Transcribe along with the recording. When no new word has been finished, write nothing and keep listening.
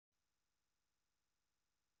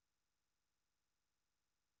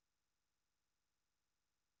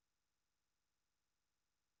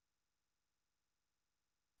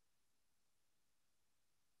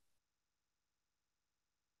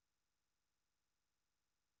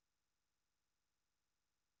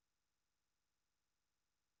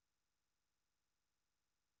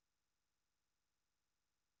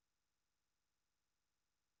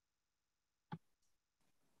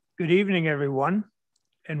Good evening, everyone,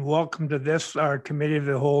 and welcome to this, our Committee of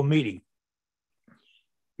the Whole meeting.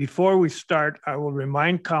 Before we start, I will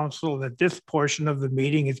remind Council that this portion of the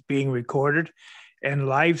meeting is being recorded and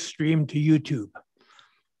live streamed to YouTube.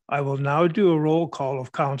 I will now do a roll call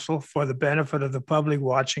of Council for the benefit of the public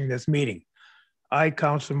watching this meeting. I,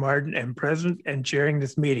 Councillor Martin, am present and chairing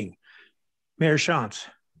this meeting. Mayor Shantz.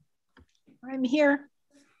 I'm here.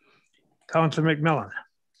 Councillor McMillan.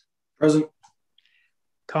 Present.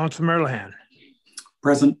 Councillor Merlehan.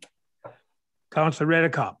 Present. Councillor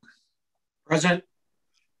Redekop. Present.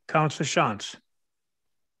 Councillor Shantz.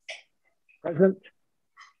 Present.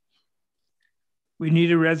 We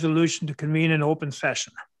need a resolution to convene an open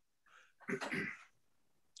session.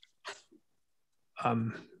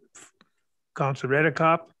 Councillor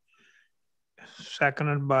Redekop,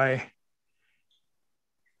 seconded by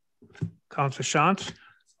Councillor Shantz.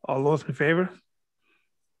 All those in favor?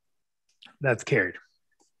 That's carried.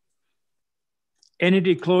 Any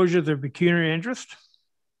disclosures of pecuniary interest?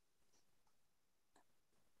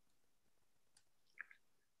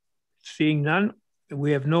 Seeing none,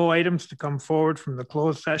 we have no items to come forward from the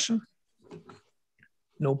closed session.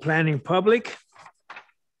 No planning public.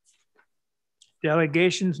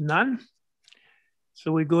 Delegations, none.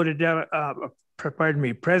 So we go to,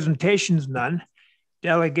 presentations, none.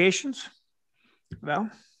 Delegations,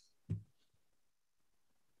 Val?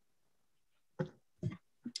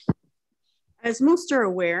 As most are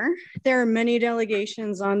aware, there are many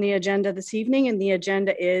delegations on the agenda this evening, and the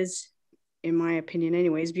agenda is, in my opinion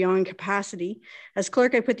anyways, beyond capacity. As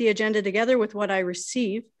clerk, I put the agenda together with what I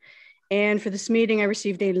received. And for this meeting, I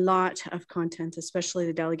received a lot of content, especially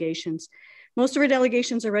the delegations. Most of our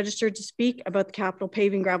delegations are registered to speak about the capital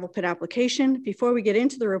paving gravel pit application. Before we get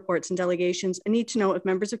into the reports and delegations, I need to know if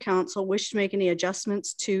members of council wish to make any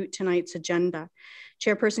adjustments to tonight's agenda.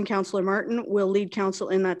 Chairperson Councillor Martin will lead council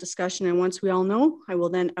in that discussion. And once we all know, I will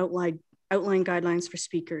then outline guidelines for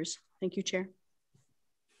speakers. Thank you, Chair.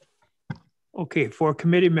 Okay, for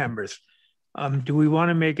committee members, do we want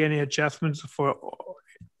to make any adjustments for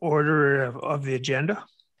order of the agenda?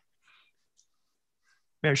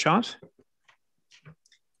 Mayor Shantz?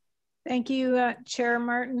 Thank you, Chair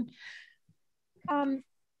Martin.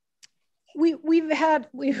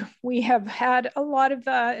 We have had a lot of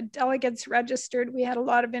delegates registered. We had a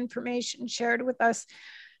lot of information shared with us.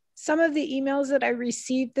 Some of the emails that I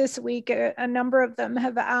received this week, a number of them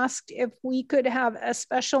have asked if we could have a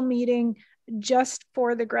special meeting just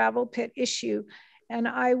for the gravel pit issue. And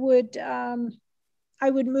I would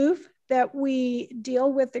move that we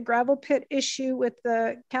deal with the gravel pit issue with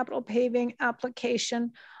the capital paving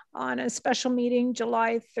application on a special meeting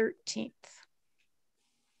July 13th.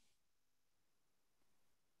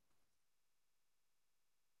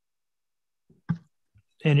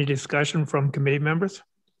 Any discussion from committee members?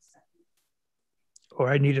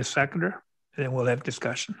 Or I need a seconder, and then we'll have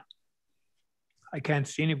discussion. I can't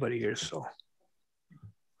see anybody here, so.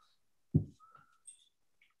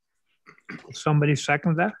 Somebody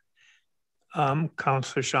second that?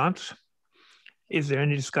 Councillor Shantz, is there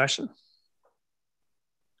any discussion?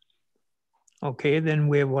 Okay, then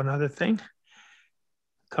we have one other thing.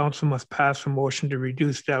 Council must pass a motion to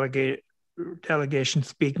reduce delegation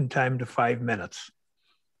speaking time to 5 minutes.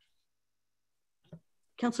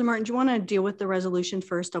 Councillor Martin, do you want to deal with the resolution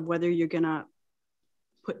first of whether you're going to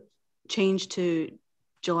change to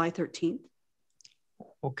July 13th?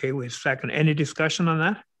 Okay, wait a second. Any discussion on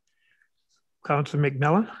that? Councillor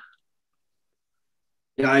McMillan?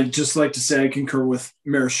 Yeah, I'd just like to say I concur with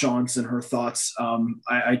Mayor Shantz and her thoughts.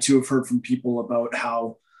 I too have heard from people about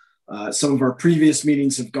how some of our previous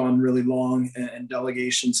meetings have gone really long and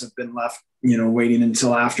delegations have been left, waiting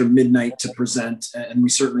until after midnight to present. And we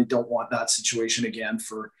certainly don't want that situation again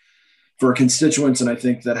for our constituents. And I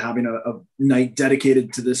think that having a night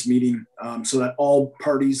dedicated to this meeting so that all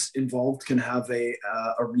parties involved can have a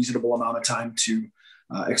reasonable amount of time to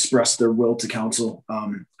express their will to council,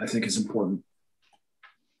 I think is important.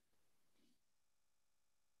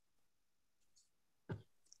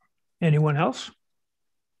 Anyone else?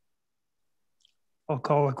 I'll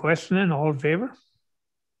call a question in. All in favor?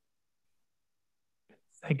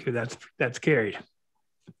 Thank you. That's carried.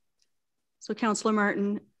 So Councillor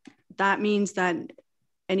Martin, that means that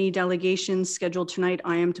any delegations scheduled tonight,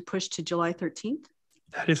 I am to push to July 13th?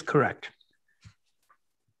 That is correct.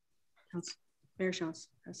 Mayor Shantz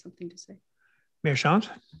has something to say. Mayor Shantz?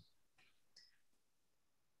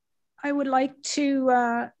 I would like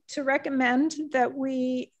to recommend that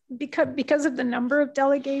we, because of the number of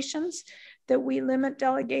delegations, that we limit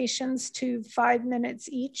delegations to 5 minutes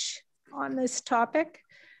each on this topic.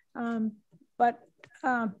 Yeah,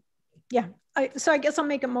 So I guess I'll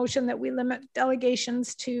make a motion that we limit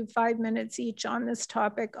delegations to 5 minutes each on this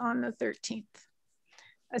topic on the 13th,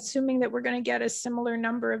 assuming that we're going to get a similar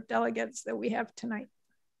number of delegates that we have tonight.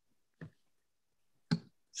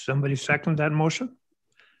 Somebody second that motion?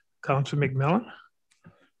 Councilor McMillan?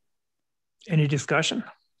 Any discussion?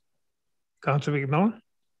 Councilor McMillan?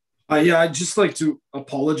 Yeah, I'd just like to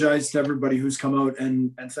apologize to everybody who's come out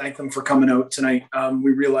and thank them for coming out tonight.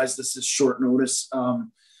 We realize this is short notice,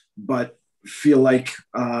 but feel like,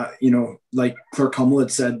 like Clerk Hummel had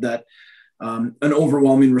said, that an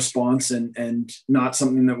overwhelming response and not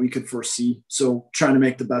something that we could foresee. So trying to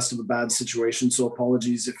make the best of a bad situation. So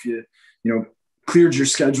apologies if you cleared your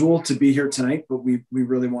schedule to be here tonight, but we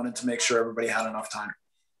really wanted to make sure everybody had enough time.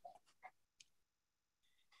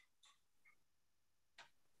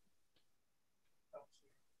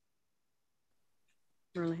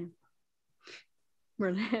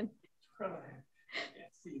 Merlin.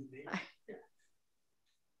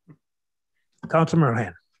 Councilor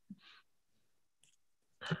Merlin.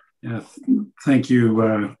 Yeah, thank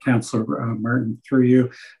you, Councillor Martin, through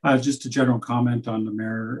you. Just a general comment on the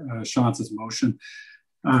Mayor Schanz's motion.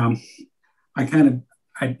 I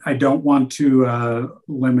don't want to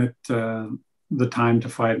limit the time to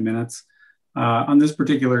 5 minutes. On this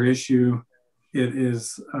particular issue, it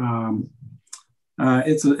is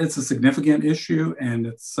it's a significant issue, and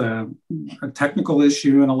it's a technical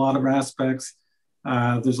issue in a lot of aspects.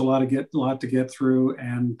 There's a lot to get through,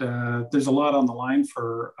 and there's a lot on the line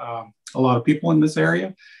for a lot of people in this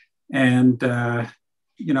area. And I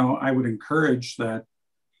would encourage that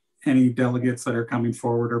any delegates that are coming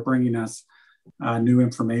forward are bringing us new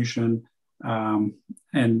information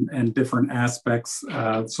and different aspects,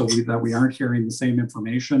 so that we aren't hearing the same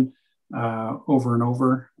information over and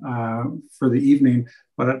over for the evening.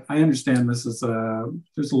 But I understand this is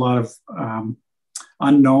there's a lot of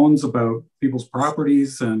unknowns about people's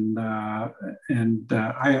properties, and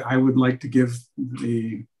I would like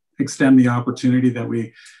to extend the opportunity that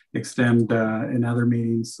we extend in other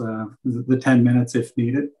meetings the 10 minutes if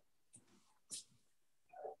needed.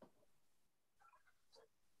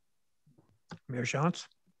 Mayor Schanz.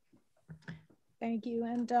 Thank you.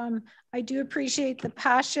 And I do appreciate the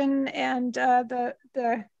passion and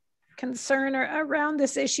the concern around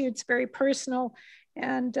this issue. It's very personal,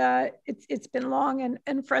 and it's been long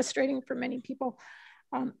and frustrating for many people.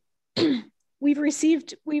 We've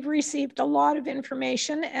received a lot of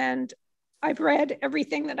information, and I've read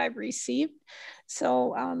everything that I've received.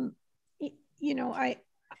 So,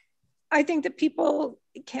 I think that people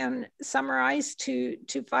can summarize to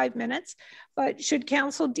 5 minutes, but should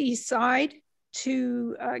council decide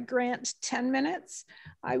to grant 10 minutes,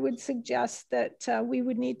 I would suggest that we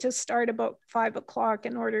would need to start about 5 o'clock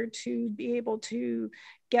in order to be able to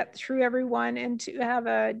get through everyone and to have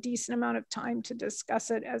a decent amount of time to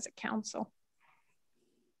discuss it as a council.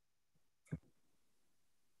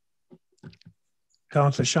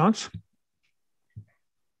 Councillor Schanz.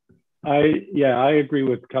 I agree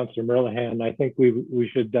with Councillor Merlihan. I think we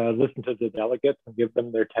should listen to the delegates and give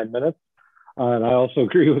them their 10 minutes. And I also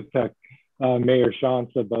agree with Mayor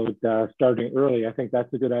Schanz about starting early. I think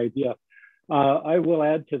that's a good idea. I will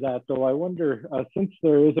add to that, though. I wonder, since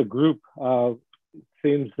there is a group,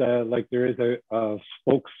 seems like there is a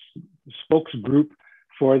spokes group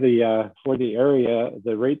for the area,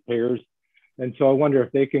 the ratepayers, and so I wonder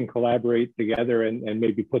if they can collaborate together and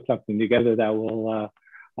maybe put something together that will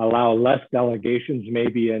allow less delegations,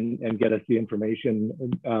 maybe, and get us the information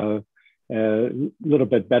a little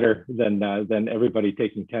bit better than everybody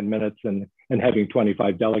taking 10 minutes and having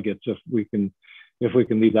 25 delegates, if we can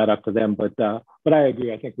leave that up to them. But I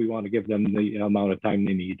agree. I think we want to give them the amount of time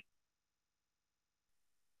they need.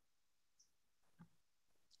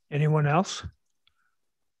 Anyone else?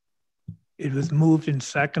 It was moved and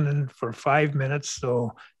seconded for 5 minutes,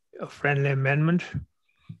 so a friendly amendment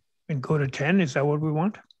and go to 10. Is that what we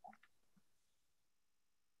want?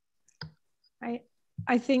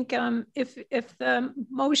 I think if the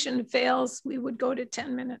motion fails, we would go to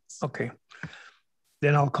 10 minutes. Okay.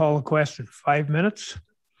 Then I'll call a question. 5 minutes.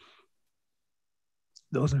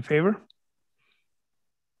 Those in favor?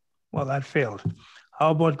 Well, that failed. How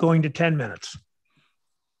about going to 10 minutes?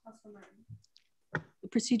 The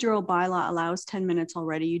procedural bylaw allows 10 minutes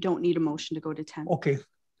already. You don't need a motion to go to 10. Okay,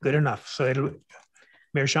 good enough. So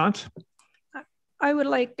Mayor Schanz? I would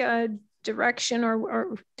like a direction,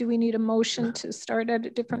 or do we need a motion to start at a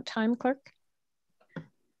different time, Clerk?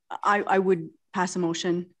 I would pass a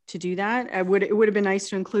motion to do that. It would have been nice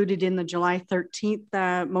to include it in the July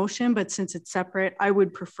 13th motion, but since it's separate, I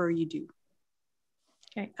would prefer you do.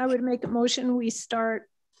 Okay, I would make a motion. We start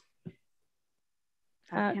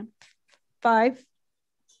at 5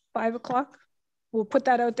 o'clock. We'll put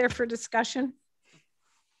that out there for discussion.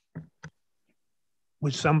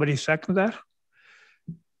 Would somebody second that?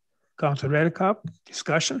 Councilor Redekop,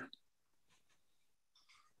 discussion?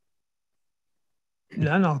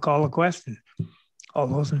 None, I'll call a question. All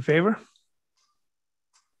those in favor?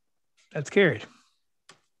 That's carried.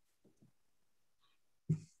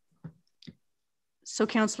 So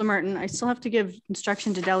Councillor Martin, I still have to give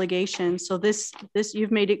instruction to delegation. So this you've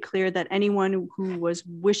made it clear that anyone who was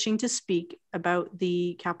wishing to speak about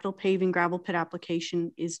the capital paving gravel pit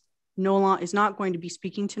application is not going to be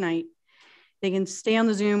speaking tonight. They can stay on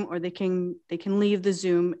the Zoom or they can leave the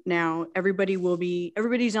Zoom now.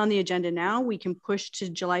 Everybody's on the agenda now. We can push to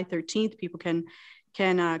July 13th. People can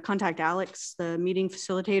contact Alex, the meeting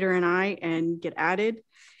facilitator, and I, and get added.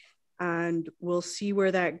 And we'll see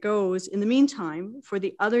where that goes. In the meantime, for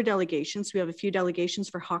the other delegations, we have a few delegations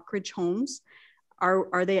for Hawkridge Homes.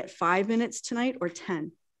 Are they at 5 minutes tonight or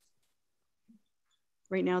 10?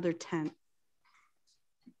 Right now they're 10.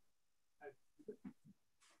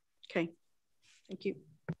 Okay, thank you.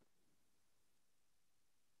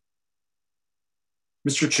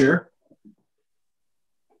 Mr. Chair.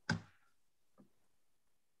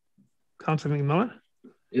 Councilor McMillan.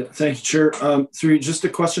 Yeah, thank you, Chair. Through just a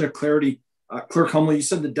question of clarity, Clerk Humley, you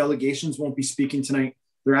said the delegations won't be speaking tonight.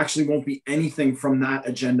 There actually won't be anything from that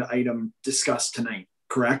agenda item discussed tonight,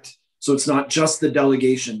 correct? So it's not just the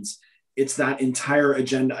delegations, it's that entire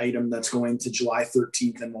agenda item that's going to July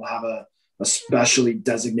 13th, and we'll have a specially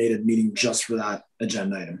designated meeting just for that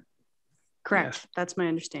agenda item. Correct, yes. That's my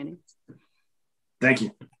understanding. Thank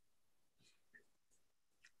you.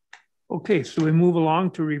 Okay, so we move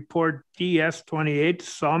along to report DS28,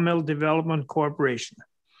 Sawmill Development Corporation.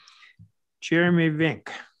 Jeremy Vink,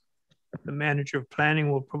 the manager of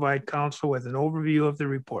planning, will provide council with an overview of the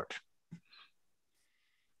report.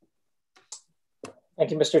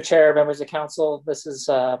 Thank you, Mr. Chair, members of council. This is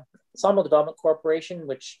Sawmill Development Corporation,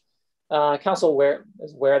 which council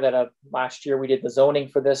is aware that last year we did the zoning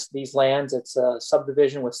for these lands. It's a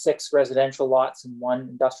subdivision with 6 residential lots and 1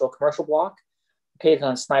 industrial commercial block, located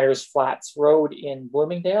on Snyder's Flats Road in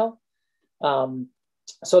Bloomingdale.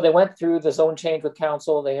 So they went through the zone change with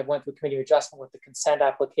council. They have went through committee adjustment with the consent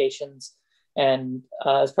applications. And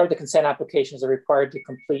as part of the consent applications, they're required to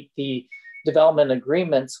complete the development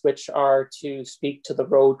agreements, which are to speak to the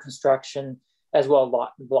road construction as well as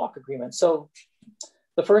lot and block agreements. So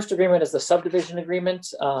the first agreement is the subdivision agreement.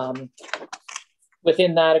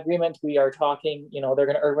 Within that agreement, we are talking, they're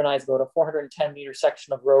going to urbanize about a 410 meter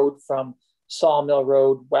section of road from Sawmill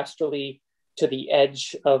Road westerly to the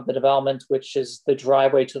edge of the development, which is the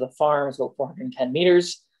driveway to the farm, is about 410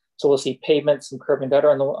 meters. So we'll see pavement, some curb and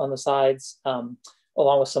gutter on the sides,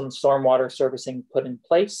 along with some stormwater servicing put in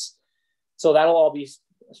place. So that'll all be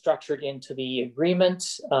structured into the agreement.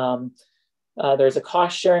 There's a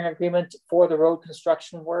cost sharing agreement for the road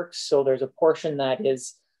construction works. So there's a portion that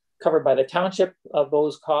is covered by the township of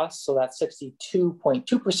those costs. So that's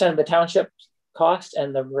 62.2% of the township cost,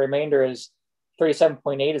 and the remainder is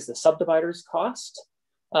 37.8 is the subdivider's cost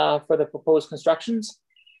for the proposed constructions.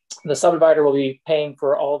 The subdivider will be paying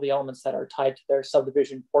for all the elements that are tied to their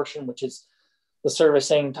subdivision portion, which is the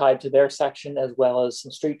servicing tied to their section, as well as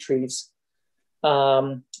some street trees.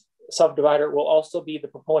 Subdivider will also be the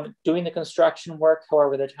proponent doing the construction work.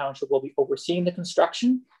 However, the township will be overseeing the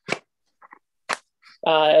construction.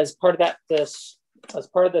 As part of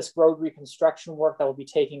this road reconstruction work that will be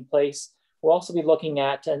taking place, we'll also be looking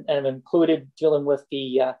at and included dealing with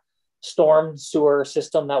the storm sewer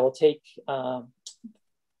system that will take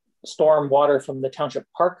storm water from the township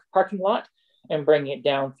parking lot and bringing it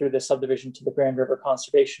down through the subdivision to the Grand River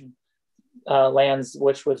Conservation lands,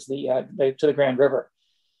 which was to the Grand River.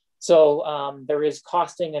 So there is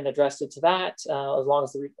costing and addressed to that, as well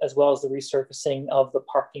as the resurfacing of the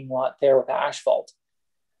parking lot there with asphalt.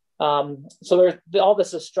 So all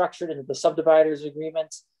this is structured into the subdividers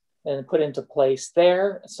agreement and put into place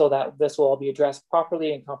there, so that this will all be addressed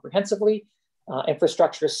properly and comprehensively.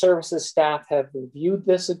 Infrastructure services staff have reviewed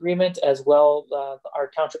this agreement as well.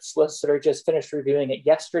 Our township solicitor just finished reviewing it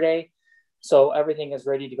yesterday, so everything is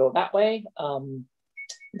ready to go that way.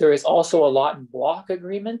 There is also a lot and block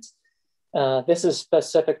agreement. This is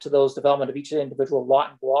specific to those development of each individual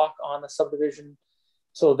lot and block on the subdivision.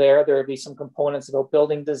 So there will be some components about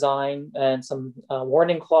building design and some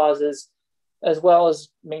warning clauses, as well as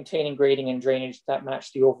maintaining grading and drainage that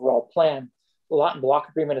match the overall plan. The lot and block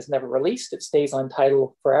agreement is never released. It stays on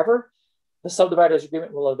title forever. The subdividers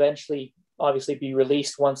agreement will eventually obviously be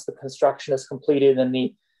released once the construction is completed and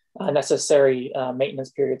the necessary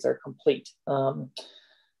maintenance periods are complete.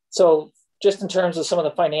 So just in terms of some of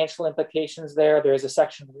the financial implications there is a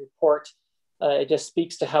section of the report. It just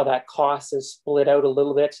speaks to how that cost is split out a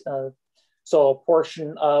little bit. So a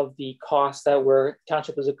portion of the cost that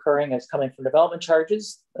township is incurring is coming from development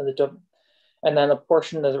charges, and then a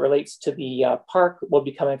portion as it relates to the park will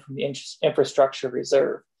be coming from the infrastructure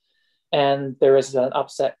reserve. And there is an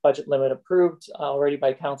upset budget limit approved already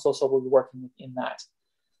by council, so we'll be working in that.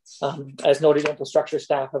 As noted, infrastructure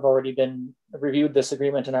staff have already reviewed this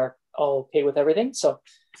agreement and are all okay with everything. So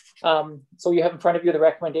you have in front of you the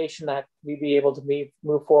recommendation that we be able to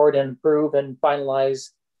move forward and approve and finalize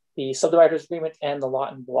the subdividers agreement and the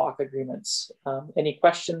lot and block agreements. Any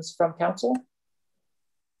questions from council?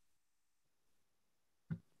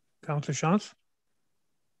 Councillor Shantz?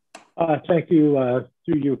 Thank you,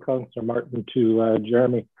 through you, Councillor Martin, to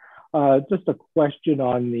Jeremy. Just a question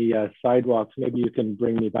on the sidewalks. Maybe you can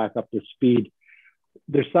bring me back up to speed.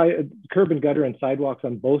 There's curb and gutter and sidewalks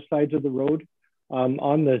on both sides of the road.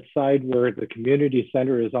 On the side where the community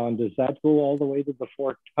center is on, does that go all the way to the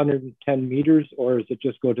 410 meters, or does it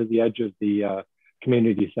just go to the edge of the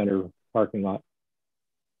community center parking lot?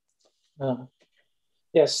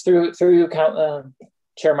 Yes, through you,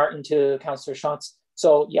 Chair Martin, to Councillor Shantz.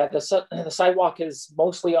 So yeah, the sidewalk is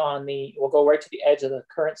mostly will go right to the edge of the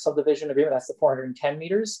current subdivision agreement. That's the 410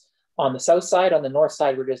 meters on the south side. On the north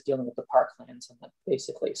side, we're just dealing with the parklands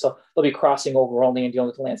basically. So they'll be crossing over only and dealing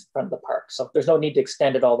with the lands in front of the park. So there's no need to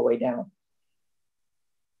extend it all the way down.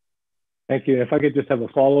 Thank you. If I could just have a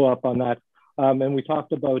follow-up on that. And we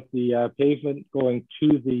talked about the pavement going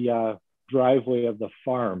to the driveway of the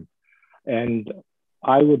farm. And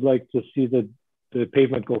I would like to see the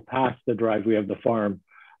pavement go past the driveway of the farm,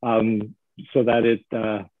 so that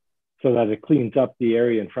it cleans up the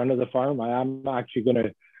area in front of the farm. I'm actually going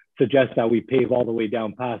to suggest that we pave all the way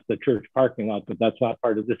down past the church parking lot, but that's not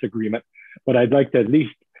part of this agreement. But I'd like to at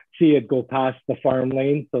least see it go past the farm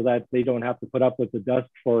lane so that they don't have to put up with the dust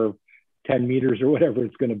for 10 meters or whatever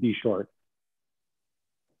it's going to be short.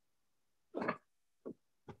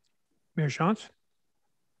 Mayor Shantz?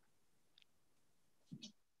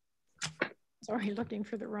 Sorry, looking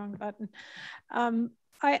for the wrong button.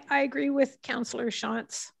 I agree with Councillor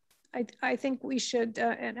Shantz. I think we should,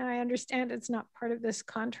 and I understand it's not part of this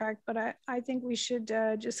contract, but I think we should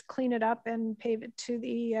just clean it up and pave it to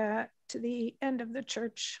the end of the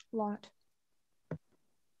church lot.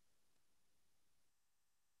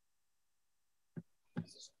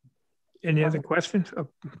 Any other questions?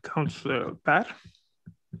 Councillor Pat?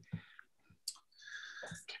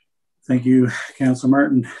 Thank you, Councillor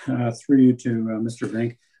Martin. Through you to Mr.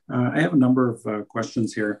 Vink. I have a number of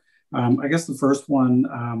questions here. I guess the first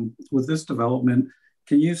one, with this development,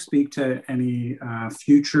 can you speak to any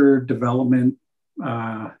future development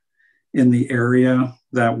in the area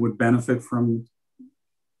that would benefit from,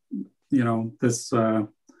 this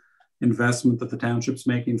investment that the township's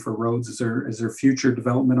making for roads? Is there future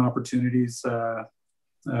development opportunities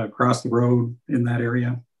across the road in that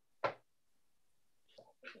area?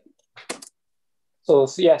 So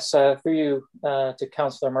yes, through you to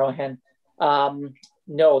Councillor Merlehan.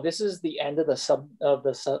 No, this is the end of the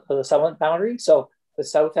settlement boundary. So the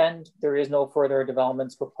south end, there is no further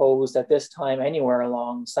developments proposed at this time anywhere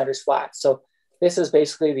along Snyder's Flat. So this is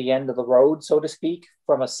basically the end of the road, so to speak,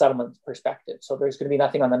 from a settlement perspective. So there's going to be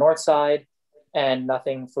nothing on the north side and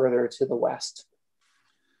nothing further to the west.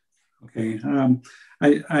 Okay,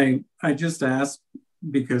 I just asked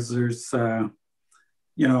because there's, I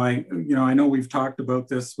know we've talked about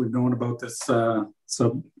this, we've known about this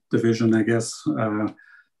subdivision, I guess,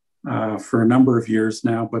 for a number of years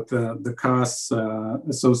now, but the costs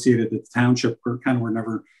associated with the township were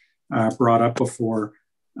never brought up before.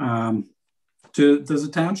 Does the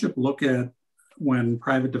township look at, when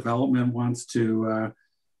private development wants to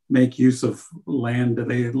make use of land, do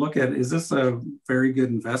they look at, is this a very good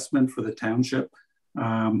investment for the township?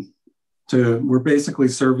 We're basically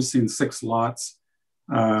servicing 6 lots,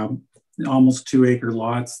 almost 2-acre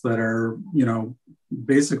lots that are,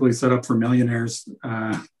 basically set up for millionaires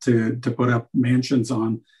to put up mansions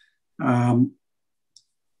on.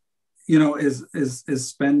 Is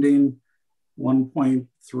spending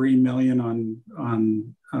 1.3 million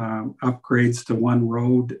on upgrades to one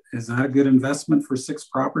road, is that a good investment for 6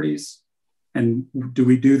 properties? And do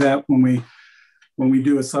we do that when we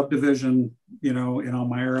do a subdivision, in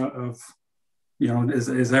Elmira of,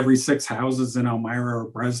 is every 6 houses in Elmira or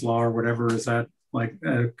Breslau or whatever, is that like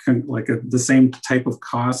the same type of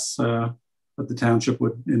costs that the township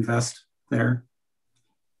would invest there?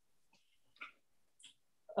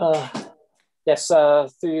 Yes,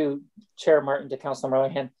 through you, Chair Martin, to Councillor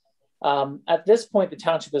Merlehan. At this point, the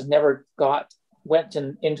township has never got went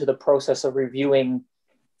into the process of reviewing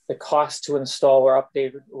the cost to install or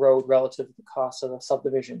update a road relative to the cost of the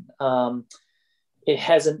subdivision.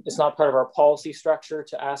 It's not part of our policy structure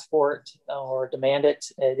to ask for it or demand it.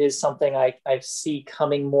 It is something I see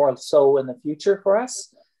coming more so in the future for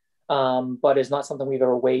us, but it's not something we've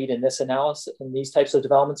ever weighed in this analysis, in these types of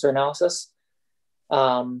developments or analysis.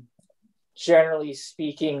 Generally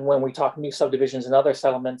speaking, when we talk new subdivisions and other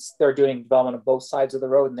settlements, they're doing development on both sides of the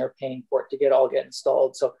road and they're paying for it to get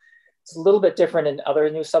installed. So it's a little bit different in other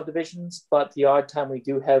new subdivisions, but the odd time we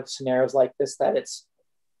do have scenarios like this that it's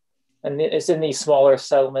in these smaller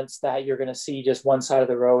settlements that you're going to see just one side of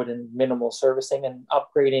the road and minimal servicing and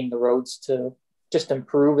upgrading the roads to just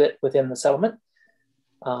improve it within the settlement.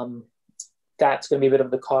 That's going to be a bit of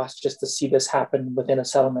the cost just to see this happen within a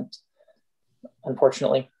settlement,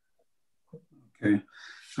 unfortunately. Okay.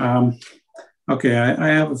 Okay, I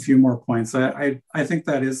have a few more points. I think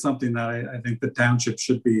that is something that I think the township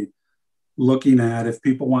should be looking at. If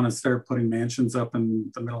people want to start putting mansions up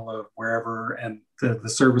in the middle of wherever and the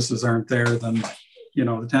services aren't there, then, you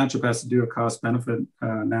know, the township has to do a cost benefit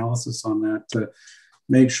analysis on that to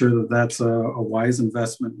make sure that that's a wise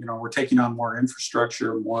investment. You know, we're taking on more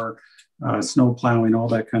infrastructure, more snow plowing, all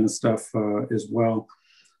that kind of stuff as well.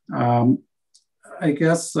 I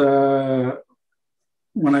guess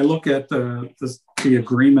when I look at the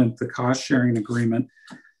agreement, the cost sharing agreement,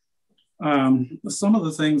 some of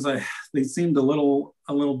the things they seemed a little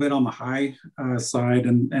bit on the high side,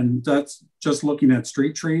 and that's just looking at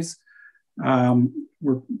street trees.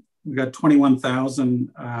 We got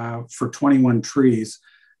 21,000 for 21 trees.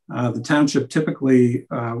 The township typically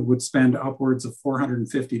would spend upwards of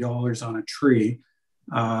 $450 on a tree,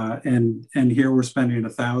 and here we're spending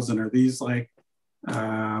 1,000. Are these like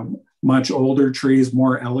much older trees,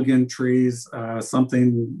 more elegant trees,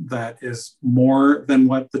 something that is more than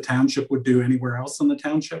what the township would do anywhere else in the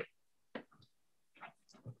township?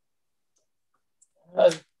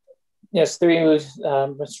 Yes, through you,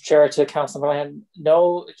 Mr. Chair, to Councilor Moran.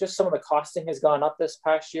 No, just some of the costing has gone up this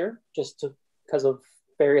past year just because of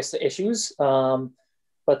various issues.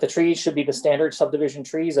 But the trees should be the standard subdivision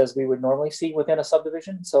trees as we would normally see within a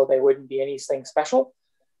subdivision. So they wouldn't be anything special.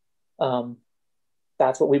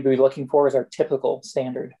 That's what we'd be looking for as our typical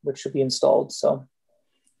standard, which should be installed. So,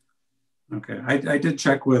 okay, I did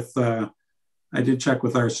check with our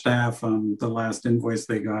staff on the last invoice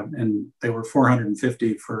they got, and they were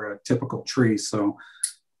 $450 for a typical tree. So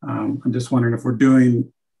I'm just wondering if we're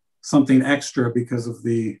doing something extra because of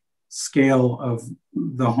the scale of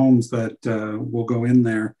the homes that will go in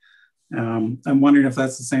there. I'm wondering if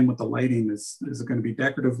that's the same with the lighting. Is it going to be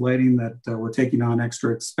decorative lighting that we're taking on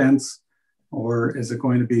extra expense? Or is it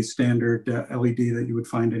going to be standard LED that you would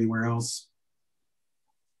find anywhere else?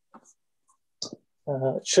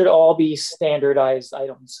 It should all be standardized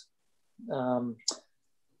items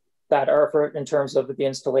that are in terms of the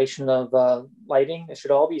installation of lighting. It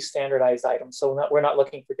should all be standardized items. So we're not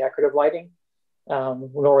looking for decorative lighting,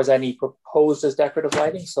 nor is any proposed as decorative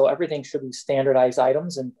lighting. So everything should be standardized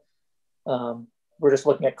items, and we're just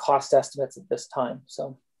looking at cost estimates at this time.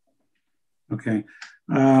 So, okay.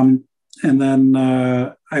 And then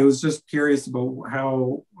I was just curious about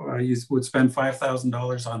how you would spend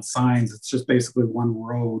 $5,000 on signs. It's just basically one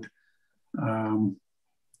road.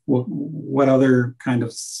 What other kind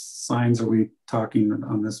of signs are we talking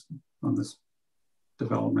on this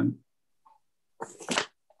development?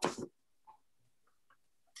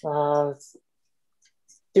 Through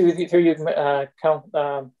you,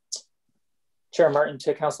 Chair Martin,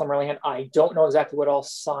 to Councilor Merlihan, I don't know exactly what all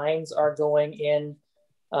signs are going in.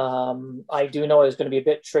 I do know it's going to be a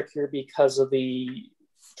bit trickier because of the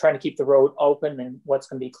trying to keep the road open and what's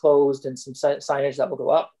going to be closed and some signage that will go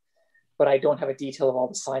up, but I don't have a detail of all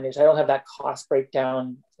the signage. I don't have that cost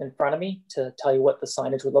breakdown in front of me to tell you what the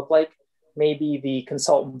signage would look like. Maybe the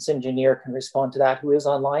consultant's engineer can respond to that, who is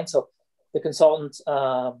online. So the consultant,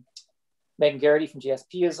 Megan Garrity from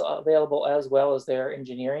GSP, is available, as well as their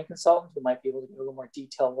engineering consultant, who might be able to give a little more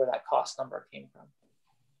detail where that cost number came from.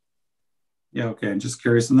 Yeah, okay, I'm just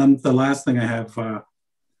curious. And then the last thing I have,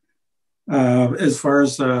 as far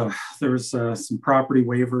as there was some property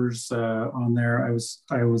waivers on there, I was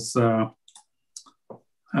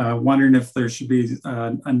wondering if there should be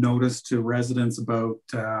a notice to residents about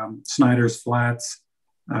Snyder's Flats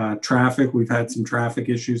traffic. We've had some traffic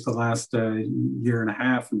issues the last year and a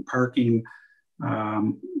half, and parking,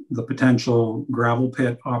 the potential gravel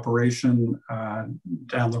pit operation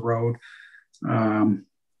down the road.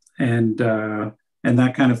 And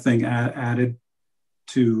that kind of thing added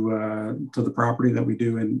to the property that we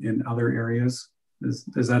do in other areas. Is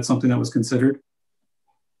that something that was considered?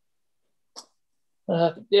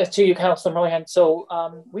 Yeah, to you, Councilor Merlehan. So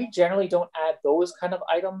we generally don't add those kind of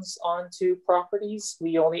items onto properties.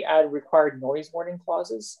 We only add required noise warning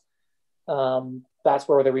clauses. That's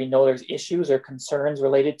where we know there's issues or concerns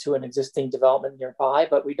related to an existing development nearby,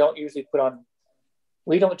 but we don't usually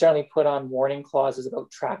generally put on warning clauses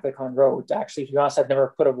about traffic on roads. Actually, to be honest, I've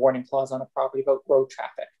never put a warning clause on a property about road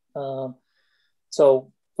traffic.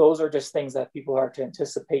 So those are just things that people are to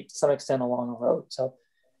anticipate to some extent along a road. So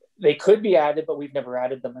they could be added, but we've never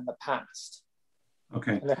added them in the past.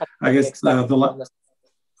 Okay, I guess the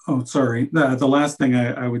last thing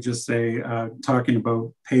I would just say, talking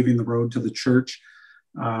about paving the road to the church,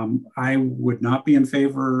 I would not be in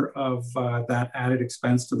favor of that added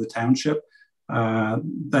expense to the township.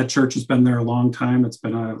 That church has been there a long time. It's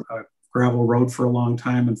been a gravel road for a long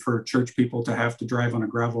time, and for church people to have to drive on a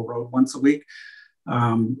gravel road once a week,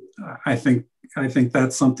 I think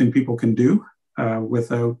that's something people can do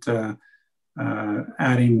without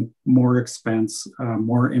adding more expense,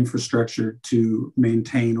 more infrastructure to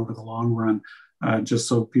maintain over the long run, just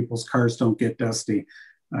so people's cars don't get dusty.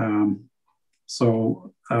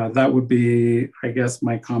 So that would be, I guess,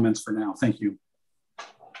 my comments for now. Thank you.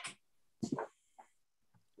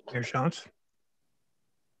 Mayor Shantz.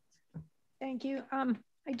 Thank you.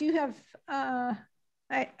 I do have,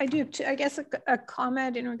 I guess, a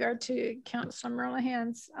comment in regard to Councilor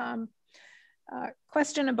Merlehan's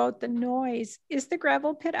question about the noise. Is the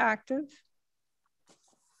gravel pit active?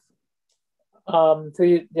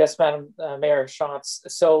 Yes, Madam Mayor Shantz.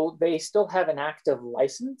 So they still have an active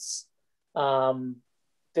license.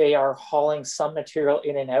 They are hauling some material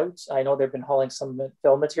in and out. I know they've been hauling some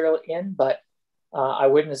fill material in, but I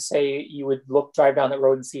wouldn't say you would drive down the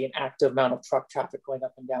road and see an active amount of truck traffic going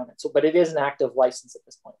up and down it. So, but it is an active license at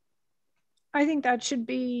this point. I think that should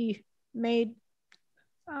be made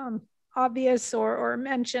obvious or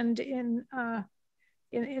mentioned in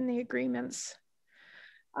the agreements.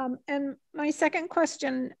 And my second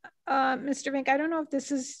question, Mr. Vink, I don't know if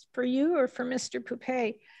this is for you or for Mr.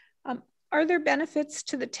 Poupet. Are there benefits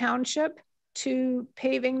to the township to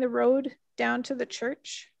paving the road down to the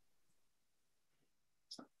church?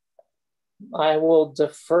 I will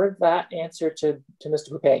defer that answer to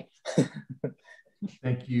Mr. Poupet.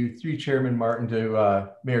 Thank you. Through Chairman Martin to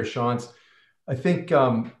Mayor Shantz. I think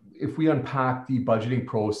if we unpack the budgeting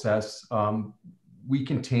process, we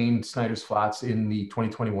contained Snyder's Flats in the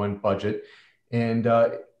 2021 budget. And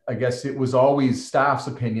I guess it was always staff's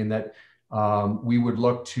opinion that we would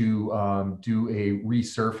look to do a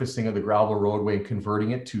resurfacing of the gravel roadway and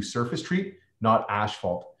converting it to surface treat, not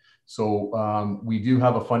asphalt. So we do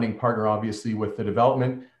have a funding partner, obviously, with the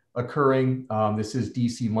development occurring. This is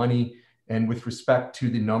DC money. And with respect to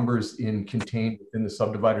the numbers contained within the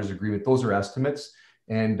subdividers agreement, those are estimates.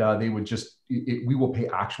 And they would we will pay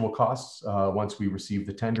actual costs once we receive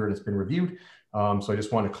the tender and it's been reviewed. So I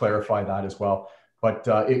just want to clarify that as well. But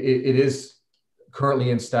it is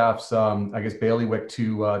currently in staff's, I guess, bailiwick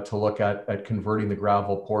to look at converting the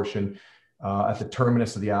gravel portion at the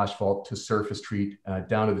terminus of the asphalt to surface treat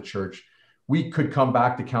down to the church. We could come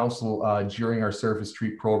back to council during our surface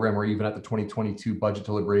treat program or even at the 2022 budget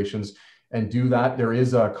deliberations and do that. There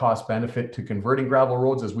is a cost benefit to converting gravel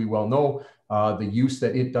roads, as we well know. The use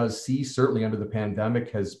that it does see, certainly under the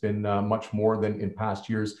pandemic, has been much more than in past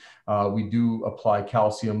years. We do apply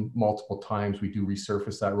calcium multiple times. We do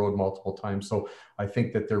resurface that road multiple times. So I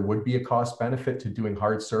think that there would be a cost benefit to doing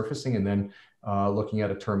hard surfacing and then looking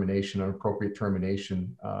at a termination, an appropriate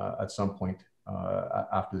termination at some point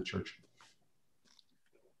after the church.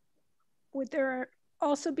 Would there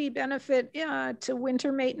also be benefit to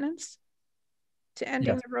winter maintenance, to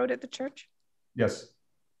ending the road at the church? Yes.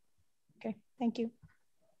 Okay, thank you.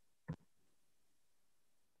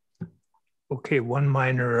 Okay, one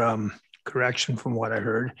minor correction from what I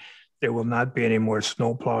heard. There will not be any more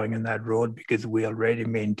snow plowing in that road because we already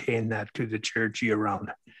maintain that to the church year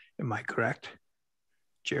round. Am I correct,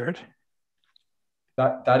 Jared?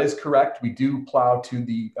 That is correct. We do plow to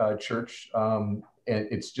the church, and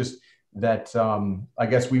it's just that I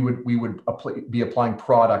guess we would be applying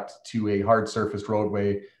product to a hard surface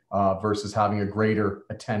roadway versus having a grader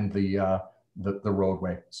attend the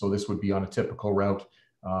roadway. So this would be on a typical route,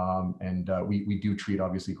 and we do treat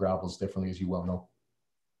obviously gravels differently, as you well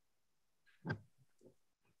know.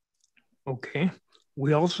 Okay.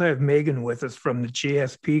 We also have Megan with us from the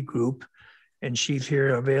JSP group, and she's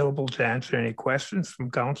here available to answer any questions from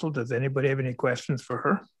council. Does anybody have any questions for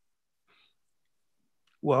her?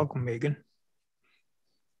 Welcome, Megan.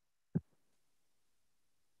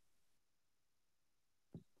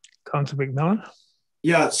 Councilor McMillan?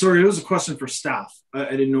 Yeah, sorry, it was a question for staff.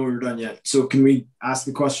 I didn't know we were done yet. So can we ask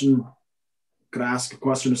the question could I ask a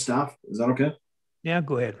question of staff? Is that okay? Yeah,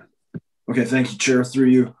 go ahead. Okay, thank you, Chair, through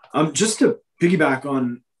you. Just to piggyback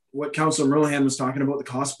on what Councilor Merlehan was talking about, the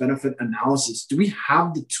cost benefit analysis, do we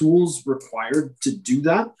have the tools required to do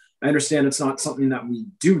that? I understand it's not something that we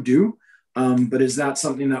do, but is that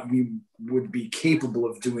something that we would be capable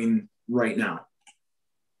of doing right now?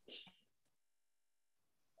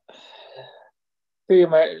 Through you,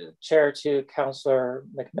 my Chair, to Councillor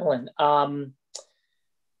McMillan.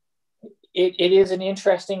 It is an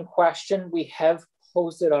interesting question. We have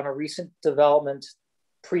posed it on a recent development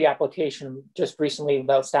pre-application just recently.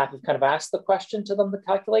 About staff have kind of asked the question to them to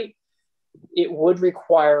calculate. It would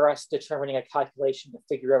require us determining a calculation to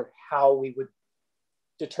figure out how we would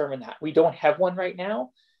determine that. We don't have one right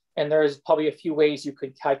now, and there's probably a few ways you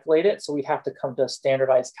could calculate it. So we'd have to come to a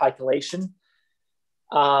standardized calculation.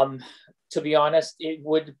 To be honest, it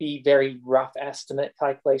would be very rough estimate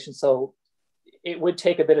calculation. So it would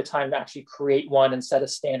take a bit of time to actually create one and set a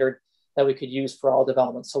standard that we could use for all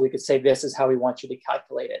developments. So we could say, this is how we want you to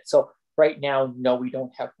calculate it. So right now, no, we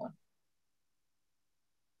don't have one.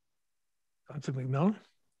 Councilor McMillan.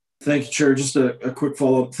 Thank you, Chair. Just a quick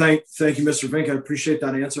follow-up. Thank you, Mr. Vink. I appreciate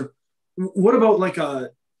that answer. What about like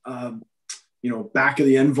a back of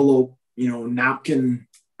the envelope, napkin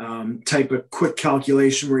type of quick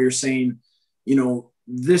calculation where you're saying,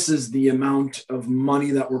 this is the amount of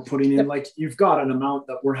money that we're putting in. Yep. Like you've got an amount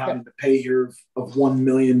that we're having to pay here of $1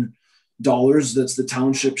 million. That's the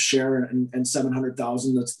township share, and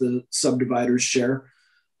 700,000. That's the subdivider's share.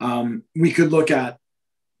 We could look at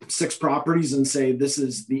 6 properties and say, this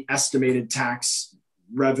is the estimated tax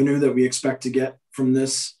revenue that we expect to get from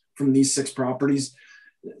these 6 properties.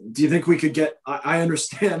 Do you think we could get, I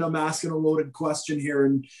understand I'm asking a loaded question here.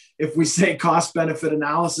 And if we say cost benefit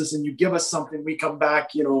analysis and you give us something, we come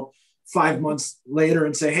back, 5 months later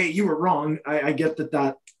and say, hey, you were wrong. I get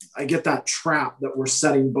I get that trap that we're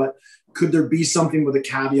setting, but could there be something with a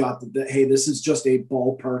caveat that hey, this is just a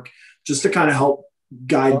ballpark, just to kind of help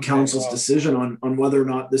guide council's decision on whether or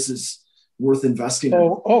not this is worth investing in?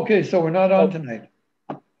 Okay, so we're not on tonight.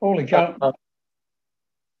 Holy cow.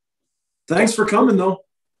 Thanks for coming, though.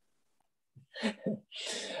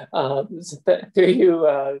 Through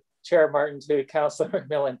you, Chair Martin, to Councillor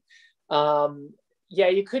McMillan. Yeah,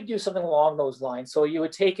 you could do something along those lines. So you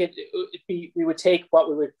would take we would take what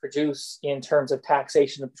we would produce in terms of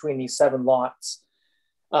taxation between these 7 lots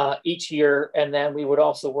each year, and then we would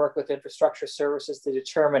also work with infrastructure services to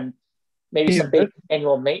determine maybe some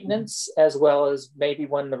annual maintenance, as well as maybe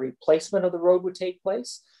when the replacement of the road would take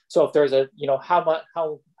place. So if there's what's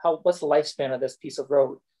the lifespan of this piece of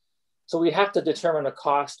road? So we'd have to determine a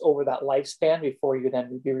cost over that lifespan before you then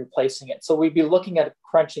would be replacing it. So we'd be looking at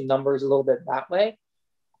crunching numbers a little bit that way.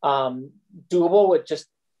 Doable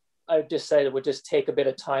I just said it would just take a bit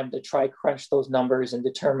of time to try crunch those numbers and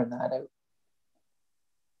determine that out.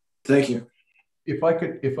 Thank you. If I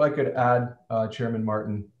could add, Chairman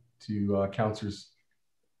Martin, to Councillor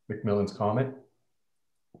McMillan's comment.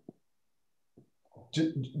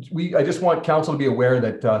 I just want council to be aware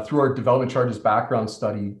that through our development charges background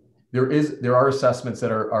study, there are assessments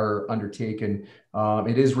that are undertaken.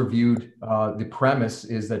 It is reviewed. The premise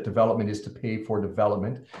is that development is to pay for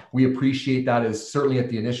development. We appreciate that as certainly at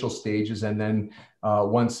the initial stages, and then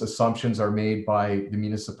once assumptions are made by the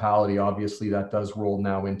municipality, obviously that does roll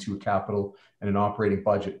now into a capital and an operating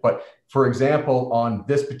budget. But for example, on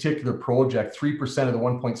this particular project, 3% of the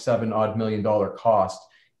 $1.7 odd million cost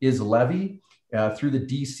is levy through the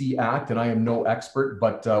DC Act, and I am no expert,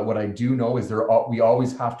 but what I do know is we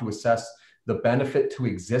always have to assess the benefit to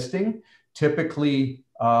existing. Typically,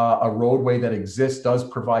 a roadway that exists does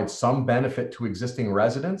provide some benefit to existing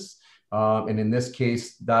residents, and in this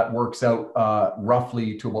case, that works out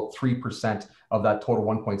roughly to about 3% of that total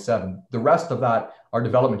 1.7. The rest of that are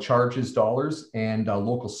development charges dollars and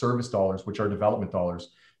local service dollars, which are development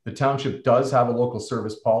dollars. The township does have a local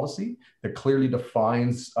service policy that clearly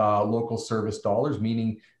defines local service dollars,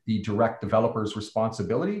 meaning the direct developer's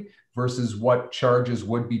responsibility versus what charges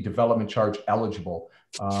would be development charge eligible.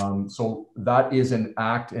 So that is an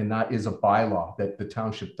act and that is a bylaw that the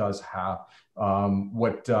township does have.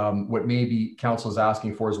 What maybe council is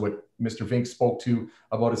asking for is what Mr. Vink spoke to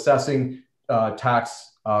about assessing tax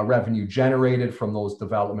revenue generated from those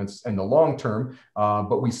developments in the long term,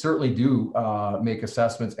 but we certainly do make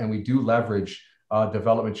assessments and we do leverage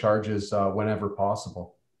development charges whenever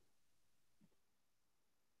possible.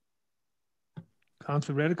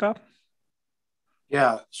 Councilor Redekop?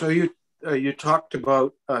 Yeah, so you talked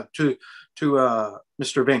about to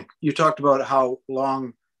Mr. Vink, you talked about how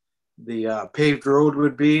long the paved road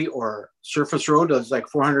would be, or surface road is like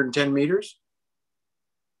 410 meters?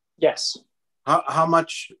 Yes. How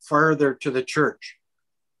much farther to the church?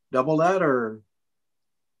 Double that, or?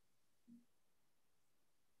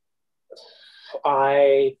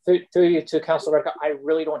 Through you to Councilor Redcup, I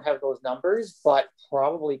really don't have those numbers, but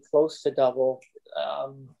probably close to double.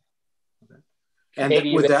 And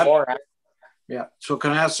maybe with even that, more. Yeah. So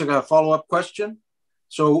can I ask a follow-up question?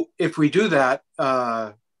 So if we do that,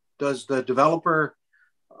 does the developer,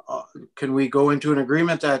 can we go into an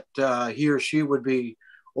agreement that he or she would be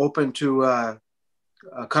open to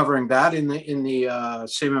covering that in the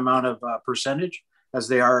same amount of percentage as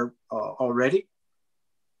they are already?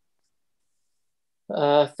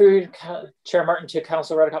 Through Chair Martin to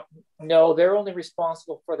Councilor Redcup, no, they're only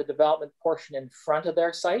responsible for the development portion in front of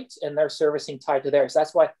their site, and their servicing tied to theirs.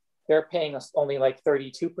 That's why they're paying us only like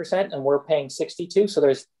 32% and we're paying 62%. So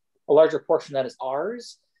there's a larger portion that is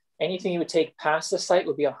ours. Anything you would take past the site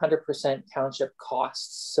would be 100% township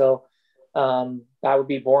costs. So that would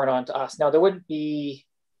be borne onto us. Now, there wouldn't be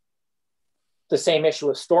the same issue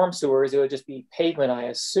with storm sewers. It would just be pavement, I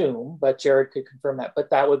assume, but Jared could confirm that.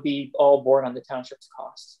 But that would be all borne on the township's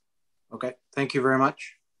costs. Okay, thank you very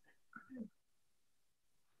much.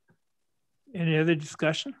 Any other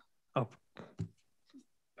discussion? Oh,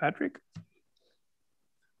 Patrick?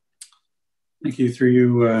 Thank you. Through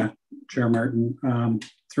you, Chair Martin.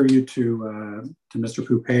 Through you to Mr.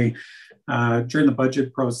 Poupé. During the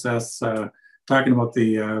budget process, talking about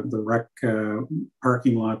the rec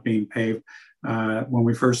parking lot being paved, when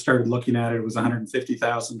we first started looking at it, it was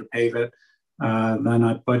 $150,000 to pave it. Then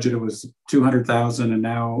at budget, it was $200,000, and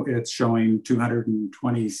now it's showing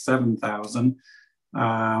 $227,000.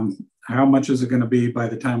 How much is it going to be by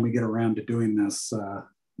the time we get around to doing this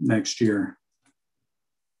next year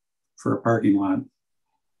for a parking lot?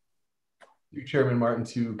 Chairman Martin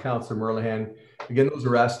to Councillor Merlehan. Again, those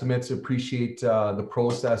are estimates. Appreciate the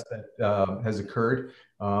process that has occurred.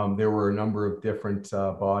 There were a number of different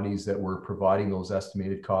bodies that were providing those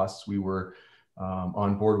estimated costs. We were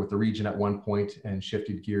on board with the region at one point and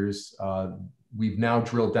shifted gears. We've now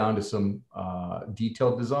drilled down to some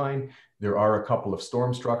detailed design. There are a couple of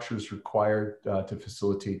storm structures required to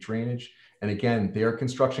facilitate drainage. And again, they are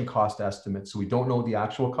construction cost estimates, so we don't know the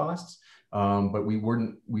actual costs, but we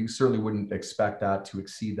certainly wouldn't expect that to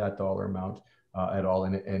exceed that dollar amount at all.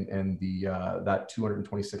 And that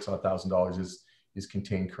 $226,000 is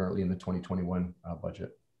contained currently in the 2021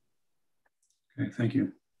 budget. Okay, thank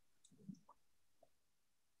you.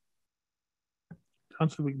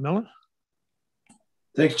 Councilor McMillan.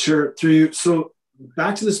 Thank you, Chair. Through you. So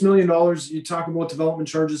back to this $1 million, you talk about development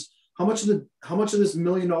charges. How much of this $1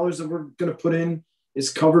 million that we're going to put in is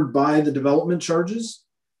covered by the development charges?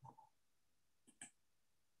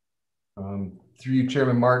 Through you,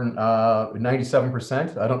 Chairman Martin,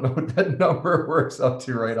 97%. I don't know what that number works up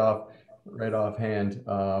to right offhand.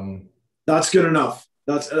 That's good enough.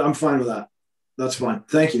 I'm fine with that. That's fine.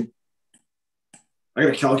 Thank you. I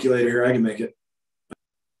got a calculator here. I can make it.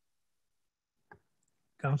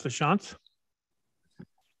 Councilor Shantz.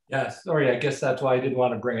 Yeah, sorry, I guess that's why I didn't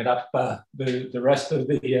want to bring it up. The rest of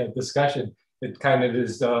the discussion, it kind of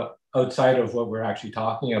is outside of what we're actually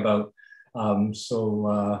talking about.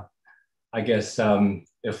 I guess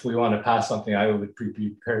if we want to pass something, I would be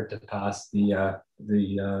prepared to pass the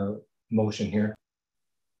motion here.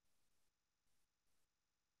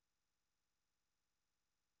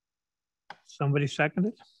 Somebody second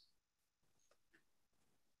it?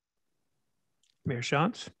 Mayor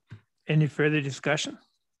Shantz, any further discussion?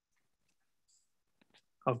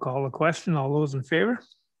 I'll call the question. All those in favor?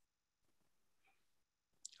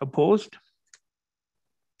 Opposed?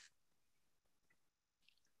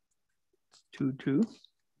 2-2.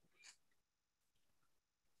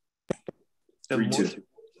 3-2.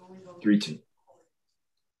 3-2.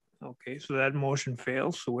 Okay, so that motion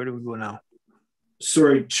fails. So where do we go now?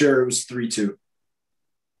 Sorry, Chair, it was 3-2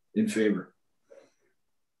 in favor.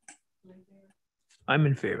 I'm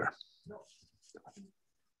in favor.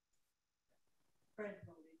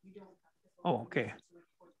 Oh, okay.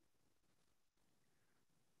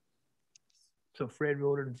 So Fred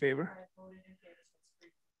voted in favor?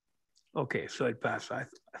 Okay, so it passed. I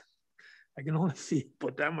can only see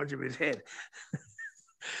but that much of his head.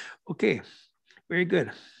 Okay, very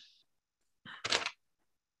good.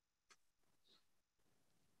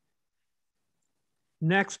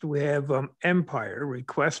 Next, we have Empire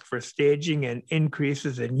request for staging and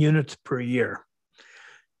increases in units per year.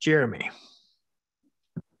 Jeremy.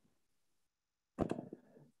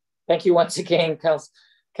 Thank you once again,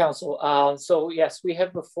 Council. So yes, we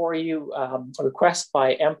have before you a request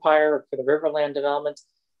by Empire for the Riverland development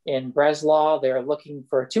in Breslau. They're looking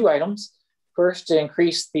for two items. First, to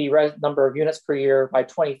increase the number of units per year by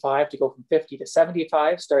 25 to go from 50 to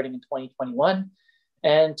 75 starting in 2021,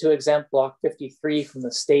 and to exempt Block 53 from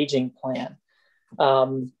the staging plan.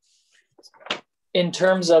 In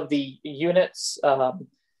terms of the units,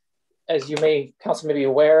 as council may be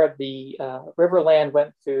aware, the Riverland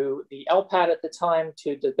went through the LPAT at the time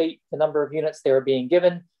to debate the number of units they were being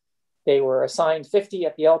given. They were assigned 50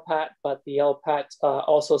 at the LPAT, but the LPAT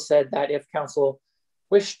also said that if council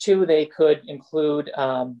wished to, they could include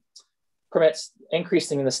permits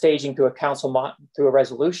increasing the staging through a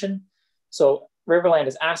resolution. So Riverland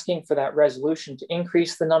is asking for that resolution to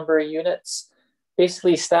increase the number of units.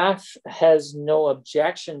 Basically, staff has no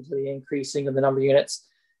objection to the increasing of the number of units.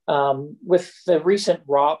 With the recent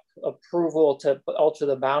ROP approval to alter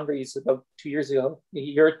the boundaries about 2 years ago, a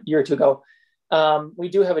year or two ago, we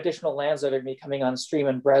do have additional lands that are going to be coming on stream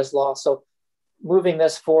in Breslau. So moving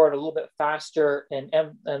this forward a little bit faster, and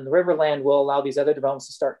the Riverland will allow these other developments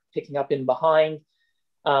to start picking up in behind.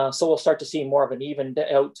 So we'll start to see more of an evened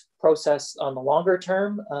out process on the longer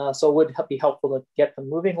term. So it would be helpful to get them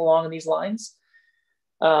moving along in these lines.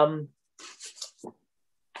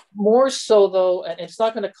 More so though, and it's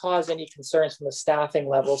not going to cause any concerns from the staffing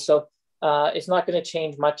level. So it's not going to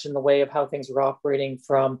change much in the way of how things are operating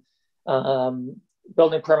from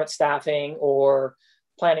building permit staffing or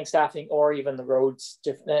planning staffing, or even the roads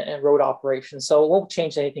and road operations. So it won't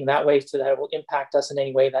change anything that way, so that it will impact us in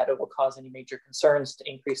any way that it will cause any major concerns to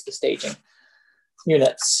increase the staging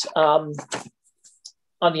units. On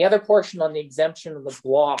the other portion, on the exemption of the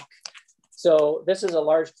block. So this is a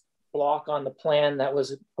large block on the plan that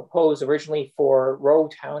was proposed originally for row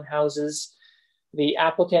townhouses. The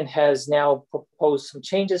applicant has now proposed some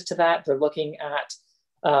changes to that. They're looking at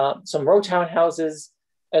some row townhouses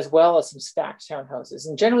as well as some stacked townhouses.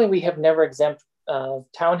 And generally we have never exempt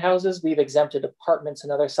townhouses. We've exempted apartments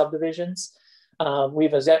and other subdivisions.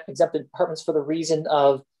 We've exempted apartments for the reason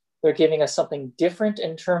of they're giving us something different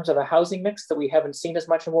in terms of a housing mix that we haven't seen as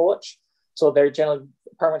much in Woolwich. So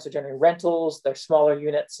apartments are generally rentals, they're smaller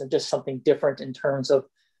units, and just something different in terms of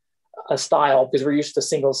a style, because we're used to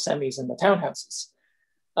single semis in the townhouses.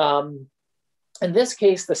 In this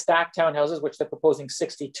case, the stacked townhouses, which they're proposing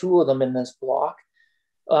 62 of them in this block,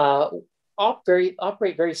 operate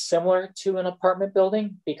very similar to an apartment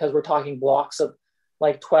building, because we're talking blocks of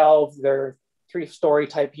like 12, they're 3-story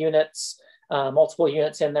type units, multiple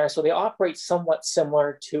units in there. So they operate somewhat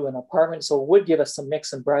similar to an apartment. So it would give us some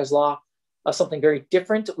mix in Breslau, something very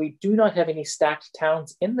different. We do not have any stacked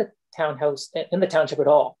towns in the township at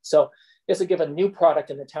all. So this would give a new product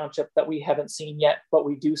in the township that we haven't seen yet, but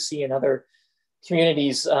we do see in other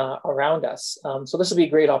communities around us. So this would be a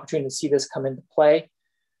great opportunity to see this come into play.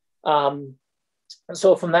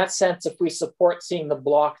 So from that sense, if we support seeing the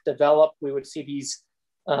block develop, we would see these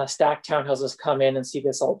stacked townhouses come in and see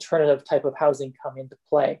this alternative type of housing come into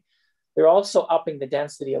play. They're also upping the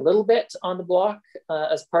density a little bit on the block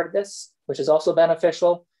as part of this, which is also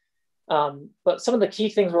beneficial. But some of the key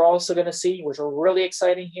things we're also going to see, which are really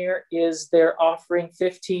exciting here, is they're offering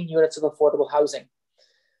 15 units of affordable housing.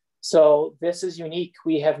 So this is unique.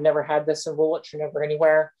 We have never had this in Woolwich or never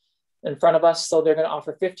anywhere in front of us. So they're going to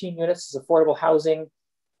offer 15 units as affordable housing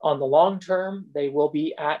on the long term. They will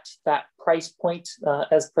be at that price point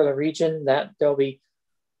as per the region, that they'll be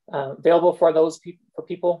available for those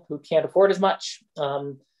people who can't afford as much.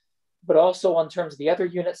 But also in terms of the other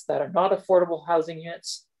units that are not affordable housing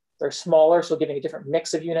units, they're smaller, so giving a different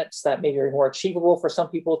mix of units that maybe are more achievable for some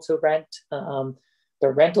people to rent.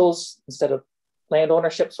 They're rentals instead of land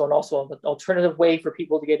ownership, so and also an alternative way for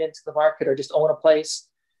people to get into the market or just own a place.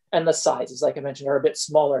 And the sizes, like I mentioned, are a bit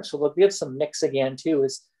smaller, so they'll give some mix again too,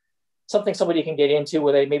 is something somebody can get into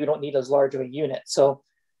where they maybe don't need as large of a unit. So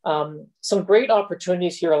some great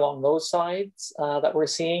opportunities here along those sides that we're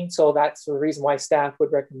seeing. So that's the reason why staff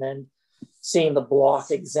would recommend seeing the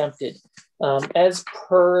block exempted. As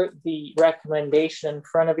per the recommendation in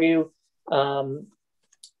front of you,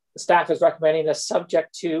 staff is recommending this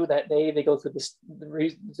subject to that they go through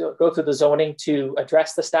the zoning to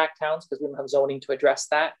address the stacked towns, because we don't have zoning to address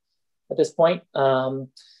that at this point.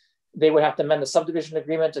 They would have to amend the subdivision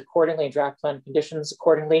agreement accordingly and draft plan conditions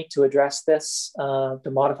accordingly to address this, to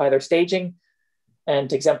modify their staging and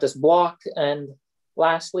to exempt this block. And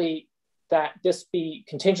lastly, that this be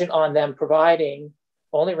contingent on them providing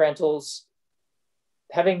only rentals,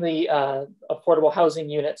 having the affordable housing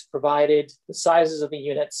units provided, the sizes of the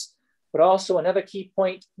units, but also another key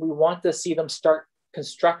point, we want to see them start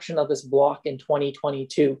construction of this block in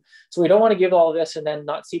 2022. So we don't want to give all of this and then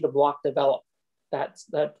not see the block develop. That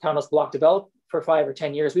townhouse block develop for 5 or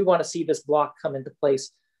 10 years. We want to see this block come into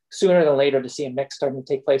place sooner than later to see a mix starting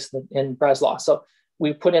to take place in Breslau. So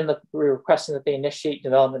we're requesting that they initiate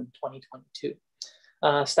development in 2022.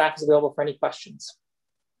 Staff is available for any questions.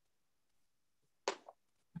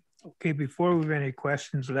 Okay, before we have any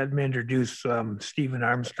questions, let me introduce Stephen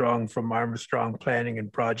Armstrong from Armstrong Planning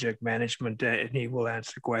and Project Management, and he will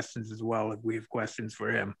answer questions as well if we have questions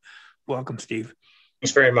for him. Welcome, Steve.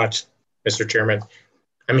 Thanks very much, Mr. Chairman.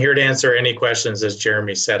 I'm here to answer any questions, as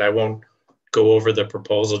Jeremy said. I won't go over the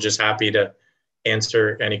proposal, just happy to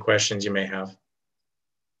answer any questions you may have.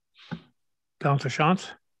 Councillor Shantz?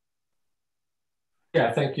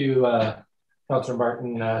 Yeah, thank you, Councillor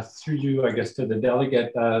Martin. Through you, I guess, to the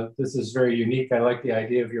delegate, this is very unique. I like the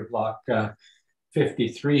idea of your block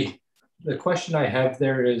 53. The question I have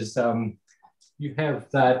there is, you have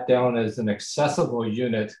that down as an accessible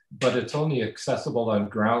unit, but it's only accessible on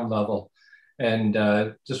ground level. And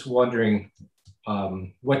just wondering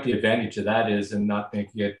what the advantage of that is in not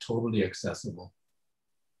making it totally accessible.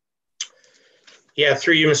 Yeah,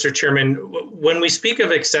 through you, Mr. Chairman. When we speak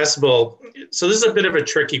of accessible, so this is a bit of a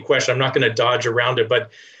tricky question. I'm not going to dodge around it,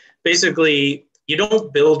 but basically, you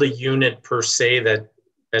don't build a unit per se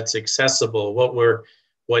that's accessible.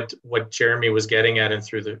 What Jeremy was getting at, and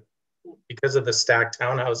because of the stacked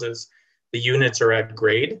townhouses, the units are at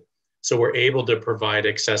grade, so we're able to provide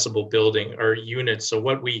accessible building or units. So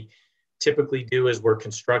what we typically do is we're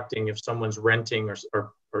constructing, if someone's renting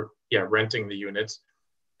or renting the units,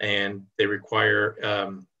 and they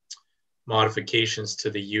require modifications to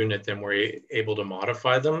the unit, then we're able to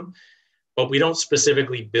modify them. But we don't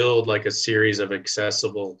specifically build like a series of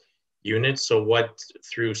accessible units. So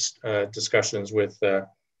through discussions with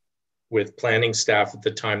planning staff at the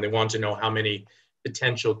time, they want to know how many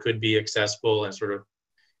potential could be accessible and sort of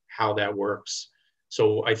how that works.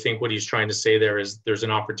 So I think what he's trying to say there is there's an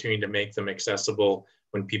opportunity to make them accessible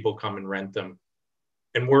when people come and rent them.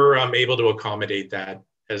 And we're able to accommodate that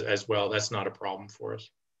as well. That's not a problem for us.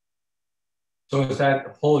 So is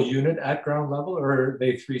that whole unit at ground level, or are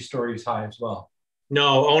they 3 stories high as well?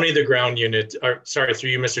 No, only the ground unit. Sorry,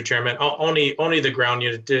 through you, Mr. Chairman. Only the ground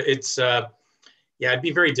unit. It's it'd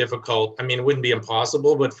be very difficult. I mean, it wouldn't be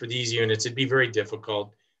impossible, but for these units, it'd be very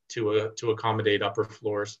difficult to accommodate upper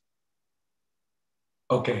floors.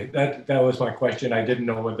 Okay, that was my question. I didn't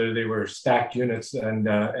know whether they were stacked units,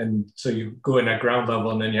 and so you go in at ground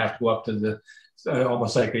level, and then you have to go up to the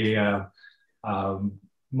almost like a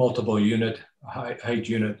multiple unit height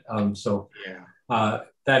unit.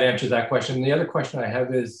 That answers that question. The other question I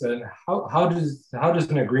have is how does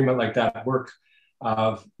an agreement like that work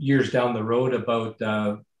years down the road about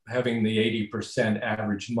having the 80%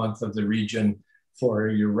 average month of the region for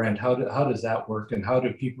your rent? How does that work, and how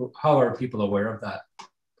are people aware of that?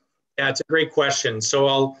 Yeah, it's a great question.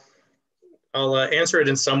 So I'll answer it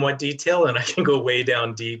in somewhat detail, and I can go way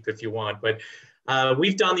down deep if you want. But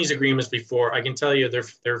we've done these agreements before. I can tell you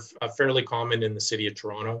they're fairly common in the city of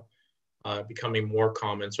Toronto, becoming more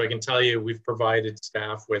common. So I can tell you we've provided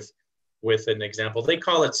staff with an example. They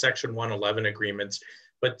call it Section 111 agreements,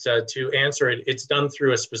 but to answer it, it's done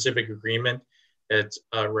through a specific agreement that's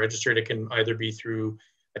registered. It can either be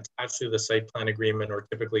attached to the site plan agreement or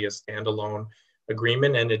typically a standalone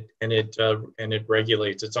agreement, and it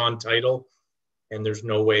regulates. It's on title, and there's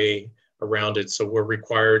no way around it. So we're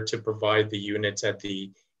required to provide the units at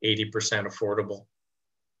the 80% affordable.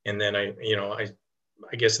 And then I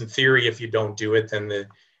guess in theory, if you don't do it, then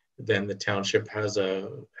the township has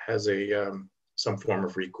some form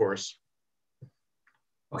of recourse.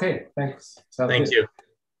 Okay, thanks. Thank you.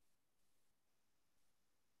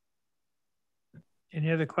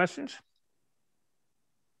 Any other questions?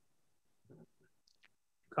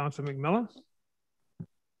 Councilor McMillan?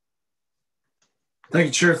 Thank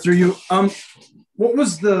you, Chair. Through you,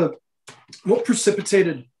 what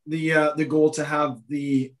precipitated the goal to have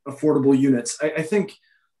the affordable units? I think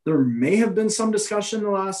there may have been some discussion the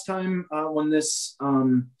last time when this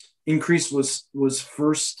increase was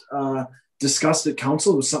first discussed at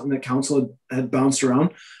council. It was something that council had bounced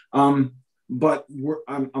around, but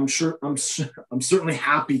I'm certainly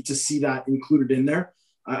happy to see that included in there.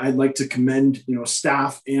 I'd like to commend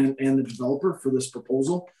staff and the developer for this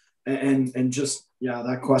proposal, and just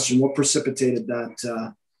that question: what precipitated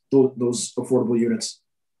that those affordable units?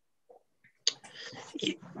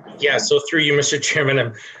 Yeah, so through you, Mr.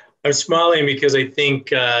 Chairman, I'm smiling because I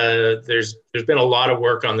think there's been a lot of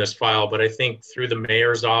work on this file, but I think through the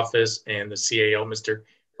mayor's office and the CAO, Mr.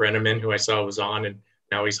 Brenneman, who I saw was on and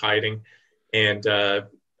now he's hiding, and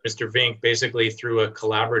Mr. Vink, basically through a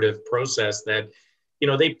collaborative process that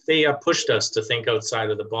they pushed us to think outside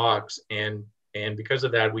of the box, and because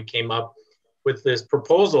of that, we came up with this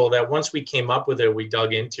proposal that once we came up with it, we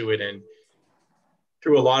dug into it, and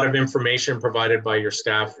through a lot of information provided by your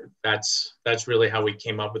staff, that's really how we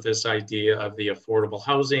came up with this idea of the affordable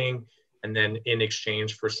housing, and then in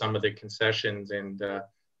exchange for some of the concessions. And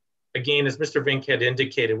again, as Mr. Vink had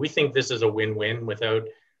indicated, we think this is a win-win. Without,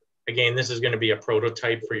 again, this is going to be a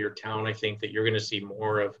prototype for your town. I think that you're going to see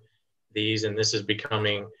more of these, and this is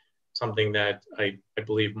becoming something that I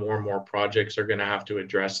believe more and more projects are going to have to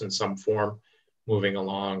address in some form moving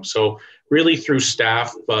along. So really through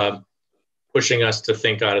staff pushing us to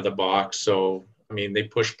think out of the box. So, I mean, they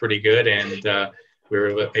pushed pretty good, and we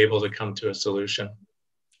were able to come to a solution,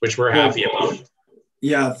 which we're happy about.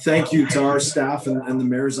 Yeah, thank you to our staff and the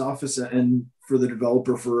mayor's office, and for the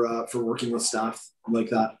developer for working with staff like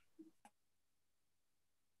that.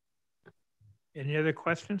 Any other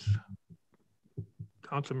questions?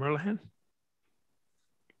 Councilor Merlehan?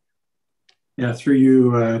 Yeah, through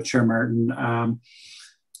you, Chair Martin.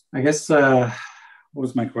 I guess, what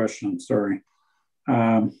was my question? I'm sorry.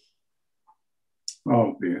 Oh,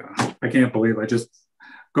 yeah. I can't believe I just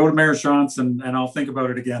go to Mayor Shantz and I'll think about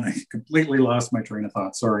it again. I completely lost my train of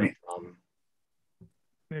thought. Sorry.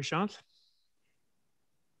 Mayor Shantz?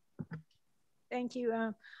 Thank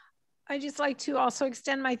you. I'd just like to also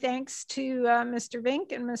extend my thanks to Mr.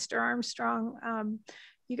 Vink and Mr. Armstrong.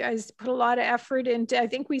 You guys put a lot of effort into, I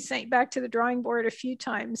think we sent back to the drawing board a few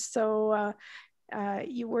times. So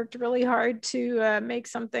you worked really hard to make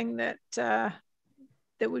something that that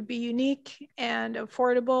would be unique and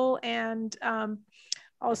affordable, and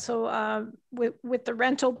also with the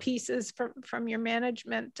rental pieces from your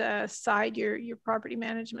management side, your property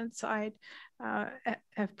management side,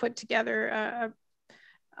 have put together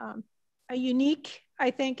a unique,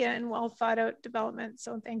 I think, and well thought out development.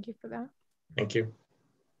 So thank you for that. Thank you.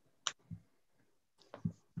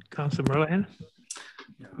 Councilor Merlehan?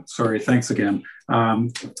 Yeah, sorry, thanks again.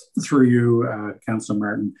 Through you, Councilor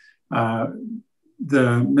Martin.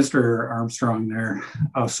 Mr. Armstrong there,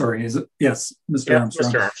 oh, sorry, is it? Yes, Mr.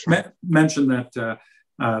 Armstrong, Mr. Armstrong. Mentioned that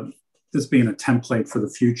this being a template for the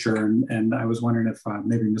future, and I was wondering if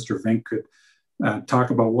maybe Mr. Vink could talk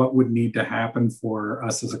about what would need to happen for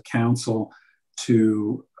us as a council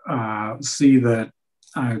to see that.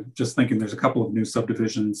 I'm just thinking there's a couple of new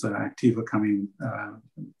subdivisions, Activa coming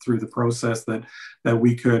through the process, that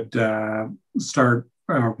we could start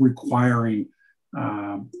requiring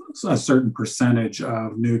a certain percentage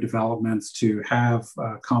of new developments to have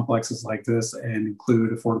complexes like this and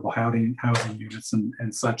include affordable housing units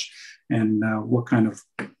and such, and what kind of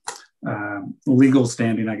legal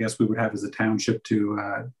standing, I guess, we would have as a township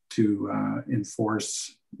to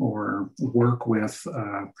enforce or work with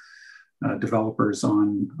developers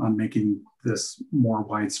on making this more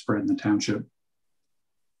widespread in the township.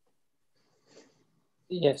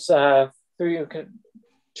 Yes, through you,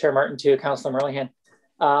 Chair Martin, to Councilor Merlehan.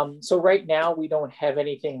 So right now we don't have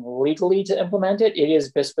anything legally to implement it. It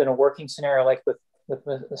has just been a working scenario, like with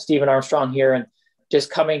Stephen Armstrong here, and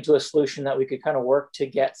just coming to a solution that we could kind of work to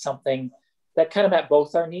get something that kind of met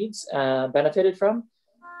both our needs, benefited from.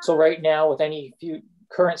 So right now, with any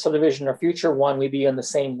current subdivision or future one, we'd be on the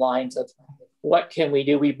same lines of what can we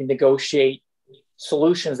do? We negotiate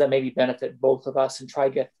solutions that maybe benefit both of us and try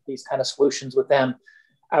to get these kind of solutions with them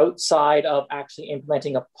outside of actually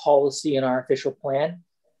implementing a policy in our official plan.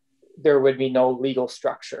 There would be no legal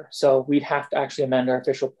structure. So we'd have to actually amend our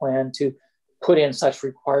official plan to put in such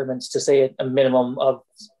requirements to say a minimum of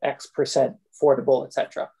X% affordable, et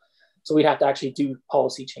cetera. So we'd have to actually do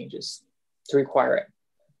policy changes to require it.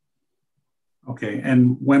 Okay,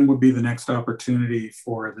 and when would be the next opportunity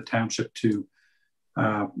for the township to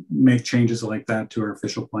make changes like that to our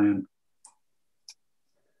official plan?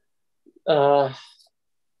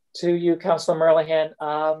 To you, Councilor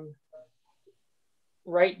Merlehan,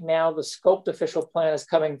 right now the scoped official plan is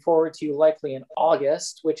coming forward to you likely in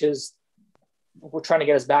August, which is, we're trying to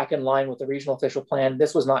get us back in line with the regional official plan.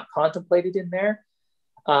 This was not contemplated in there.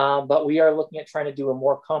 But we are looking at trying to do a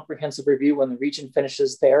more comprehensive review when the region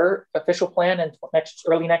finishes their official plan in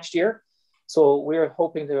early next year. So we're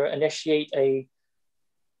hoping to initiate a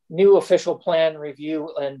new official plan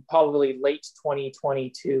review in probably late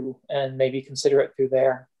 2022 and maybe consider it through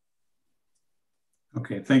there.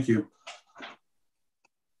 Okay, thank you.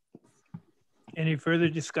 Any further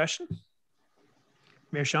discussion?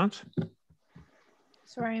 Mayor Shantz?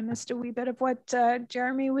 Sorry, I missed a wee bit of what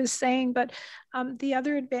Jeremy was saying, but the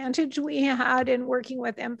other advantage we had in working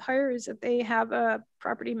with Empire is that they have a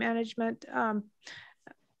property management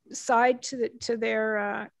side to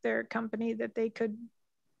their company, that they could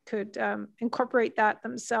incorporate that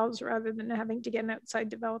themselves rather than having to get an outside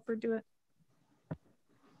developer do it.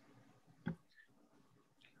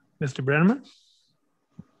 Mr. Brenneman?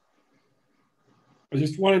 I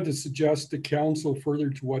just wanted to suggest to council, further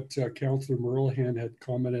to what Councillor Merlehan had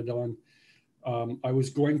commented on, I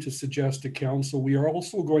was going to suggest to council, we are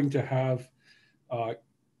also going to have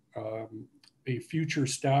a future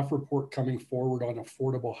staff report coming forward on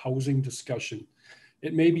affordable housing discussion.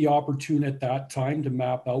 It may be opportune at that time to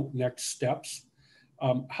map out next steps.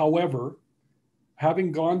 However,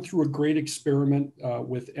 having gone through a great experiment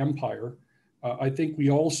with Empire, I think we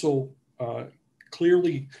also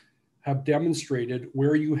clearly have demonstrated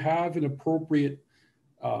where you have an appropriate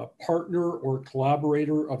partner or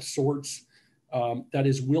collaborator of sorts that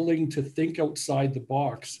is willing to think outside the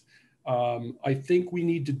box. I think we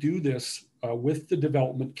need to do this with the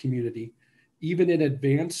development community, even in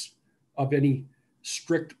advance of any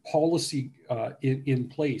strict policy in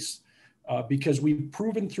place, because we've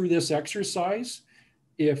proven through this exercise,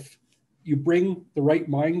 if you bring the right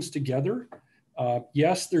minds together,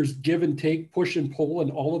 yes, there's give and take, push and pull and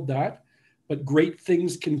all of that, but great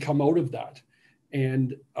things can come out of that.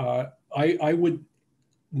 And I would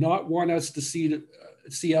not want us to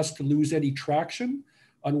see us to lose any traction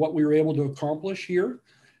on what we were able to accomplish here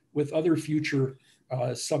with other future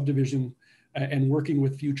subdivision and working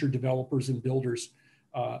with future developers and builders.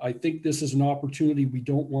 I think this is an opportunity we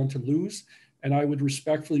don't want to lose. And I would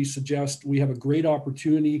respectfully suggest we have a great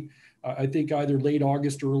opportunity, I think either late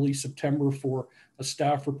August or early September, for a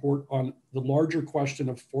staff report on the larger question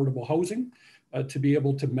of affordable housing to be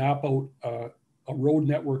able to map out a road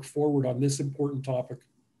network forward on this important topic.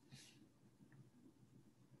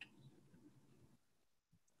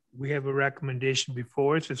 We have a recommendation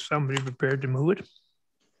before us. Is somebody prepared to move it?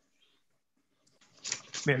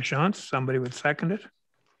 Mayor Shantz, somebody would second it.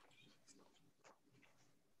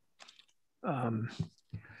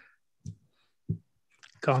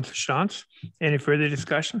 Councillor Shantz, any further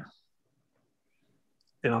discussion?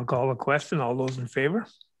 Then I'll call a question. All those in favor?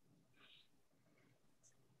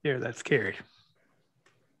 There, that's carried.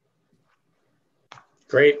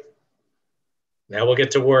 Great. Now we'll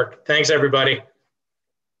get to work. Thanks, everybody.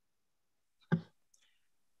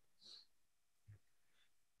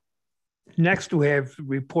 Next, we have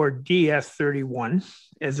report DS31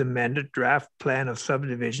 as amended, draft plan of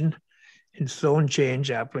subdivision and zone change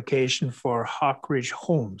application for Hawk Ridge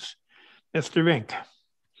Homes. Mr. Vink.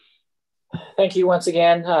 Thank you once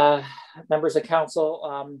again, members of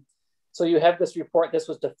council. So you have this report. This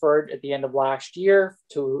was deferred at the end of last year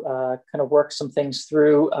to kind of work some things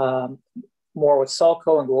through more with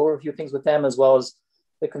Sulco and go over a few things with them, as well as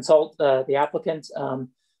the applicant.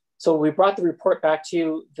 So we brought the report back to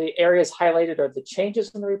you. The areas highlighted are the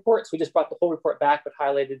changes in the report. So we just brought the whole report back, but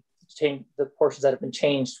highlighted the portions that have been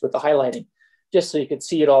changed with the highlighting, just so you could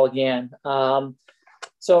see it all again.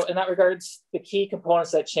 So in that regards, the key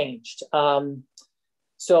components that changed.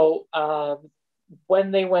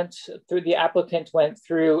 When they went through, the applicant went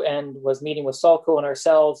through and was meeting with Sulco and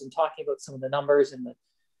ourselves and talking about some of the numbers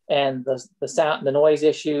and the sound, the noise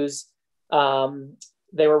issues.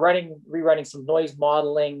 They were rewriting some noise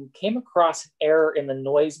modeling, came across an error in the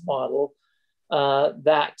noise model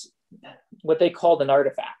that what they called an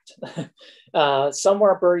artifact.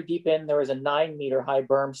 Somewhere buried deep in, there was a 9-meter high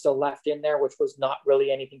berm still left in there, which was not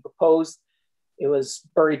really anything proposed. It was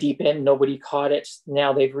buried deep in, nobody caught it.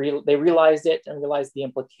 Now they realized it and realized the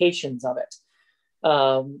implications of it.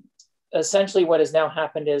 Essentially what has now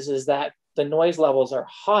happened is that the noise levels are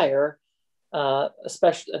higher,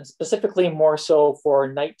 specifically more so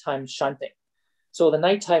for nighttime shunting. So the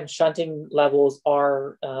nighttime shunting levels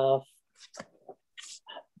are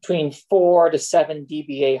between 4 to 7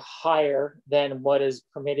 dBA higher than what is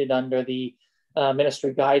permitted under the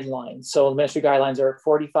ministry guidelines. So the ministry guidelines are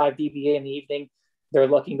 45 dBA in the evening. They're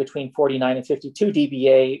looking between 49 and 52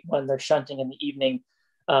 dBA when they're shunting in the evening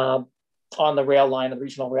on the rail line, the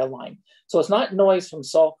regional rail line. So it's not noise from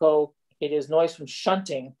Sulco. It is noise from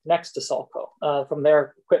shunting next to Sulco from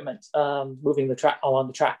their equipment moving the track along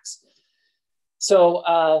the tracks. So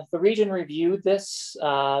the region reviewed this.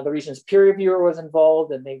 The region's peer reviewer was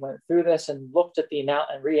involved, and they went through this and looked at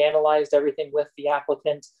and reanalyzed everything with the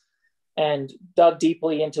applicant and dug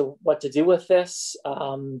deeply into what to do with this.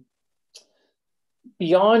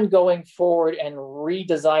 Beyond going forward and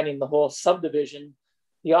redesigning the whole subdivision,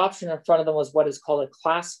 the option in front of them was what is called a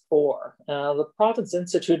Class 4. The province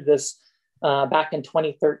instituted this back in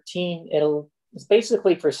 2013. It's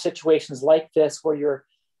basically for situations like this where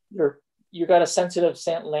you got a sensitive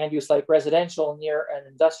land use like residential near an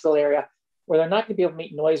industrial area where they're not going to be able to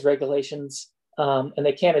meet noise regulations and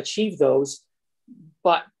they can't achieve those,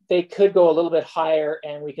 but they could go a little bit higher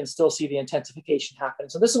and we can still see the intensification happen.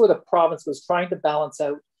 So this is where the province was trying to balance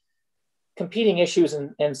out competing issues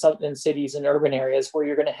in cities and urban areas where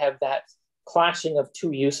you're going to have that clashing of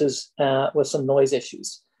two uses with some noise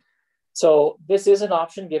issues. So this is an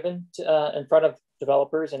option given to, in front of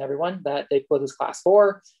developers and everyone that they put as class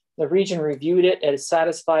 4. The region reviewed it and is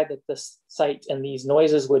satisfied that this site and these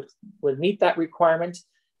noises would meet that requirement.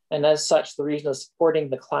 And as such, the region is supporting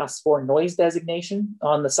the class 4 noise designation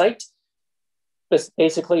on the site,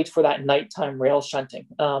 basically for that nighttime rail shunting.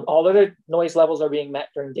 All other noise levels are being met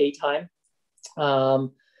during daytime.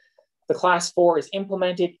 The class 4 is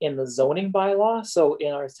implemented in the zoning bylaw. So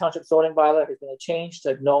in our township zoning bylaw, there's been a change to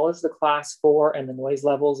acknowledge the class 4 and the noise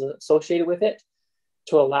levels associated with it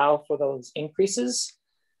to allow for those increases.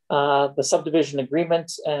 The subdivision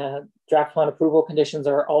agreement draft plan approval conditions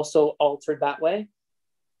are also altered that way.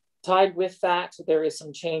 Tied with that, there is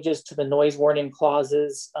some changes to the noise warning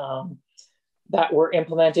clauses that were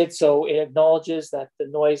implemented. So it acknowledges that the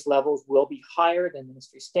noise levels will be higher than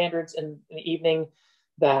ministry standards in the evening,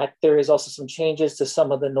 that there is also some changes to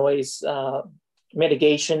some of the noise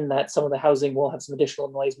mitigation, that some of the housing will have some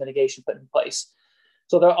additional noise mitigation put in place.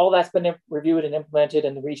 So all that's been reviewed and implemented,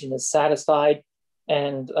 and the region is satisfied.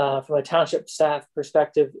 And from a township staff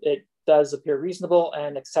perspective, it does appear reasonable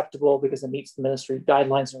and acceptable because it meets the ministry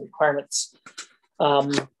guidelines and requirements.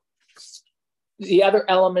 The other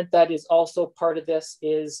element that is also part of this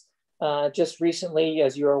is just recently,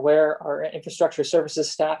 as you're aware, our infrastructure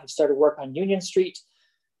services staff have started work on Union Street.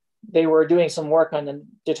 They were doing some work on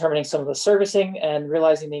determining some of the servicing and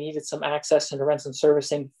realizing they needed some access and to run some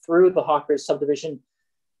servicing through the Hawkridge subdivision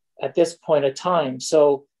at this point of time.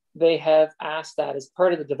 So they have asked that as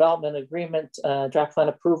part of the development agreement, draft plan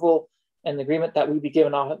approval, and the agreement that we be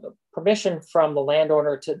given permission from the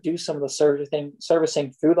landowner to do some of the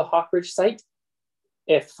servicing through the Hawkridge site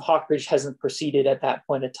if Hawkridge hasn't proceeded at that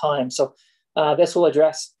point of time. So this will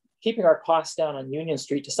address keeping our costs down on Union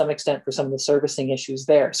Street to some extent for some of the servicing issues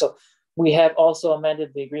there. So we have also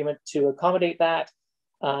amended the agreement to accommodate that.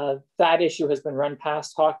 That issue has been run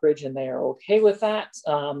past Hawkridge and they are okay with that.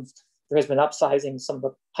 There has been upsizing some of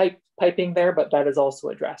the piping there, but that is also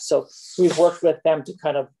addressed. So we've worked with them to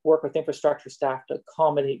kind of work with infrastructure staff to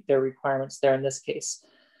accommodate their requirements there in this case.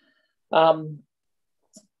 SALCO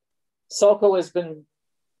has been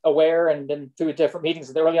aware and been through different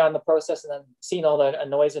meetings early on in the process and then seen all the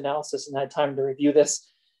noise analysis and had time to review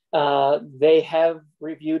this. They have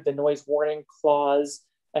reviewed the noise warning clause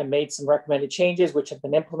and made some recommended changes, which have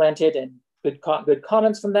been implemented, and good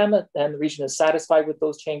comments from them, and the region is satisfied with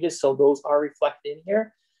those changes. So those are reflected in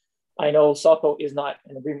here. I know SALCO is not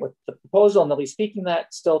in agreement with the proposal and they'll be speaking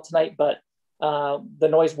that still tonight, but the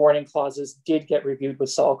noise warning clauses did get reviewed with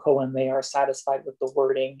SALCO and they are satisfied with the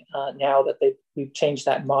wording now that we've changed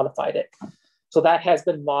that and modified it. So that has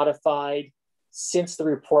been modified since the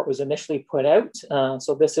report was initially put out.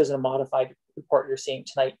 So this is a modified report you're seeing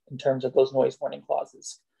tonight in terms of those noise warning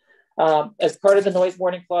clauses. As part of the noise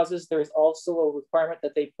warning clauses, there is also a requirement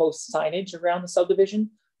that they post signage around the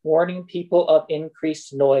subdivision, warning people of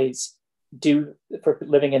increased noise due for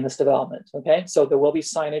living in this development, okay? So there will be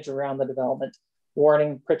signage around the development,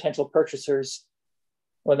 warning potential purchasers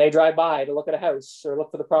when they drive by to look at a house or look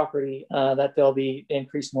for the property that there'll be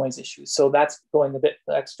increased noise issues. So that's going a bit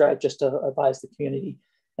extra just to advise the community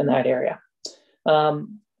in that area.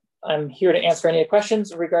 I'm here to answer any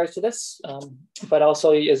questions in regards to this, but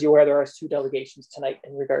also, as you're aware, there are 2 delegations tonight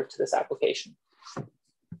in regards to this application.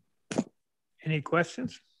 Any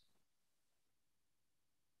questions?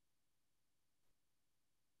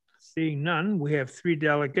 Seeing none, we have 3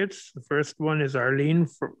 delegates. The first one is Arlene,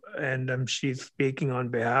 and she's speaking on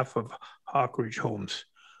behalf of Hawkridge Homes.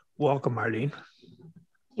 Welcome, Arlene.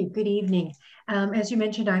 Good evening. As you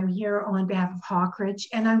mentioned, I'm here on behalf of Hawkridge,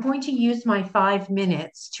 and I'm going to use my 5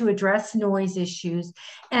 minutes to address noise issues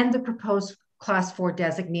and the proposed Class 4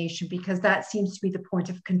 designation, because that seems to be the point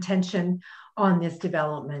of contention on this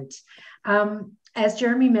development. As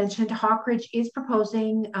Jeremy mentioned, Hawkridge is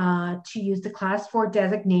proposing to use the Class 4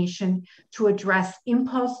 designation to address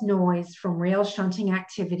impulse noise from rail shunting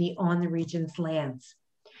activity on the region's lands.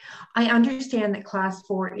 I understand that Class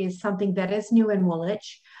 4 is something that is new in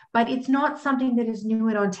Woolwich, but it's not something that is new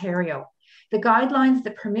in Ontario. The guidelines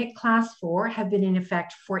that permit Class 4 have been in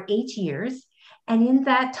effect for 8 years, and in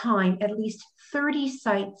that time, at least 30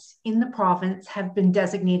 sites in the province have been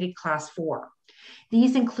designated Class 4.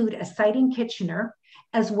 These include a site in Kitchener,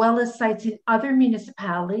 as well as sites in other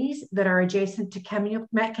municipalities that are adjacent to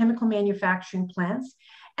chemical manufacturing plants,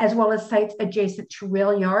 as well as sites adjacent to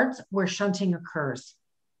rail yards where shunting occurs.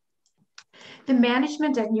 The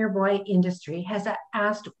management at Nearby Industry has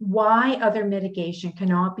asked why other mitigation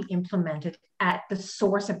cannot be implemented at the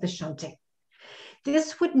source of the shunting.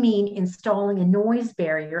 This would mean installing a noise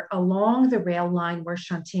barrier along the rail line where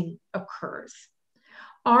shunting occurs.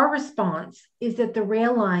 Our response is that the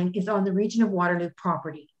rail line is on the Region of Waterloo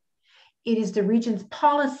property. It is the region's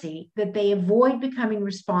policy that they avoid becoming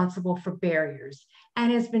responsible for barriers,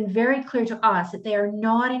 and has been very clear to us that they are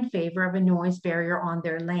not in favor of a noise barrier on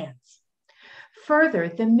their lands. Further,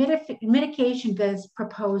 the mitigation that is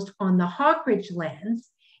proposed on the Hawkridge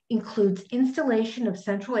lands includes installation of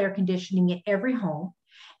central air conditioning in every home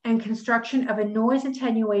and construction of a noise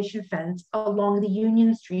attenuation fence along the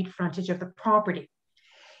Union Street frontage of the property.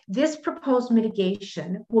 This proposed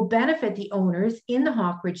mitigation will benefit the owners in the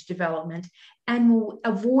Hawkridge development and will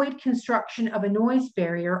avoid construction of a noise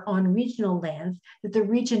barrier on regional lands that the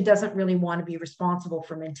region doesn't really want to be responsible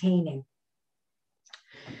for maintaining.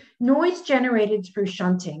 Noise generated through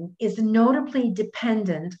shunting is notably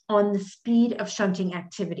dependent on the speed of shunting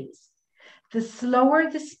activities. The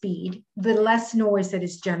slower the speed, the less noise that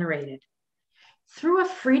is generated. Through a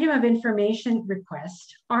Freedom of Information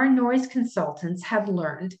request, our noise consultants have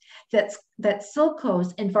learned that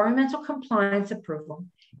Silco's environmental compliance approval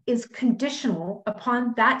is conditional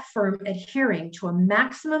upon that firm adhering to a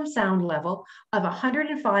maximum sound level of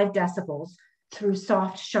 105 decibels through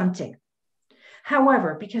soft shunting.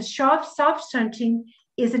 However, because soft shunting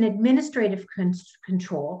is an administrative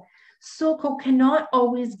control, Silco cannot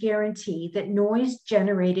always guarantee that noise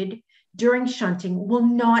generated during shunting will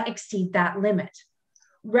not exceed that limit.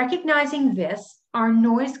 Recognizing this, our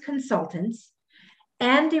noise consultants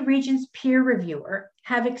and the region's peer reviewer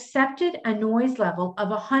have accepted a noise level of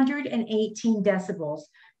 118 decibels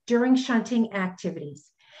during shunting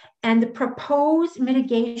activities, and the proposed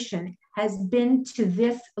mitigation has been to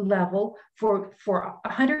this level for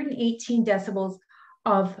 118 decibels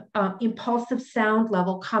of impulsive sound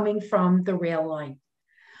level coming from the rail line.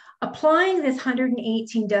 Applying this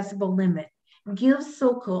 118 decibel limit gives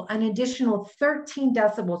Silco an additional 13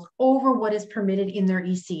 decibels over what is permitted in their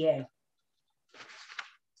ECA.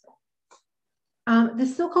 The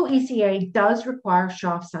Silco ECA does require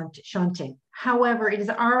soft shunting. However, it is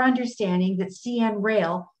our understanding that CN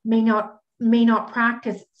Rail may not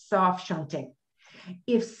practice soft shunting.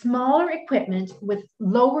 If smaller equipment with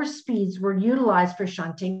lower speeds were utilized for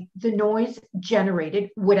shunting, the noise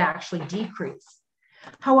generated would actually decrease.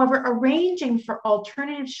 However, arranging for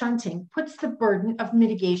alternative shunting puts the burden of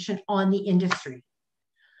mitigation on the industry.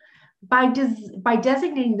 By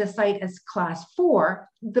designating the site as Class 4,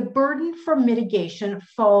 the burden for mitigation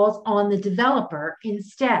falls on the developer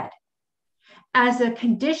instead. As a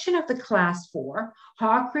condition of the Class 4,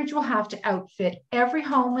 Hawkridge will have to outfit every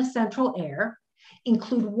home with central air,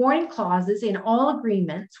 include warning clauses in all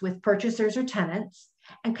agreements with purchasers or tenants,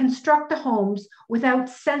 and construct the homes without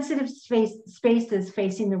sensitive spaces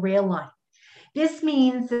facing the rail line. This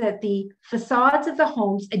means that the facades of the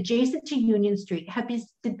homes adjacent to Union Street have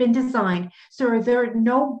been designed so there are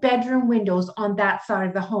no bedroom windows on that side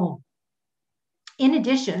of the home. In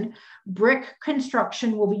addition, brick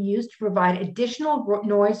construction will be used to provide additional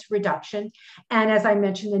noise reduction. And as I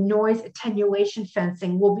mentioned, the noise attenuation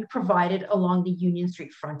fencing will be provided along the Union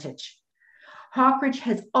Street frontage. Hawkridge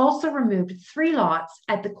has also removed 3 lots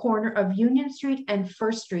at the corner of Union Street and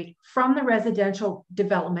First Street from the residential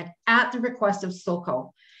development at the request of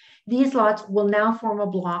Silco. These lots will now form a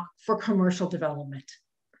block for commercial development.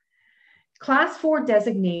 Class 4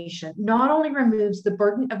 designation not only removes the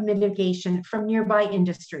burden of mitigation from nearby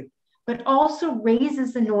industry, but also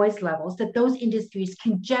raises the noise levels that those industries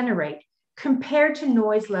can generate compared to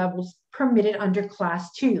noise levels permitted under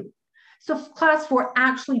Class 2. So Class 4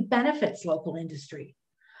 actually benefits local industry.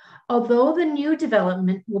 Although the new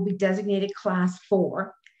development will be designated Class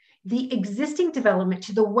 4, the existing development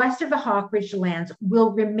to the west of the Hawkridge lands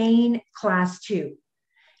will remain Class 2.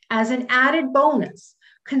 As an added bonus,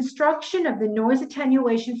 construction of the noise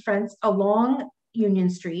attenuation fence along Union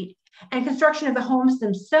Street and construction of the homes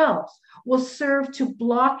themselves will serve to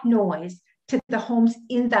block noise to the homes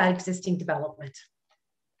in that existing development.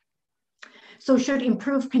 So should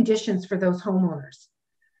improve conditions for those homeowners.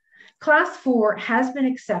 Class 4 has been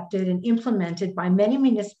accepted and implemented by many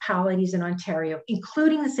municipalities in Ontario,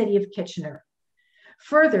 including the City of Kitchener.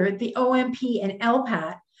 Further, the OMP and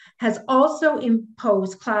LPAT has also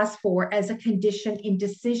imposed Class 4 as a condition in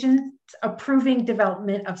decisions approving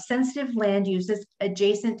development of sensitive land uses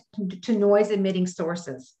adjacent to noise emitting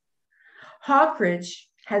sources. Hawkridge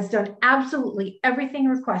has done absolutely everything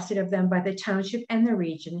requested of them by the township and the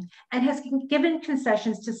region, and has given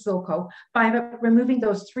concessions to Silco by removing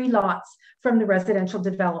those 3 lots from the residential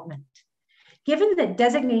development. Given that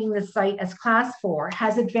designating the site as Class 4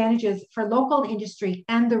 has advantages for local industry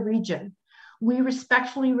and the region, We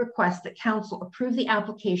respectfully request that Council approve the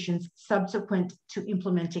applications subsequent to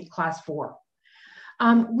implementing Class 4.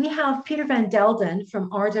 We have Peter Van Delden from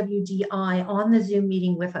RWDI on the Zoom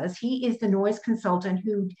meeting with us. He is the noise consultant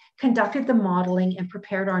who conducted the modeling and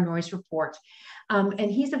prepared our noise report.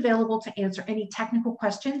 And he's available to answer any technical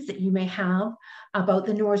questions that you may have about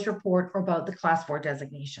the noise report or about the Class 4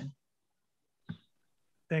 designation.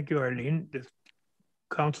 Thank you, Arlene. Does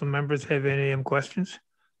council members have any questions?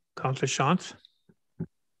 Councillor Shantz.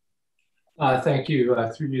 Thank you.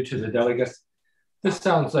 Through you to the delegates. This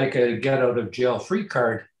sounds like a get out of jail free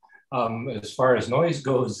card as far as noise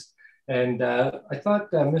goes. And I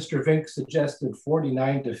thought Mr. Vink suggested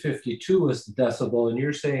 49 to 52 was the decibel, and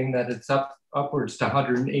you're saying that it's upwards to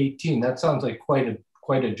 118. That sounds like quite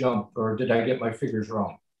a jump, or did I get my figures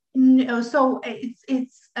wrong? No, so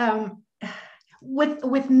it's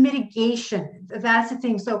with mitigation, that's the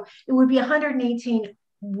thing. So it would be 118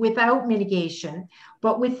 without mitigation,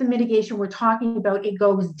 but with the mitigation we're talking about, it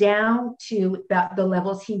goes down to the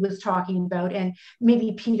levels he was talking about. And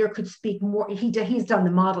maybe Peter could speak more. He's done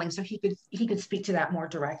the modeling, so he could speak to that more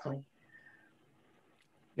directly.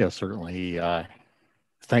 Yeah, certainly.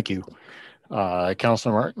 Thank you,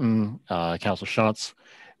 Councillor Martin, Councillor Shantz.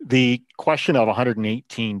 The question of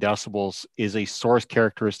 118 decibels is a source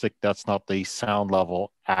characteristic. That's not the sound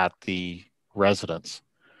level at the residence.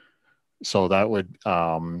 So that would,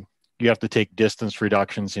 you have to take distance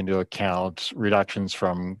reductions into account, reductions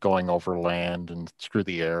from going over land and through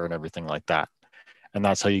the air and everything like that. And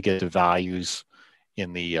that's how you get to values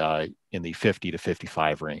in the 50 to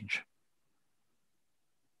 55 range.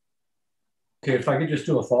 Okay, if I could just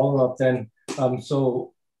do a follow-up then.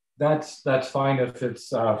 So that's fine if it's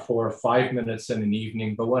for 5 minutes in an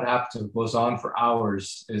evening, but what happens if it goes on for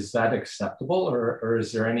hours? Is that acceptable, or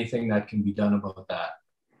is there anything that can be done about that?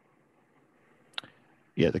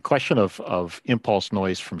 Yeah, the question of impulse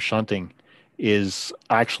noise from shunting is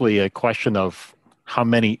actually a question of how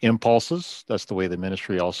many impulses. That's the way the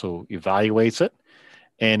ministry also evaluates it.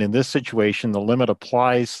 And in this situation, the limit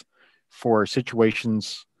applies for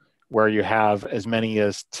situations where you have as many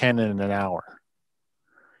as 10 in an hour.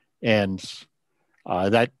 And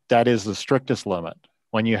that is the strictest limit.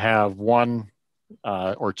 When you have 1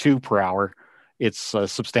 or 2 per hour, it's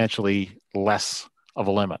substantially less of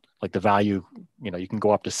a limit. Like the value, you can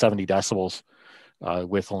go up to 70 decibels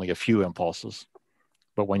with only a few impulses.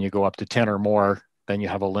 But when you go up to 10 or more, then you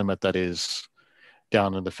have a limit that is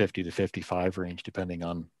down in the 50 to 55 range, depending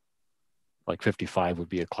on, like 55 would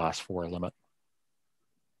be a Class 4 limit.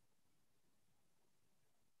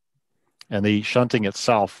 And the shunting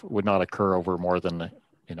itself would not occur over more than,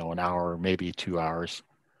 an hour, maybe 2 hours.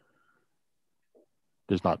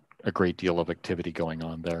 There's not a great deal of activity going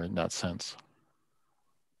on there in that sense.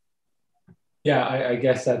 Yeah, I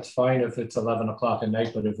guess that's fine if it's 11 o'clock at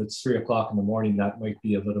night, but if it's 3 o'clock in the morning, that might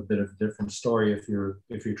be a little bit of a different story if you're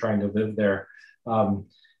trying to live there.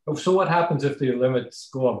 So what happens if the limits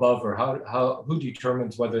go above, or who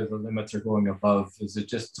determines whether the limits are going above? Is it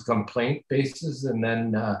just a complaint basis, and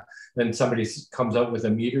then somebody comes out with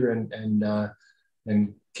a meter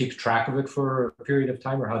and keeps track of it for a period of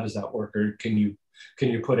time, or how does that work? Or can you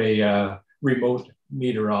put a remote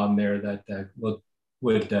meter on there that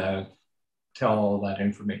would tell all that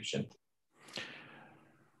information?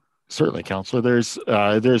 Certainly, Councillor.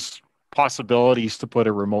 There's possibilities to put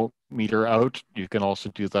a remote meter out. You can also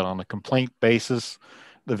do that on a complaint basis.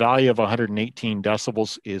 The value of 118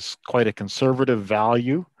 decibels is quite a conservative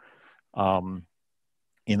value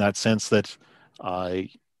in that sense that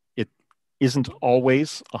it isn't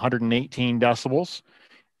always 118 decibels.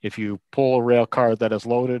 If you pull a rail car that is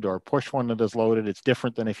loaded or push one that is loaded, it's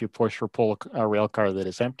different than if you push or pull a rail car that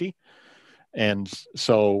is empty. And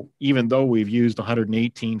so even though we've used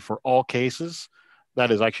 118 for all cases,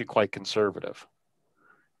 that is actually quite conservative.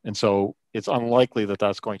 And so it's unlikely that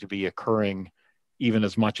that's going to be occurring even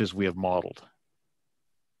as much as we have modeled.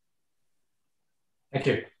 Thank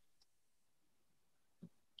you.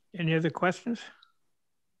 Any other questions?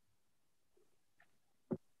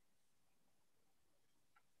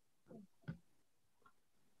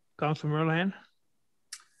 Councilor Merlehan.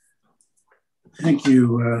 Thank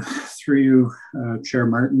you. Through you, Chair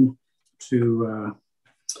Martin, to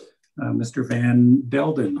Mr. Van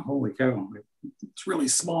Delden. Holy cow, it's really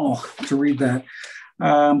small to read that.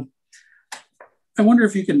 I wonder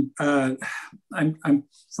if you can, I'm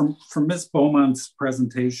from Ms. Beaumont's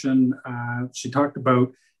presentation, she talked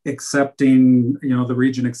about accepting, the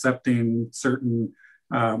region accepting certain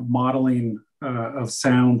modeling of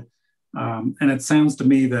sound. And it sounds to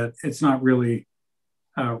me that it's not really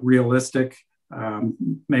realistic.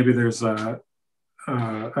 Maybe there's a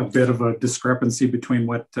a bit of a discrepancy between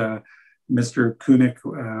what Mr. Koenig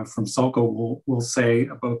from Sulco will say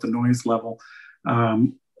about the noise level.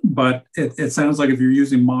 But it sounds like if you're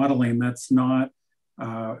using modeling, that's not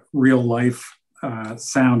real life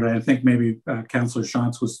sound. And I think maybe Councillor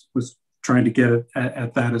Shantz was trying to get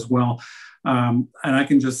at that as well. And I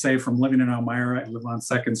can just say from living in Elmira, I live on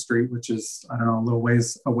 2nd Street, which is, I don't know, a little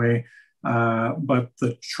ways away. But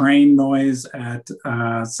the train noise at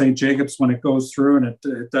St. Jacobs, when it goes through and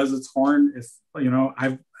it does its horn, if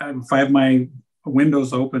I have my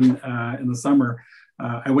windows open in the summer,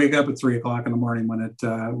 I wake up at 3 o'clock in the morning when it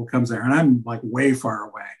comes there, and I'm like way far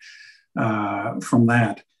away from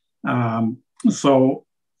that. So,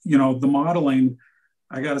 the modeling,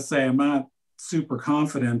 I got to say, I'm not super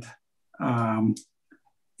confident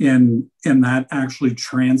in that actually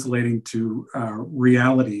translating to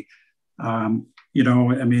reality. I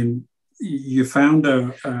mean, you found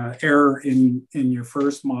a error in your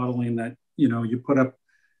first modeling that, you put up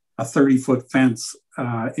a 30-foot fence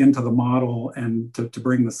into the model and to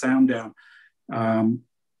bring the sound down.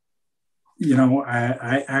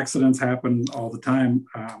 Accidents happen all the time,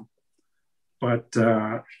 but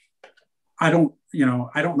I don't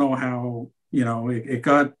know how, it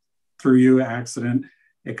got through you accident,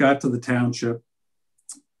 it got to the township,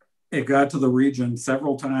 it got to the region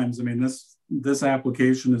several times. I mean, this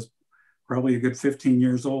application is probably a good 15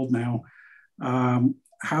 years old now.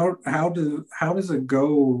 How does it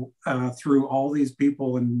go through all these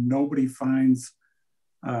people and nobody finds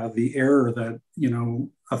the error that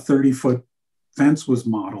a 30-foot fence was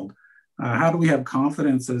modeled? How do we have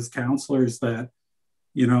confidence as counselors that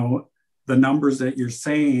the numbers that you're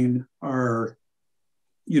saying are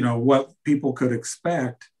what people could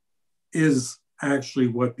expect is actually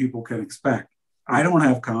what people can expect? I don't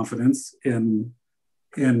have confidence in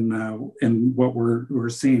what we're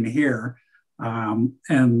seeing here.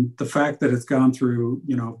 And the fact that it's gone through,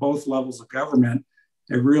 both levels of government,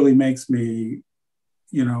 it really makes me,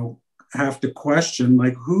 have to question,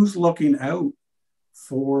 like, who's looking out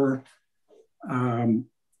for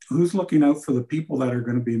the people that are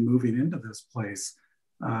going to be moving into this place.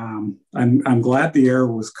 I'm glad the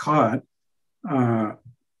error was caught.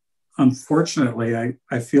 Unfortunately,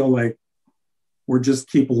 I feel like we're just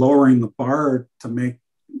keep lowering the bar to make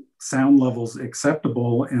sound levels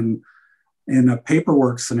acceptable in a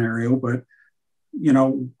paperwork scenario, but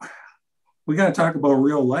we got to talk about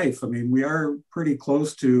real life. I mean, we are pretty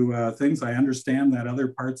close to things. I understand that other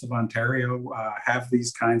parts of Ontario have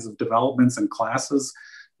these kinds of developments and classes,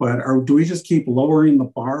 but do we just keep lowering the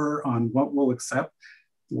bar on what we'll accept?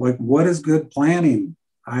 Like, what is good planning?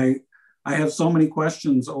 I have so many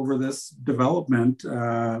questions over this development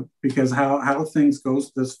because how things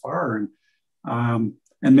goes this far.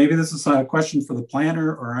 And maybe this is a question for the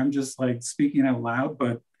planner, or I'm just like speaking out loud,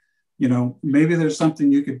 but maybe there's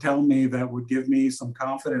something you could tell me that would give me some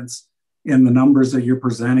confidence in the numbers that you're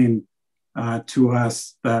presenting to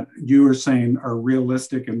us that you are saying are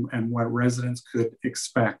realistic and what residents could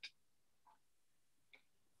expect.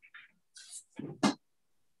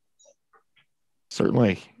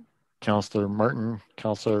 Certainly, Councillor Martin,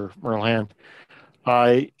 Councillor Merlehan.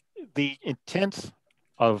 The intent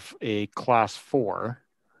of a class 4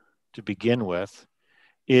 to begin with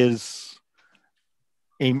is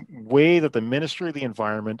a way that the Ministry of the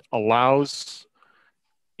Environment allows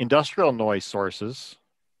industrial noise sources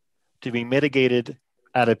to be mitigated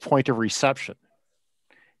at a point of reception.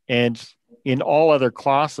 And in all other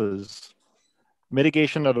classes,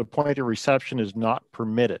 mitigation at a point of reception is not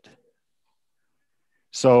permitted.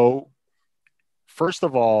 So, first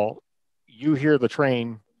of all, you hear the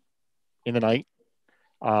train in the night,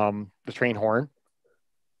 the train horn.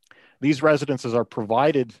 These residences are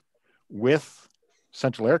provided with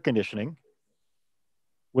central air conditioning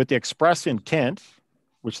with the express intent,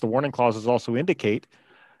 which the warning clauses also indicate,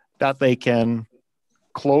 that they can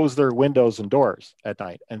close their windows and doors at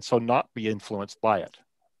night and so not be influenced by it.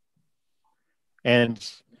 And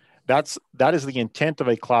that is the intent of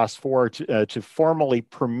a class 4 to formally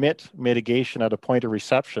permit mitigation at a point of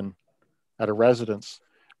reception at a residence,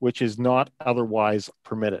 which is not otherwise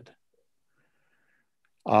permitted.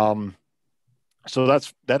 So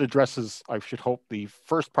that addresses, I should hope, the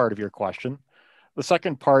first part of your question. The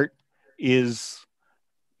second part is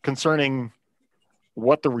concerning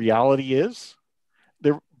what the reality is.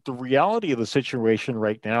 The reality of the situation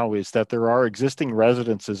right now is that there are existing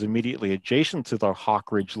residences immediately adjacent to the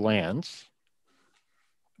Hawk Ridge lands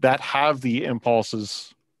that have the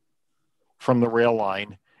impulses from the rail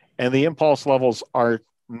line, and the impulse levels are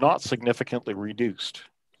not significantly reduced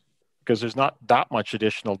because there's not that much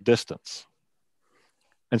additional distance.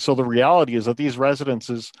 And so the reality is that these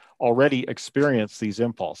residences already experience these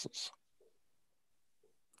impulses,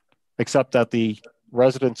 except that the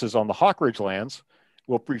residences on the Hawkridge lands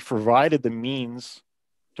will be provided the means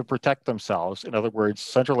to protect themselves. In other words,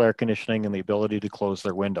 central air conditioning and the ability to close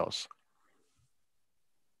their windows.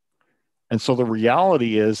 And so the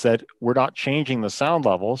reality is that we're not changing the sound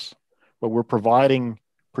levels, but we're providing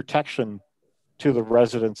protection to the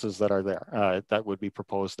residences that are there, that would be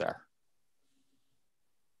proposed there.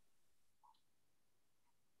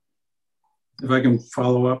 If I can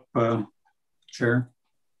follow up, Chair.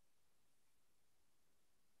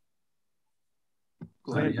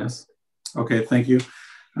 Go ahead. Yes. Okay, thank you.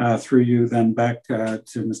 Through you then back to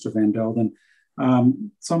Mr. Van Delden.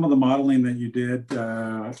 Some of the modeling that you did,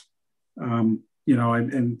 you know,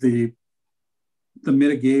 and the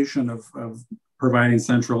mitigation of providing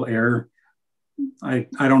central air. I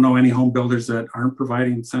don't know any home builders that aren't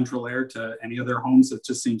providing central air to any of their homes. It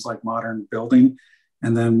just seems like modern building.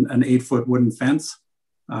 And then an 8-foot wooden fence.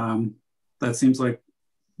 That seems like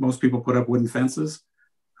most people put up wooden fences.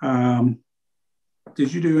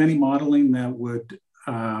 Did you do any modeling that would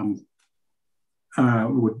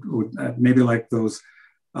maybe like those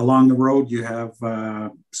along the road, you have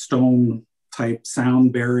stone type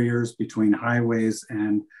sound barriers between highways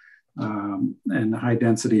and high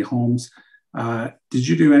density homes. Did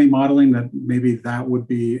you do any modeling that maybe that would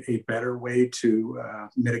be a better way to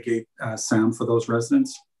mitigate sound for those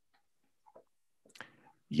residents?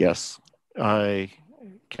 Yes,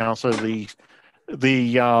 Councillor,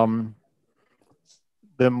 the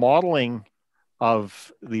modeling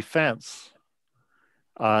of the fence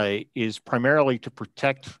is primarily to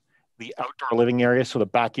protect the outdoor living area, so the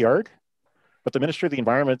backyard. But the Ministry of the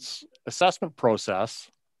Environment's assessment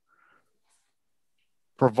process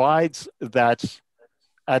provides that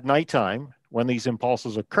at nighttime, when these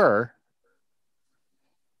impulses occur,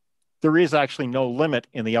 there is actually no limit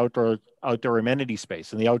in the outdoor amenity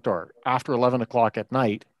space, in the outdoor. After 11 o'clock at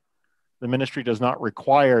night, the ministry does not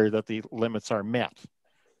require that the limits are met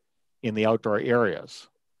in the outdoor areas.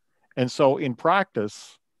 And so in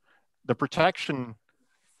practice, the protection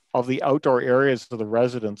of the outdoor areas of the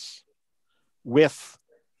residents with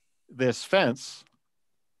this fence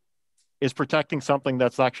is protecting something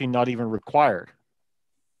that's actually not even required.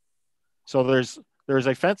 So there's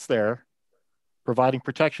a fence there providing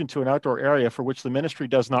protection to an outdoor area for which the ministry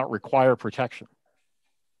does not require protection.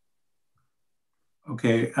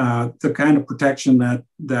 Okay, the kind of protection that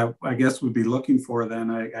I guess we'd be looking for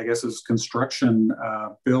then, I guess, is construction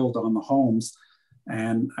build on the homes,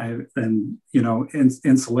 and you know,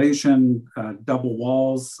 insulation, double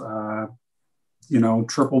walls, you know,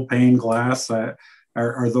 triple pane glass.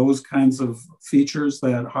 Are those kinds of features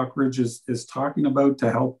that Hawkridge is talking about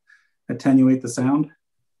to help attenuate the sound?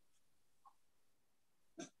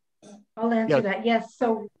 I'll answer that. Yes,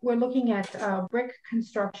 so we're looking at brick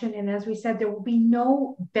construction, and as we said, there will be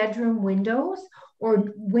no bedroom windows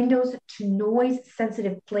or windows to noise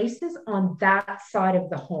sensitive places on that side of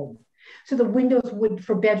the home. So the windows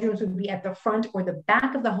for bedrooms would be at the front or the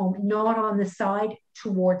back of the home, not on the side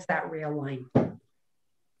towards that rail line.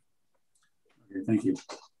 Thank you.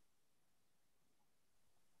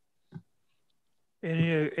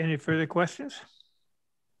 Any further questions?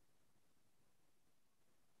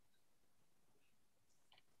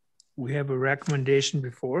 We have a recommendation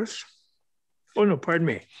before us. Oh no, pardon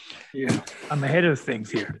me. Yeah, I'm ahead of things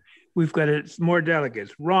here. We've got more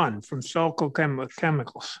delegates. Ron from Salco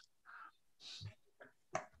Chemicals.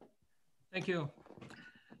 Thank you.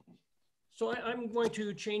 So I'm going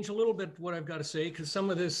to change a little bit what I've got to say, because some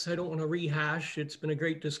of this I don't want to rehash. It's been a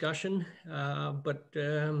great discussion, but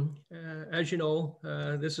as you know,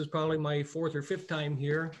 this is probably my 4th or 5th time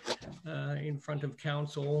here in front of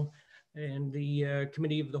council and the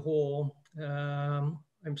committee of the whole. I'm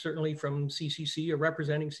certainly from CCC, or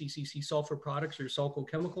representing CCC Sulfur Products, or Salco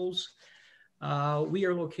Chemicals. We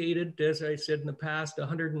are located, as I said in the past,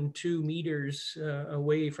 102 meters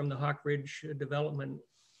away from the Hawkridge development.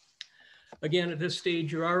 Again, at this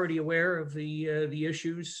stage, you're already aware of the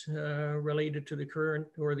issues related to the current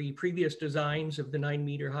or the previous designs of the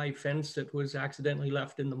 9-meter high fence that was accidentally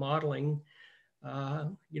left in the modeling.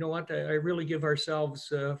 You know what, I really give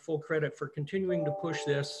ourselves full credit for continuing to push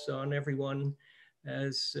this on everyone,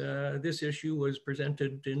 as this issue was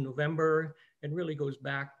presented in November and really goes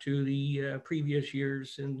back to the previous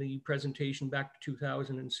years in the presentation back to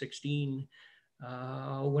 2016.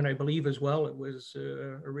 When I believe as well, it was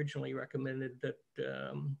originally recommended that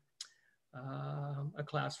a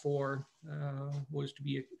class 4 was to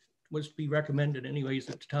be recommended anyways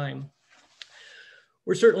at the time.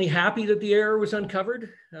 We're certainly happy that the error was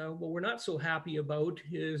uncovered. What we're not so happy about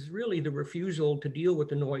is really the refusal to deal with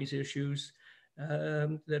the noise issues,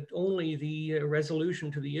 that only the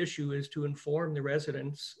resolution to the issue is to inform the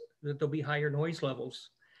residents that there'll be higher noise levels.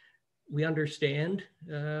 We understand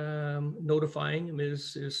notifying them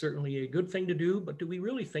is certainly a good thing to do, but do we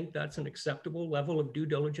really think that's an acceptable level of due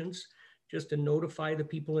diligence, just to notify the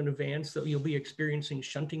people in advance that you'll be experiencing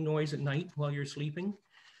shunting noise at night while you're sleeping?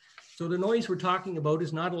 So the noise we're talking about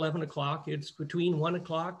is not 11 o'clock, it's between 1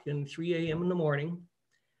 o'clock and 3 a.m. in the morning.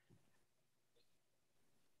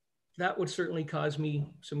 That would certainly cause me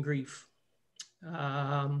some grief.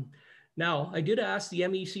 Now, I did ask the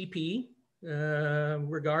MECP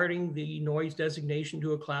regarding the noise designation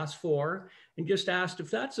to a class 4 and just asked if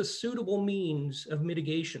that's a suitable means of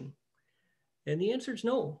mitigation. And the answer is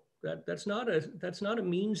no. That's not a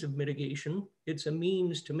means of mitigation. It's a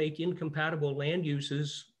means to make incompatible land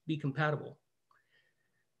uses be compatible.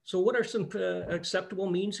 So what are some acceptable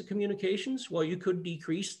means of communications? Well, you could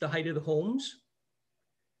decrease the height of the homes.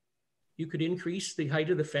 You could increase the height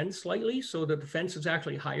of the fence slightly so that the fence is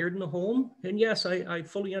actually higher than the home. And yes, I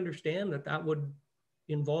fully understand that that would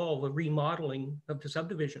involve a remodeling of the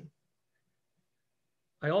subdivision.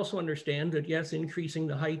 I also understand that yes, increasing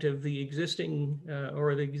the height of the existing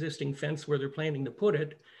or the existing fence where they're planning to put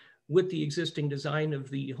it with the existing design of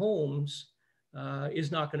the homes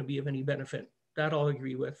is not going to be of any benefit. That I'll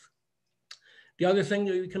agree with. The other thing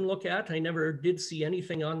that we can look at, I never did see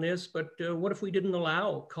anything on this, but what if we didn't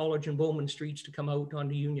allow College and Bowman streets to come out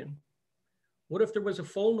onto Union? What if there was a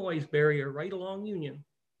full noise barrier right along Union?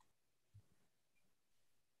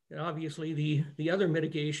 And obviously, the other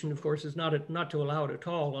mitigation, of course, is not to allow it at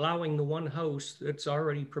all, allowing the one house that's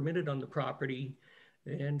already permitted on the property.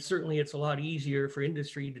 And certainly it's a lot easier for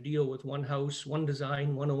industry to deal with one house, one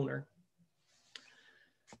design, one owner.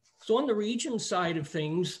 So on the region side of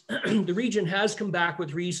things, the region has come back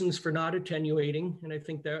with reasons for not attenuating. And I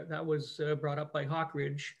think that was brought up by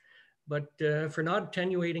Hawkridge, but for not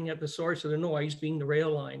attenuating at the source of the noise being the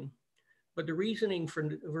rail line. But the reasoning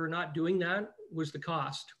for not doing that was the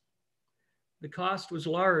cost. The cost was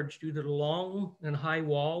large due to the long and high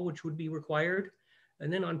wall, which would be required.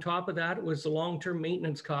 And then on top of that, it was the long-term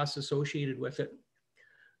maintenance costs associated with it.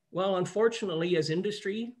 Well, unfortunately, as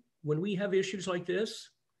industry, when we have issues like this,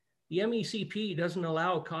 the MECP doesn't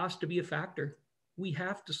allow cost to be a factor. We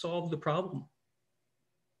have to solve the problem.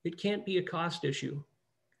 It can't be a cost issue.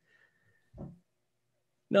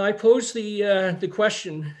 Now I pose the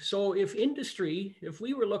question, so if industry, if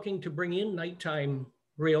we were looking to bring in nighttime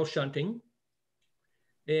rail shunting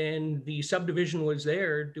and the subdivision was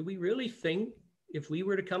there, do we really think if we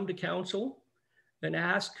were to come to council and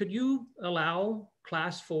ask, could you allow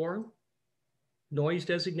class 4 noise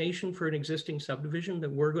designation for an existing subdivision,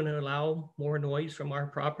 that we're going to allow more noise from our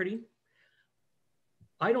property?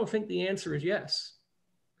 I don't think the answer is yes.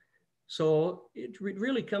 So it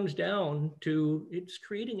really comes down to, it's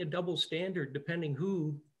creating a double standard depending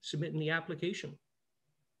who submitting the application.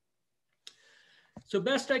 So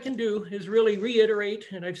best I can do is really reiterate,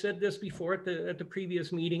 and I've said this before at the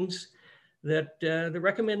previous meetings, that the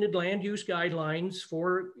recommended land use guidelines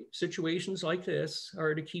for situations like this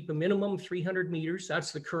are to keep a minimum 300 meters.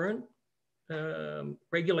 That's the current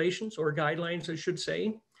regulations or guidelines, I should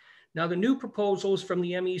say. Now, the new proposals from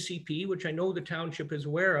the MECP, which I know the township is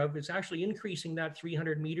aware of, is actually increasing that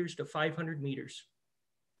 300 meters to 500 meters.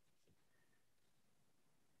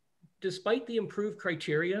 Despite the improved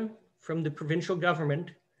criteria from the provincial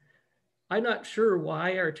government, I'm not sure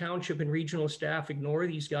why our township and regional staff ignore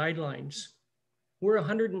these guidelines. We're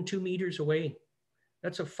 102 meters away.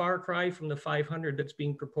 That's a far cry from the 500 that's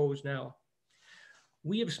being proposed now.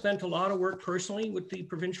 We have spent a lot of work personally with the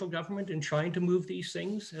provincial government in trying to move these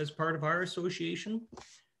things as part of our association,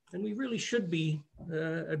 and we really should be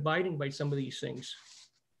abiding by some of these things.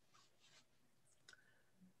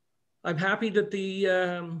 I'm happy that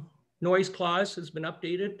the noise clause has been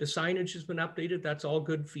updated, the signage has been updated. That's all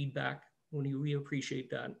good feedback. We appreciate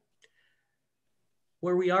that.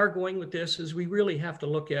 Where we are going with this is we really have to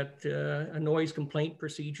look at a noise complaint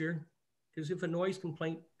procedure, because if a noise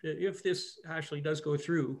complaint, if this actually does go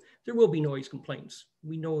through, there will be noise complaints.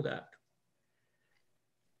 We know that.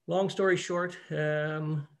 Long story short,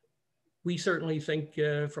 we certainly think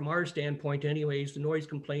from our standpoint anyways, the noise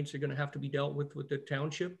complaints are going to have to be dealt with the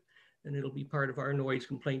township, and it'll be part of our noise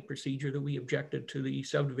complaint procedure that we objected to the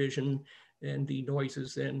subdivision, and the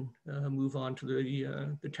noises then move on to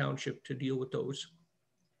the township to deal with those.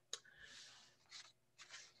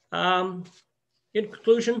 In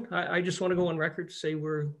conclusion, I just want to go on record to say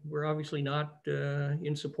we're obviously not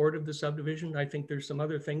in support of the subdivision. I think there's some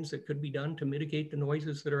other things that could be done to mitigate the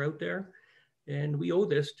noises that are out there. And we owe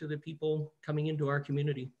this to the people coming into our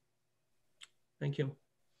community. Thank you.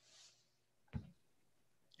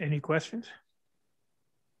 Any questions?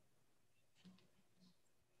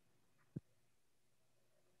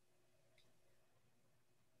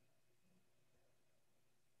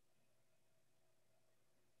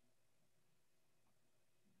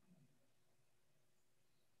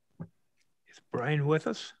 Is Brian with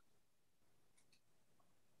us?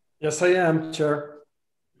 Yes, I am, Chair.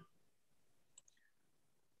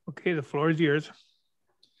 Okay, the floor is yours.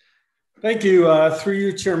 Thank you. Through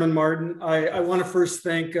you, Chairman Martin. I want to first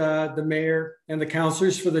thank the mayor and the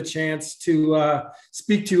councillors for the chance to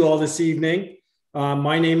speak to you all this evening.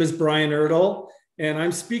 My name is Brian Ertl, and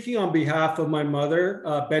I'm speaking on behalf of my mother,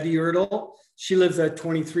 Betty Ertl. She lives at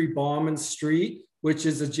 23 Bauman Street, which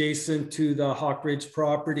is adjacent to the Hawk Ridge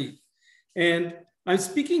property. And I'm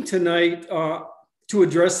speaking tonight to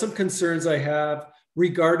address some concerns I have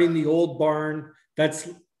regarding the old barn that's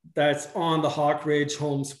on the Hawk Ridge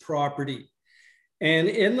Homes property. And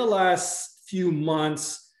in the last few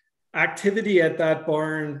months, activity at that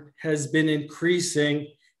barn has been increasing.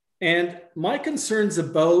 And my concerns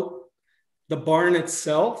about the barn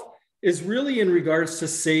itself is really in regards to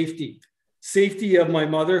safety. Safety of my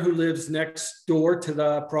mother who lives next door to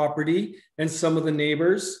the property and some of the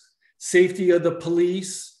neighbors, safety of the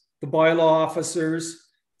police, the bylaw officers,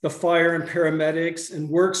 the fire and paramedics and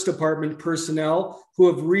works department personnel who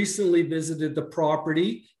have recently visited the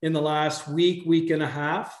property in the last week and a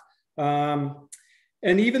half. And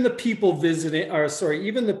even the people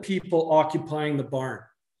even the people occupying the barn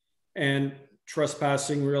and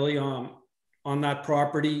trespassing really on that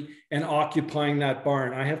property and occupying that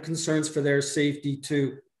barn. I have concerns for their safety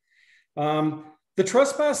too. The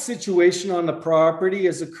trespass situation on the property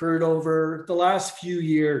has occurred over the last few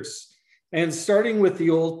years. And starting with the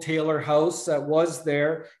old Taylor house that was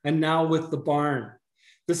there and now with the barn.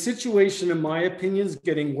 The situation, in my opinion, is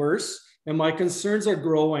getting worse and my concerns are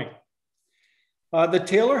growing. The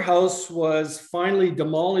Taylor house was finally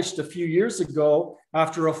demolished a few years ago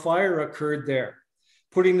after a fire occurred there,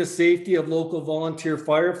 putting the safety of local volunteer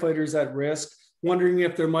firefighters at risk, wondering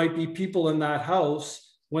if there might be people in that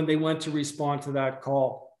house when they went to respond to that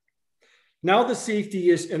call. Now the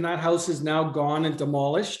safety in that house is now gone and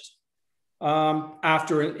demolished.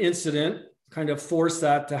 After an incident kind of forced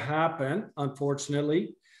that to happen,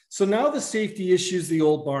 unfortunately. So now the safety issue is the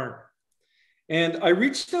old barn. And I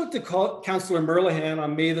reached out to Councillor Merlehan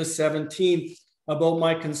on May the 17th about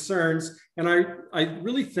my concerns. And I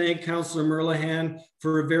really thank Councillor Merlehan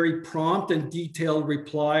for a very prompt and detailed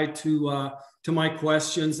reply to my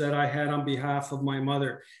questions that I had on behalf of my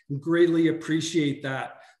mother. And greatly appreciate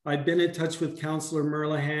that. I've been in touch with Councillor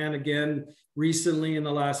Merlehan again recently in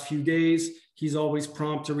the last few days. He's always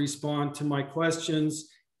prompt to respond to my questions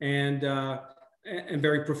and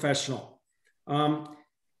very professional.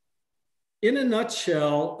 In a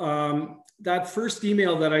nutshell, that first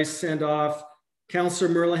email that I sent off,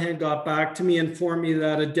 Councillor Merlehan got back to me, informed me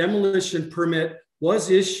that a demolition permit was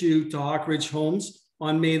issued to Hawk Ridge Homes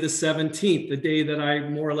on May the 17th, the day that I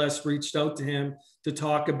more or less reached out to him to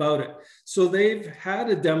talk about it. So they've had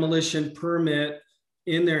a demolition permit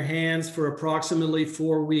in their hands for approximately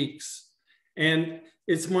 4 weeks. And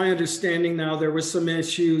it's my understanding now there were some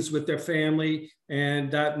issues with their family and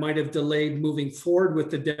that might have delayed moving forward with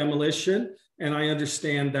the demolition. And I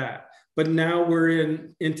understand that. But now we're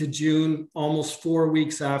into June, almost 4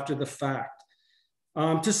 weeks after the fact.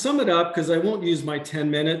 To sum it up, because I won't use my 10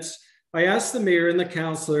 minutes, I asked the mayor and the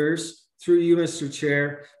councillors, through you, Mr.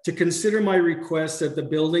 Chair, to consider my request that the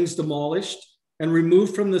building's demolished and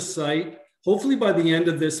removed from the site, hopefully by the end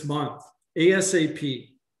of this month, ASAP.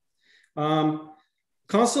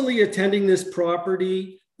 Constantly attending this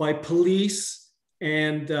property by police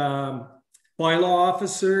and bylaw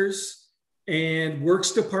officers and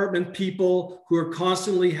works department people who are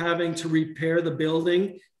constantly having to repair the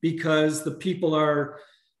building because the people are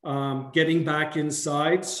getting back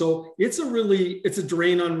inside. So it's a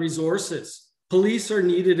drain on resources. Police are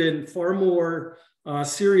needed in far more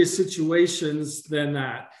serious situations than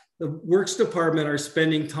that. The works department are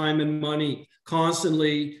spending time and money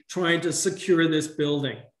constantly trying to secure this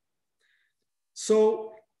building.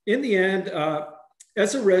 So in the end,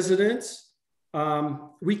 as a resident,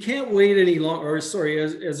 we can't wait any longer, or sorry,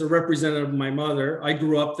 as a representative of my mother, I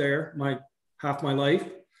grew up there half my life.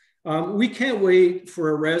 We can't wait for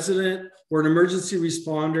a resident or an emergency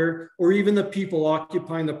responder or even the people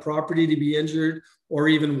occupying the property to be injured or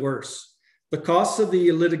even worse. The cost of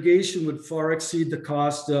the litigation would far exceed the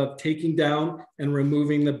cost of taking down and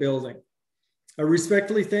removing the building. I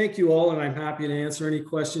respectfully thank you all, and I'm happy to answer any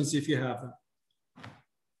questions if you have them.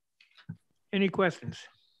 Any questions?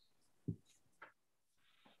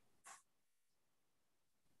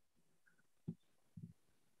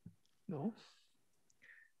 No.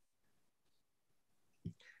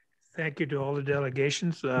 Thank you to all the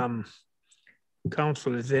delegations.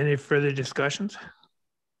 Council, is there any further discussions?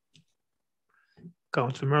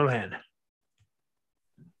 Councilor Merlehan.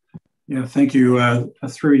 Yeah, thank you.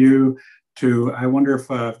 Through you to, I wonder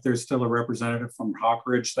if there's still a representative from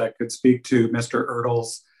Hawkridge that could speak to Mr.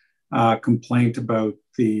 Ertl's complaint about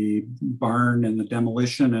the barn and the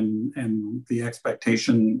demolition and the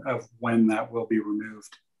expectation of when that will be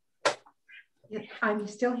removed. I'm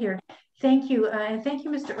still here. Thank you. And thank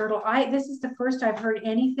you, Mr. Ertl. This is the first I've heard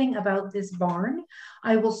anything about this barn.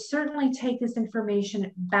 I will certainly take this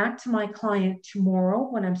information back to my client tomorrow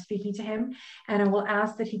when I'm speaking to him, and I will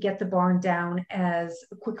ask that he get the barn down as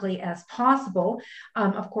quickly as possible.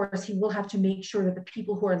 Of course, he will have to make sure that the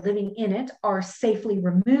people who are living in it are safely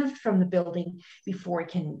removed from the building before it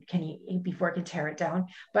can tear it down.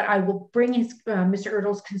 But I will bring his Mr.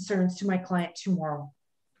 Ertl's concerns to my client tomorrow.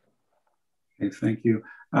 Okay, thank you.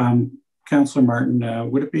 Councillor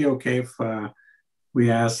Martin, would it be okay if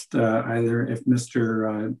we asked either if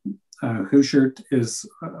Mr. Huchert is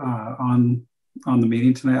on the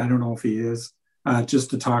meeting tonight? I don't know if he is,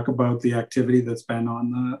 just to talk about the activity that's been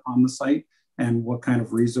on the site and what kind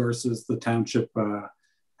of resources the township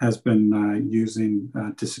has been using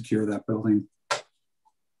to secure that building.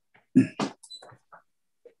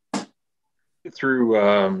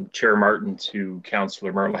 Through Chair Martin to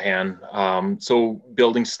Councillor Merlehan. So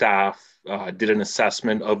building staff did an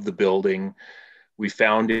assessment of the building. We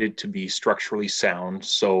found it to be structurally sound.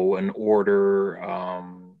 So an order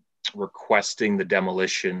requesting the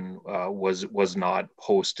demolition was not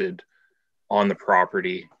posted on the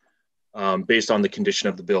property based on the condition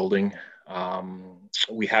of the building.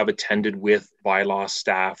 We have attended with bylaw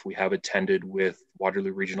staff. We have attended with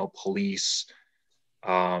Waterloo Regional Police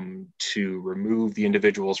to remove the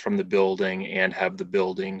individuals from the building and have the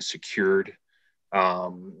building secured.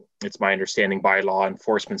 It's my understanding by law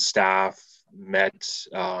enforcement staff went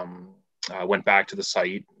back to the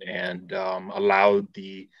site and allowed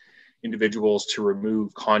the individuals to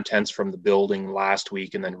remove contents from the building last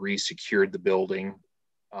week and then re-secured the building.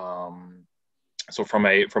 So from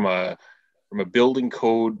a building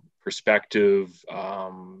code perspective,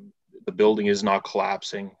 the building is not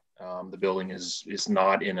collapsing. The building is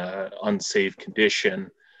not in an unsafe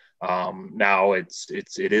condition. Now it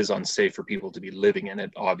is unsafe for people to be living in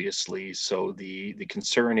it, obviously. So the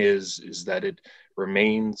concern is that it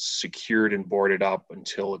remains secured and boarded up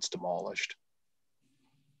until it's demolished.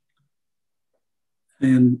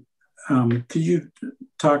 And could you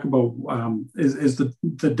talk about is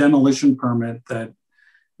the demolition permit that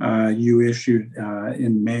you issued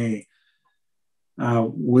in May?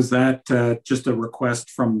 Was that just a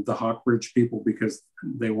request from the Hawkridge people because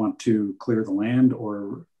they want to clear the land,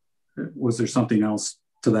 or was there something else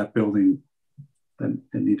to that building that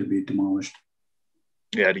needed to be demolished?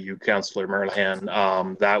 Yeah, to you, Councillor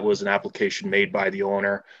Merlehan. That was an application made by the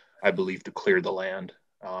owner, I believe, to clear the land.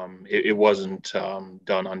 It wasn't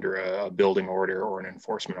done under a building order or an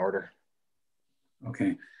enforcement order.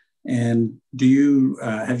 Okay. And do you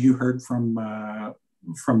have you heard from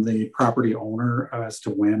the property owner as to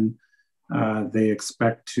when they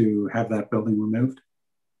expect to have that building removed?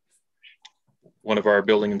 One of our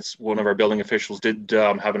building officials did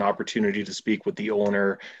have an opportunity to speak with the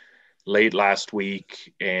owner late last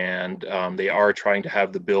week, and they are trying to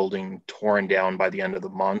have the building torn down by the end of the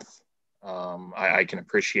month. I can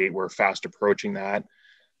appreciate we're fast approaching that.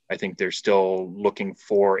 I think they're still looking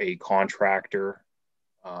for a contractor,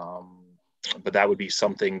 but that would be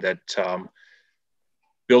something that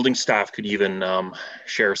building staff could even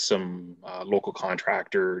share some local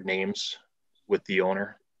contractor names with the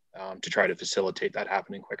owner to try to facilitate that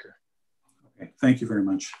happening quicker. Okay, thank you very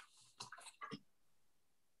much.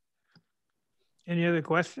 Any other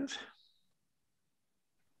questions?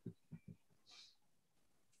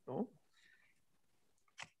 No.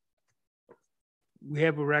 We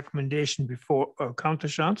have a recommendation before Councillor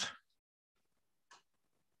Shantz.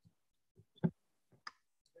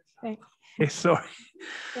 Thanks. Hey, sorry.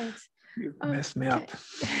 Thanks. You messed me up.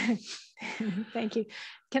 Thank you.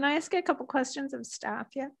 Can I ask a couple questions of staff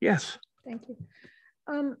yet? Yes. Thank you.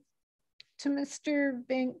 To Mr.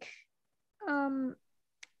 Bink,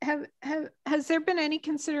 has there been any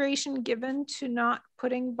consideration given to not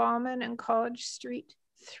putting Bauman and College Street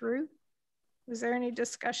through? Was there any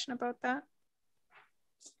discussion about that?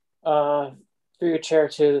 Through your chair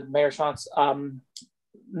to Mayor Shantz,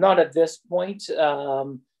 not at this point.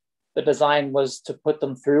 The design was to put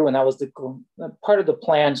them through, and that was the part of the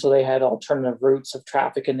plan. So they had alternative routes of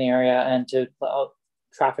traffic in the area and to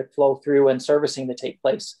traffic flow through and servicing to take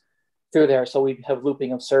place through there. So we have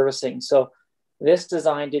looping of servicing. So this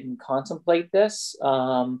design didn't contemplate this.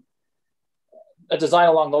 A design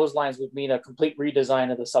along those lines would mean a complete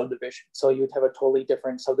redesign of the subdivision. So you'd have a totally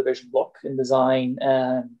different subdivision look and design,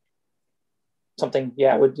 and something,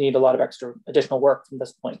 yeah, would need a lot of additional work from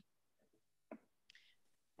this point.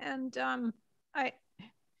 And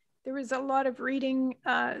there was a lot of reading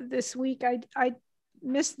this week. I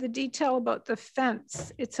missed the detail about the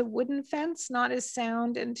fence. It's a wooden fence, not a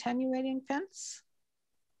sound attenuating fence.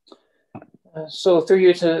 So through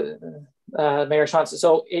you to Mayor Shantz,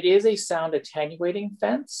 so it is a sound attenuating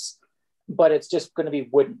fence, but it's just going to be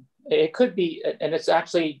wooden. It could be, and it's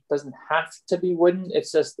actually doesn't have to be wooden.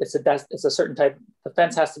 It's just it's a certain type. The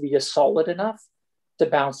fence has to be just solid enough to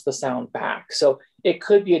bounce the sound back. So it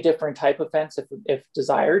could be a different type of fence if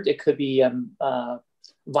desired. It could be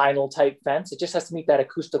vinyl type fence. It just has to meet that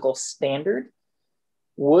acoustical standard.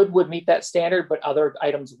 Wood would meet that standard, but other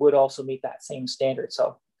items would also meet that same standard.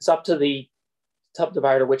 So it's up to the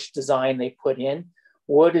buyer which design they put in.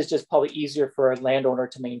 Wood is just probably easier for a landowner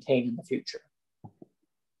to maintain in the future.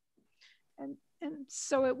 And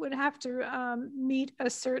so it would have to meet a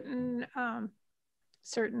certain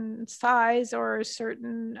certain size or a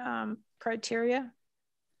certain criteria?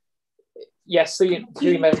 Yes, so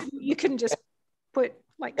you can just put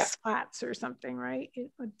like slats or something, right?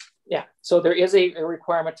 It would... Yeah, so there is a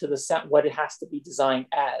requirement to the set what it has to be designed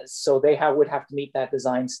as. So they would have to meet that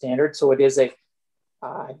design standard. So it is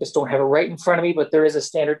I just don't have it right in front of me, but there is a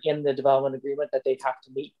standard in the development agreement that they'd have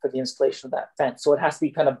to meet for the installation of that fence. So it has to be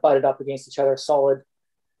kind of butted up against each other, solid,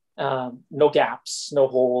 no gaps, no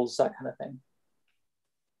holes, that kind of thing.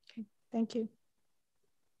 Okay, thank you.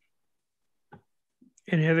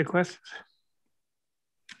 Any other questions?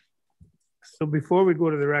 So before we go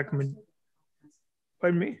to the recommendation,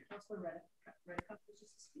 pardon me?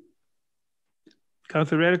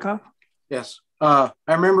 Councilor Redikoff? Yes. I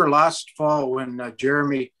remember last fall when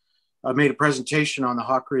Jeremy made a presentation on the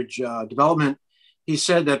Hawkridge development, he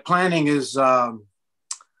said that planning is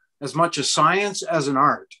as much a science as an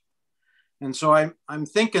art. And so I'm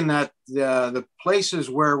thinking that the places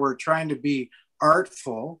where we're trying to be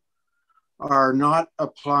artful are not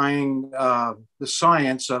applying the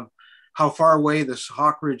science of how far away this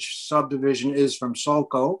Hawkridge subdivision is from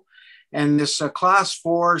Sulco. And this class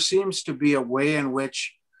 4 seems to be a way in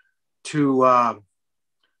which to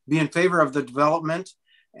be in favor of the development.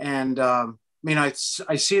 And I mean, I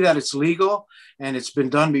see that it's legal and it's been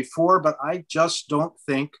done before, but I just don't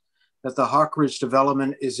think that the Hawkridge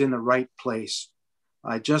development is in the right place.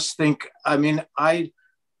 I just think, I mean,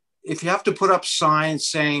 if you have to put up signs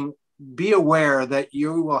saying, be aware that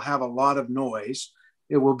you will have a lot of noise,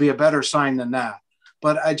 it will be a better sign than that.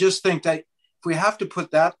 But I just think that if we have to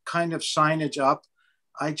put that kind of signage up,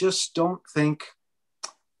 I just don't think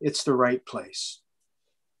it's the right place.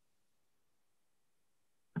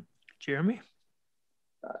 Jeremy?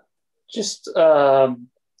 Just a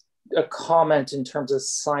comment in terms of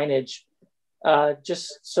signage.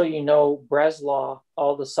 Just so you know, Breslau,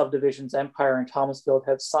 all the subdivisions, Empire and Thomasfield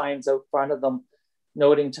have signs out front of them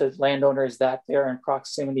noting to landowners that they're in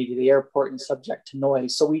proximity to the airport and subject to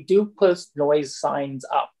noise. So we do put noise signs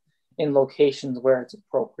up in locations where it's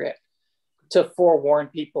appropriate to forewarn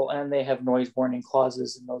people, and they have noise warning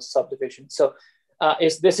clauses in those subdivisions. So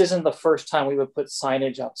this isn't the first time we would put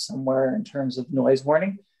signage up somewhere in terms of noise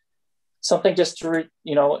warning. Something just to,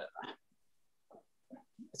 you know,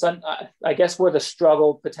 I guess where the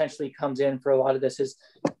struggle potentially comes in for a lot of this is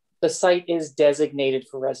the site is designated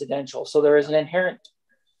for residential. So there is an inherent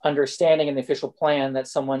understanding in the official plan that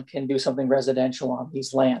someone can do something residential on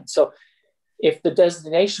these lands. So if the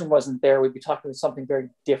designation wasn't there, we'd be talking about something very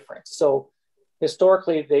different. So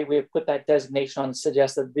historically, we have put that designation on to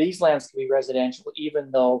suggest that these lands can be residential,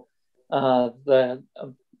 even though the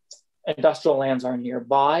industrial lands are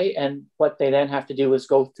nearby. And what they then have to do is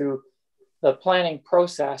go through the planning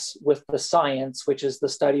process with the science, which is the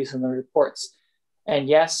studies and the reports. And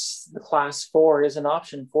yes, the class 4 is an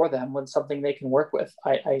option for them when something they can work with.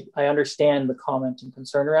 I understand the comment and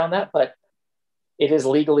concern around that, but it is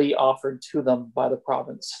legally offered to them by the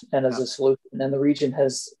province and as a solution. And the region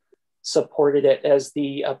has supported it as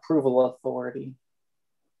the approval authority.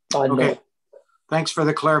 Okay, thanks for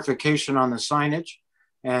the clarification on the signage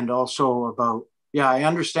and also about, yeah, I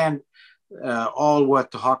understand all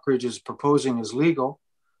what the Hawkridge is proposing is legal.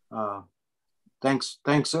 Thanks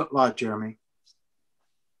a lot, Jeremy.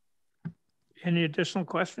 Any additional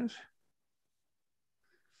questions?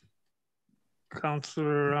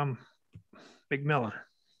 Councillor McMillan.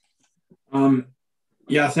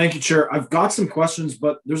 Yeah, thank you, Chair. I've got some questions,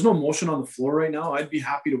 but there's no motion on the floor right now. I'd be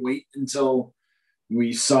happy to wait until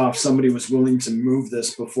we saw if somebody was willing to move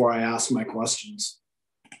this before I ask my questions.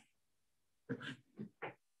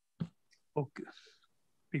 Okay.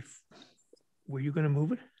 Were you going to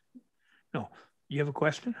move it? No. You have a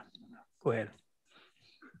question? Go ahead.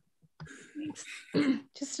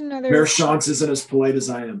 Just another. Mayor Shantz isn't as polite as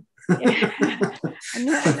I am. Yeah.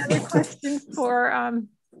 Another question for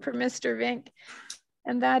Mr. Vink,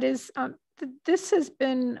 and that is, this has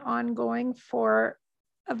been ongoing for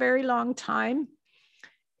a very long time,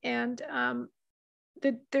 and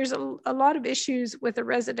there's a lot of issues with a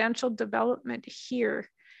residential development here.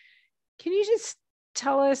 Can you just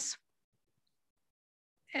tell us,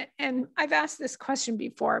 and I've asked this question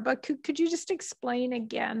before, but could you just explain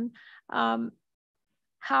again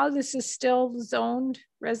how this is still zoned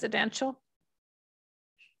residential,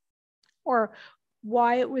 or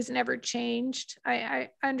why it was never changed? I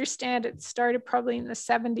understand it started probably in the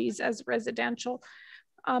 70s as residential.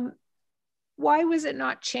 Why was it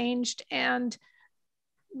not changed, and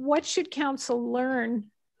what should council learn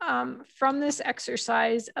from this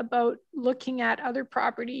exercise about looking at other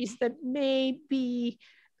properties that may be,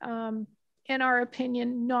 in our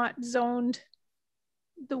opinion, not zoned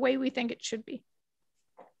the way we think it should be?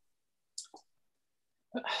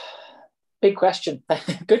 Big question.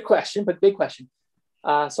 Good question, but big question.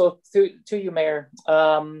 So to you, Mayor,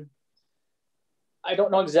 I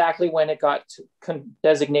don't know exactly when it got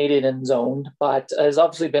designated and zoned, but it's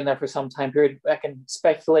obviously been there for some time period. I can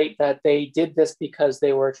speculate that they did this because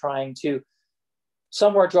they were trying to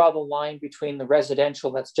somewhere draw the line between the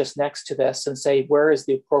residential that's just next to this and say, where is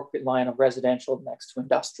the appropriate line of residential next to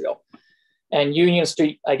industrial? And Union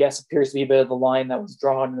Street, I guess, appears to be a bit of the line that was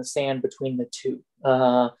drawn in the sand between the two.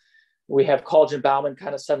 We have College and Bauman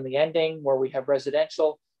kind of suddenly ending where we have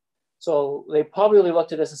residential. So they probably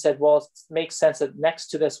looked at this and said, well, it makes sense that next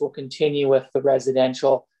to this we'll continue with the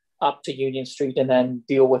residential up to Union Street and then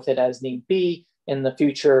deal with it as need be in the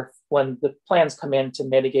future when the plans come in to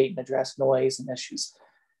mitigate and address noise and issues.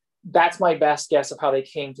 That's my best guess of how they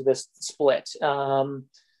came to this split,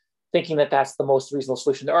 thinking that that's the most reasonable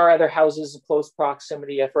solution. There are other houses in close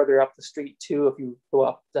proximity further up the street too. If you go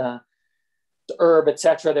up to Herb,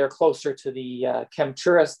 etc., they're closer to the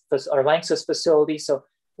Chemtura or Lanxess facility. So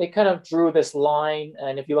they kind of drew this line.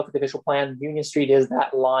 And if you look at the visual plan, Union Street is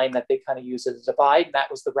that line that they kind of use as a divide. And that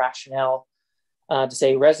was the rationale to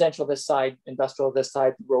say residential this side, industrial this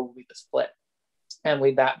side, the road will be the split. And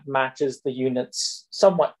that matches the units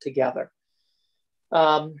somewhat together.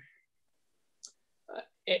 In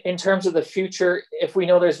terms of the future, if we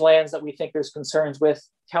know there's lands that we think there's concerns with,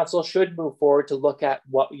 council should move forward to look at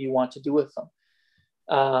what you want to do with them.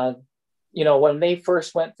 You know, when they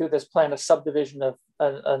first went through this plan of subdivision of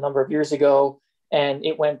a number of years ago, and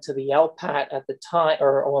it went to the LPAT at the time,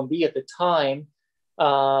 or OMB at the time,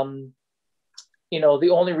 you know, the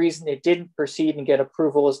only reason it didn't proceed and get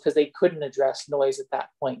approval is because they couldn't address noise at that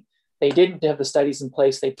point. They didn't have the studies in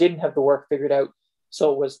place. They didn't have the work figured out,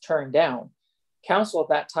 so it was turned down. Council at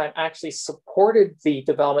that time actually supported the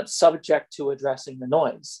development subject to addressing the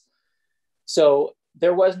noise. So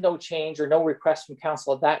there was no change or no request from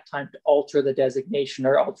council at that time to alter the designation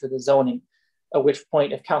or alter the zoning, at which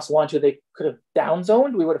point if council wanted to, they could have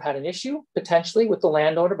downzoned. We would have had an issue potentially with the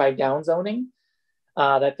landowner by downzoning,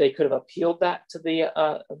 that they could have appealed that to the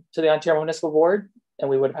Ontario Municipal Board, and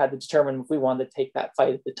we would have had to determine if we wanted to take that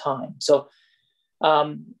fight at the time. So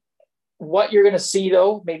what you're going to see,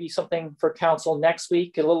 though, maybe something for council next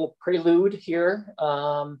week, a little prelude here.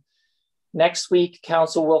 Next week,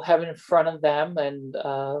 council will have it in front of them, and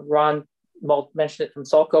Ron mentioned it from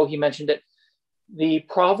Sulco, he mentioned it. The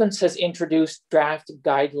province has introduced draft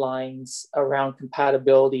guidelines around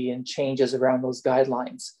compatibility and changes around those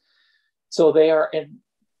guidelines. So they are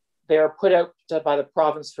put out by the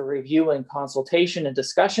province for review and consultation and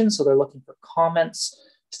discussion. So they're looking for comments.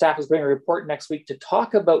 Staff is bringing a report next week to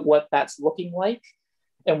talk about what that's looking like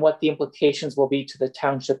and what the implications will be to the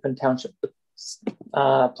township and township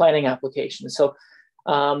planning applications. So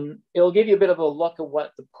it'll give you a bit of a look at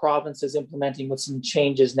what the province is implementing with some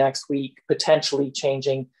changes next week, potentially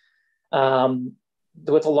changing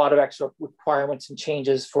with a lot of extra requirements and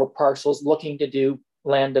changes for parcels looking to do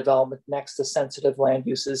land development next to sensitive land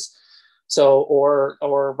uses. So,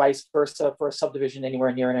 or vice versa for a subdivision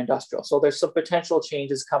anywhere near an industrial. So there's some potential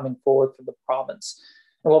changes coming forward for the province,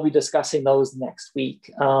 and we'll be discussing those next week.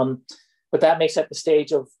 But that may set the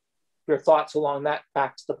stage of your thoughts along that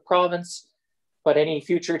back to the province. But any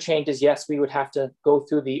future changes, yes, we would have to go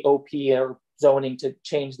through the OP or zoning to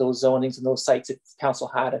change those zonings and those sites if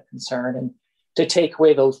council had a concern, and to take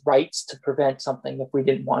away those rights to prevent something if we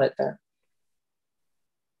didn't want it there.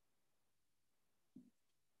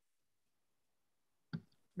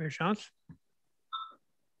 Mayor Shantz?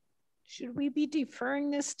 Should we be deferring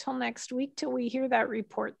this till next week till we hear that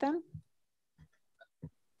report then?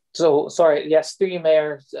 So, sorry, yes, through you,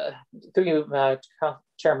 Mayor, through you,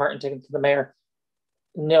 Chair Martin, taken to the Mayor.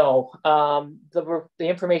 No, the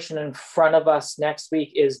information in front of us next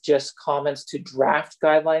week is just comments to draft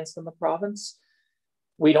guidelines from the province.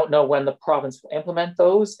 We don't know when the province will implement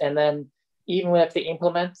those. And then even if they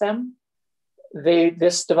implement them,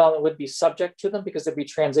 this development would be subject to them because there'd be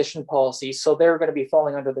transition policies. So they're going to be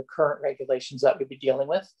falling under the current regulations that we'd be dealing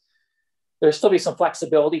with. There'll still be some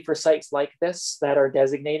flexibility for sites like this that are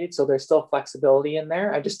designated. So there's still flexibility in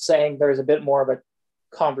there. I'm just saying there's a bit more of a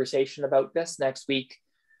conversation about this next week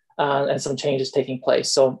and some changes taking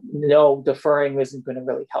place. So no, deferring isn't going to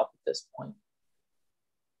really help at this point.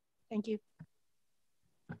 Thank you.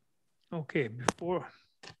 Okay, before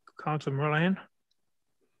Councilor Merlihan.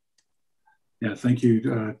 Yeah, thank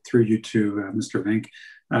you. Through you to Mr. Vink.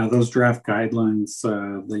 Those draft guidelines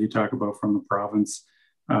that you talk about from the province,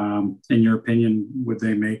 in your opinion, would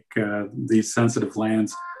they make these sensitive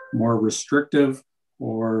lands more restrictive,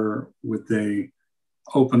 or would they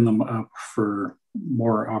open them up for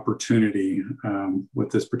more opportunity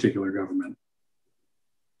with this particular government?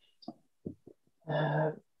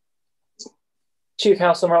 To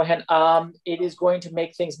Councilor Merlihan, it is going to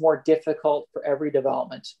make things more difficult for every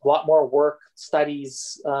development. A lot more work,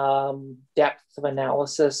 studies, depth of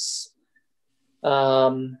analysis.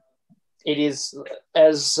 It is,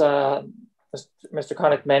 as Mr.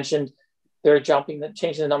 Connick mentioned, they're changing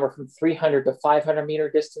the number from 300 to 500 meter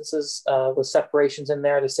distances with separations in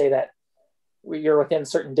there to say that you're within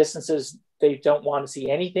certain distances. They don't want to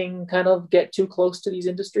see anything kind of get too close to these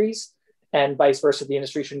industries, and vice versa. The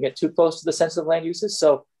industry shouldn't get too close to the sensitive land uses.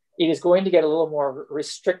 So it is going to get a little more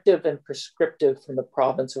restrictive and prescriptive from the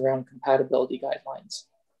province around compatibility guidelines.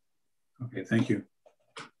 Okay, thank you.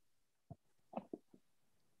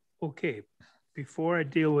 Okay, before I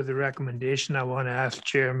deal with the recommendation, I want to ask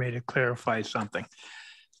Chair May to clarify something.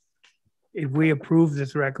 If we approve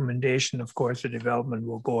this recommendation, of course, the development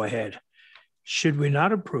will go ahead. Should we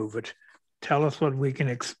not approve it, tell us what we can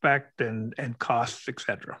expect and costs,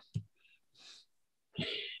 etc.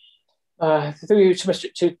 Through you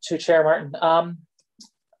to Chair Martin.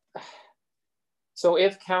 So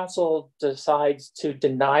if council decides to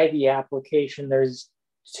deny the application, there's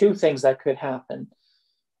two things that could happen.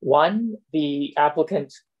 One, the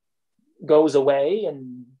applicant goes away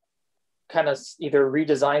and kind of either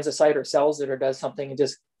redesigns the site or sells it or does something and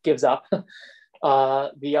just gives up.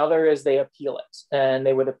 The other is they appeal it, and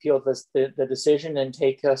they would appeal the decision and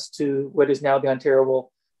take us to what is now the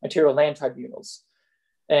Ontario Land Tribunals.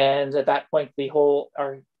 And at that point,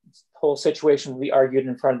 our whole situation will be argued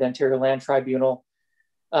in front of the Ontario Land Tribunal.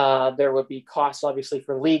 There would be costs, obviously,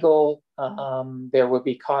 for legal. There would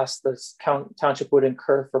be costs the township would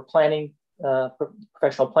incur for planning,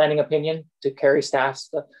 professional planning opinion to carry staff's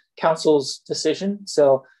council's decision.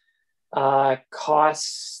 So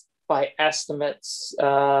costs by estimates,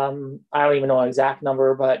 I don't even know an exact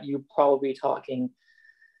number, but you'd probably be talking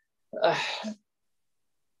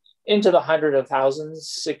into the hundreds of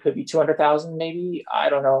thousands. It could be 200,000 maybe. I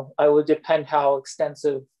don't know. It would depend how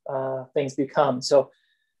extensive things become. So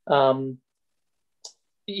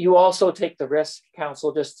you also take the risk,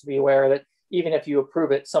 council, just to be aware that even if you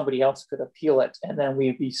approve it, somebody else could appeal it, and then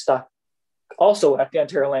we'd be stuck also at the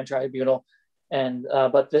Ontario Land Tribunal. And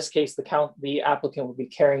but this case, the applicant would be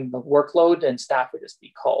carrying the workload, and staff would just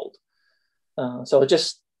be called. So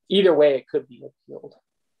just either way, it could be appealed.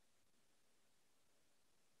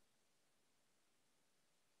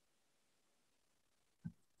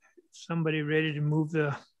 Somebody ready to move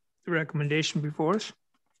the recommendation before us?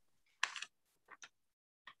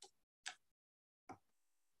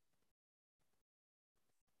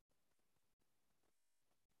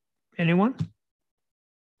 Anyone?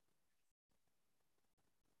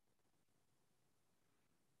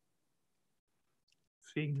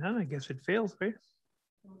 Seeing none, I guess it fails, right?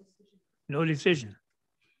 No decision.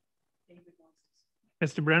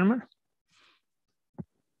 Mr. Brenneman?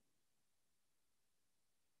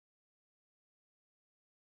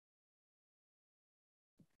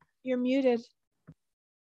 You're muted.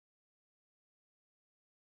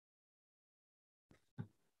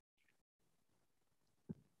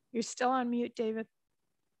 You're still on mute, David.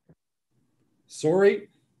 Sorry.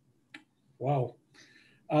 Wow.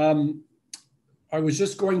 I was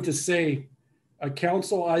just going to say, A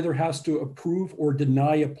council either has to approve or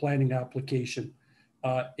deny a planning application.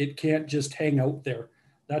 It can't just hang out there.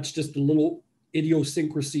 That's just a little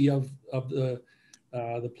idiosyncrasy of the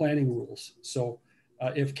planning rules. So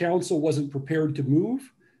if council wasn't prepared to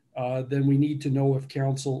move, then we need to know if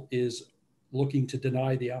council is looking to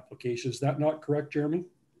deny the application. Is that not correct, Jeremy?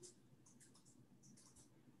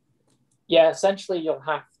 Yeah, essentially you'll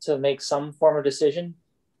have to make some form of decision.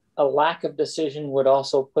 A lack of decision would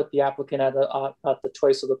also put the applicant at the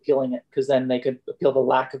choice of appealing it, because then they could appeal the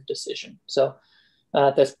lack of decision. So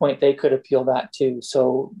at this point, they could appeal that too.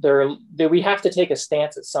 So we have to take a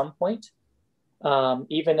stance at some point,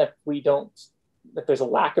 even if if there's a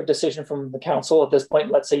lack of decision from the council at this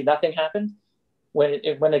point. Let's say nothing happened. When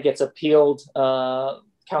it gets appealed,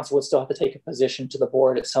 council would still have to take a position to the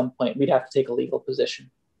board at some point. We'd have to take a legal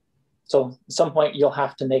position. So at some point, you'll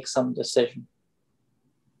have to make some decision.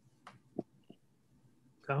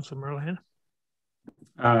 Councilor Merlehan?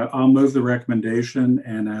 I'll move the recommendation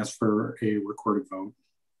and ask for a recorded vote.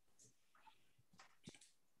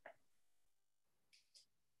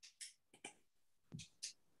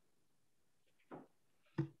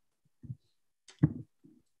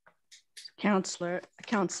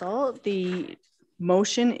 Council, the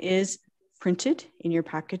motion is printed in your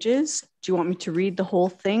packages. Do you want me to read the whole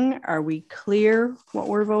thing? Are we clear what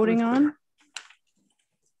we're voting on?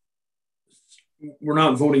 We're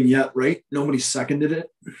not voting yet, right? Nobody seconded it.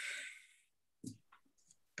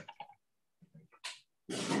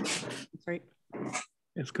 That's right.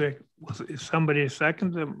 It's correct. Is somebody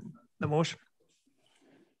second the motion?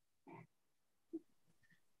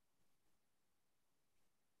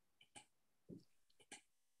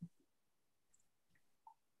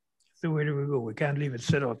 So where do we go? We can't leave it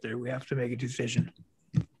sit out there. We have to make a decision.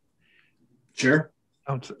 Sure.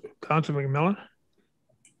 Councilor McMillan?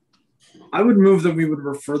 I would move that we would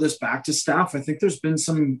refer this back to staff. I think there's been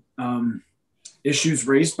some issues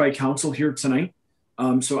raised by council here tonight.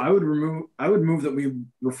 So I would move that we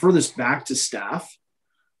refer this back to staff.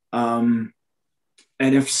 And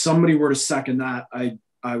if somebody were to second that,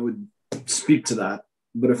 I would speak to that.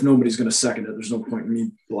 But if nobody's going to second it, there's no point in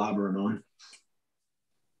me blabbering on.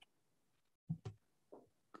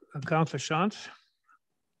 Councilor Shantz?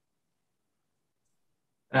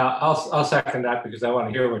 I'll second that because I want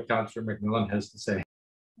to hear what Councillor McMillan has to say.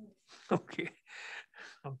 Okay.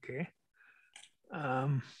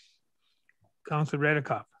 Councilor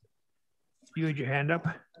Redekop, you had your hand up.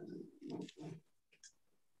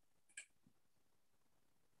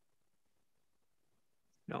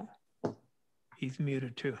 No, he's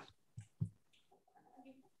muted too.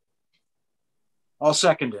 I'll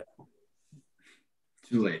second it.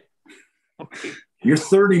 Too late. Okay. You're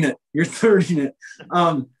thirding it.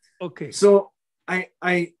 Okay. So I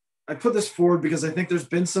put this forward because I think there's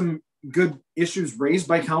been some good issues raised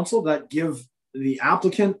by council that give the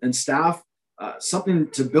applicant and staff something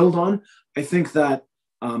to build on. I think that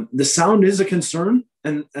the sound is a concern,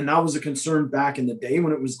 and that was a concern back in the day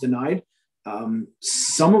when it was denied.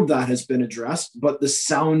 Some of that has been addressed, but the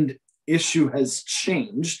sound issue has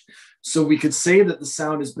changed. So we could say that the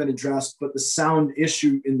sound has been addressed, but the sound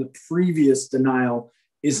issue in the previous denial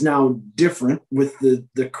is now different with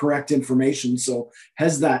the correct information. So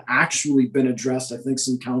has that actually been addressed? I think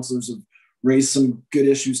some councilors have raised some good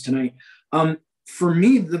issues tonight. For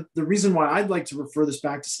me, the reason why I'd like to refer this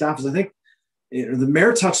back to staff is I think the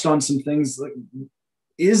mayor touched on some things. Like,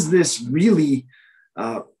 is this really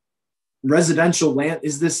residential land?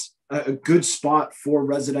 Is this a good spot for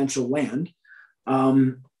residential land?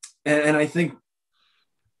 And I think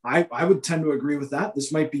I would tend to agree with that.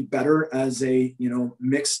 This might be better as a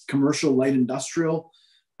mixed commercial light industrial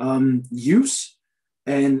use,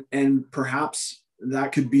 and perhaps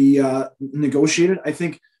that could be negotiated. I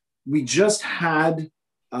think we just had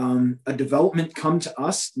a development come to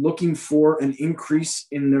us looking for an increase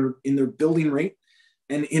in their building rate,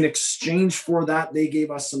 and in exchange for that, they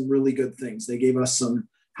gave us some really good things. They gave us some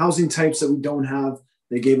housing types that we don't have.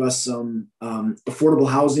 They gave us some affordable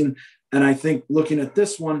housing. And I think looking at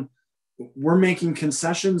this one, we're making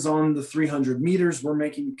concessions on the 300 meters. We're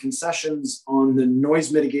making concessions on the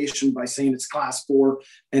noise mitigation by saying it's class 4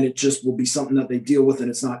 and it just will be something that they deal with and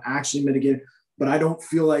it's not actually mitigated. But I don't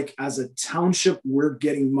feel like as a township, we're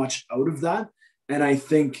getting much out of that. And I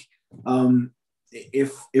think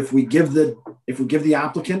if we give the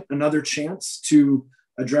applicant another chance to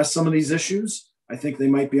address some of these issues, I think they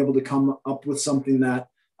might be able to come up with something that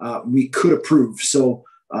we could approve. So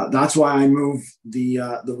that's why I move the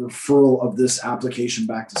referral of this application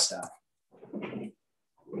back to staff.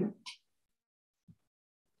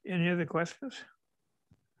 Any other questions?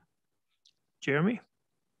 Jeremy?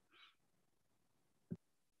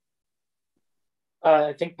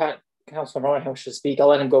 I think Councilor Monahan should speak. I'll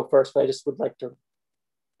let him go first, but I just would like to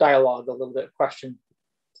dialogue a little bit. Question.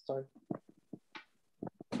 Sorry.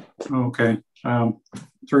 Okay.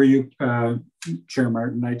 Through you, Chair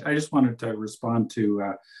Martin, I just wanted to respond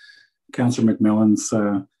to Councillor McMillan's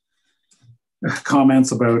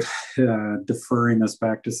comments about deferring this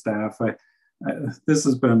back to staff. This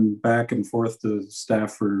has been back and forth to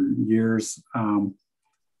staff for years.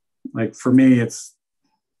 Like for me, it's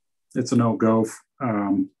a no-go.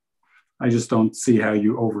 I just don't see how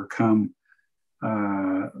you overcome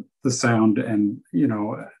the sound, and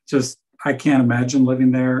I can't imagine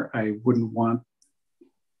living there. I wouldn't want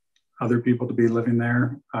other people to be living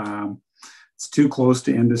there. It's too close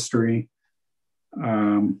to industry,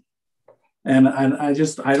 and I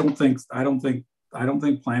don't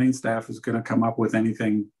think planning staff is going to come up with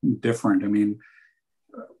anything different. I mean,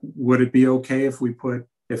 would it be okay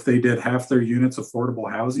if they did half their units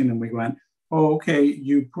affordable housing and we went, oh, okay,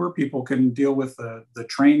 you poor people can deal with the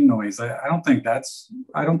train noise? I don't think that's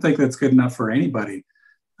good enough for anybody.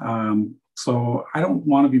 So I don't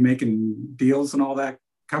want to be making deals and all that.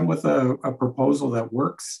 Come with a proposal that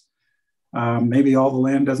works. Maybe all the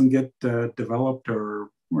land doesn't get developed or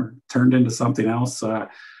turned into something else.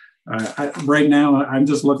 Right now, I'm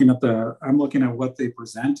just looking at what they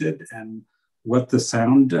presented and what the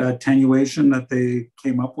sound attenuation that they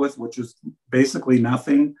came up with, which is basically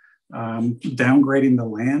nothing. Downgrading the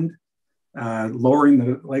land,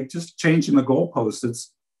 lowering just changing the goalposts.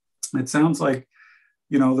 It sounds like,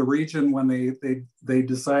 the region, when they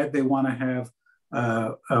decide they want to have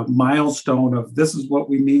a milestone of this is what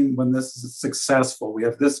we mean when this is successful. We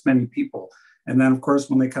have this many people. And then, of course,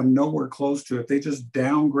 when they come nowhere close to it, they just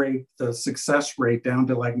downgrade the success rate down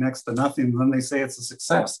to like next to nothing. And then they say it's a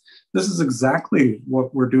success. This is exactly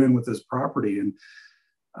what we're doing with this property.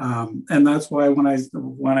 And that's why when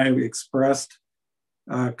I expressed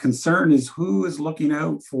concern is who is looking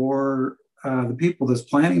out for the people, this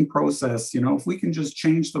planning process. If we can just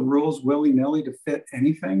change the rules willy-nilly to fit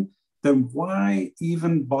anything, then why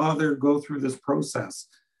even bother go through this process?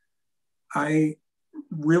 I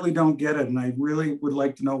really don't get it. And I really would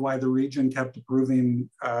like to know why the region kept approving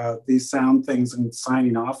these sound things and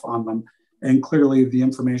signing off on them. And clearly the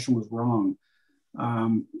information was wrong.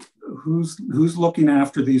 Who's looking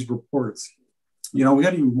after these reports? We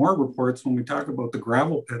got even more reports when we talk about the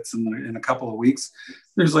gravel pits in a couple of weeks.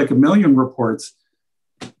 There's like 1 million reports.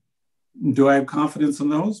 Do I have confidence in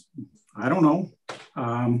those? I don't know.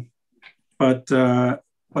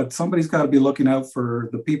 But somebody's got to be looking out for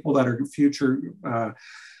the people that are future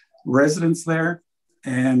residents there.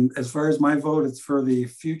 And as far as my vote, it's for the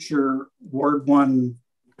future Ward 1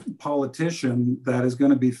 politician that is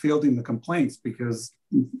going to be fielding the complaints, because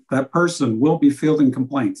that person will be fielding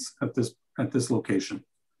complaints at this location.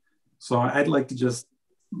 So I'd like to just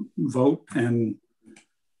vote and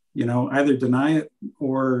either deny it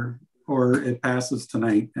or it passes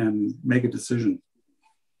tonight and make a decision.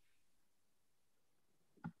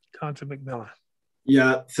 Councilor McMillan.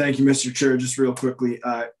 Yeah, thank you, Mr. Chair. Just real quickly,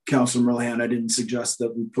 Councilor Merlehan, I didn't suggest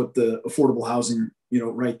that we put the affordable housing,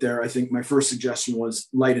 right there. I think my first suggestion was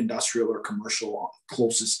light industrial or commercial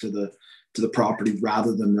closest to the property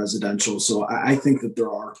rather than residential. So I think that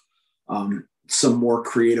there are some more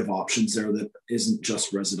creative options there that isn't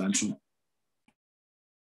just residential.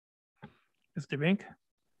 Mr. Bink?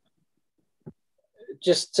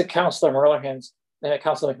 Just to Councilor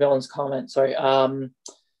McMillan's comment, sorry,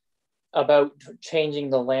 about changing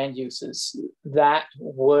the land uses, that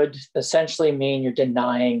would essentially mean you're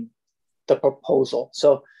denying the proposal.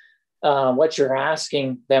 So what you're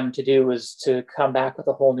asking them to do is to come back with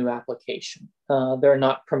a whole new application. They're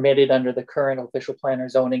not permitted under the current official plan or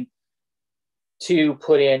zoning to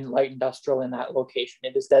put in light industrial in that location.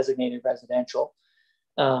 It is designated residential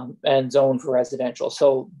and zoned for residential.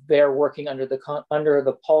 So they're working under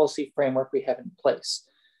the policy framework we have in place.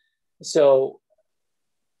 So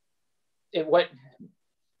what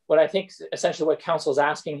I think essentially what council is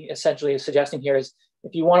asking, essentially is suggesting here is,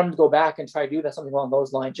 if you want them to go back and try to do that, something along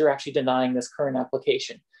those lines, you're actually denying this current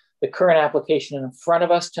application. The current application in front of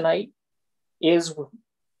us tonight is,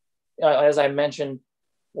 as I mentioned,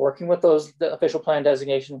 working with the official plan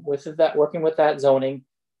designation, working with that zoning.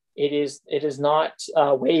 It is not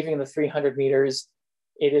waiving the 300 meters.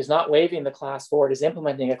 It is not waiving the class 4. It is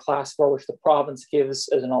implementing a class 4, which the province gives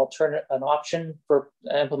as an option for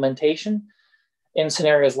implementation in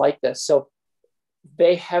scenarios like this. So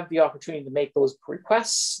they have the opportunity to make those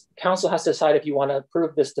requests. Council has to decide if you want to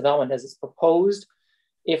approve this development as it's proposed.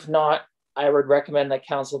 If not, I would recommend that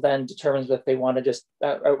council then determines if they want to just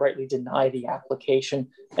outrightly deny the application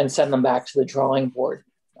and send them back to the drawing board.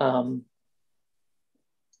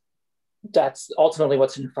 that's ultimately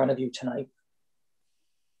what's in front of you tonight.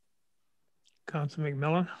 Councilor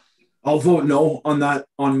McMillan? I'll vote no on that,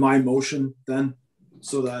 on my motion then,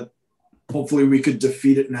 so that hopefully we could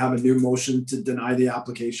defeat it and have a new motion to deny the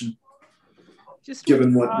application. Just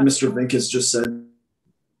given what Mr. Vink has just said.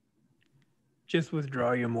 Just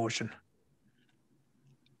withdraw your motion.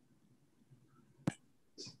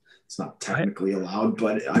 It's not technically allowed,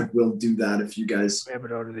 but I will do that if you guys have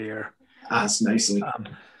it out of the air. Ask nicely.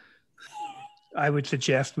 I would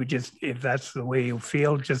suggest we just, if that's the way you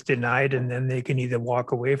feel, just deny it, and then they can either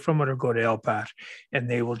walk away from it or go to LPAT, and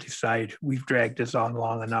they will decide. We've dragged this on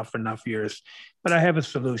long enough years. But I have a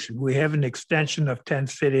solution. We have an extension of Tent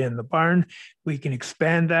City in the barn. We can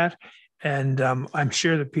expand that, and I'm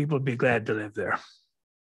sure the people would be glad to live there.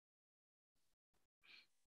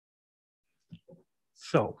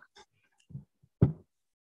 So, do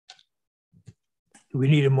we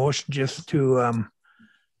need a motion just to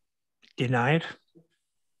deny it?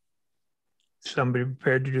 Somebody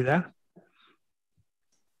prepared to do that?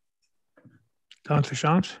 Councillor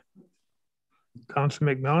Shantz?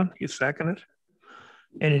 Councillor McMillan, you second it?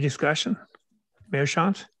 Any discussion? Mayor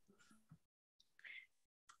Shantz?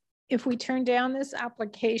 If we turn down this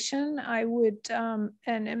application, I would, and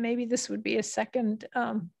maybe this would be a second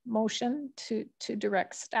motion to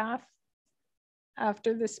direct staff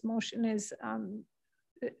after this motion is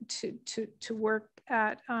to work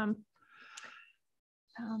at, I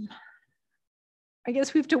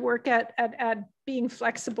guess we have to work at being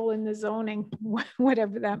flexible in the zoning,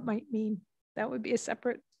 whatever that might mean. That would be a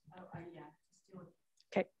separate.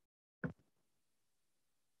 Okay.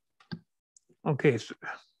 Okay, so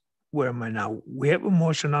where am I now? We have a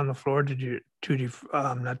motion on the floor to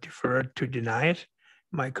not defer, to deny it.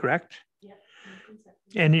 Am I correct? Yeah.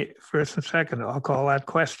 Any first and second, I'll call that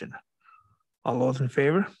question. All those in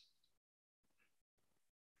favor?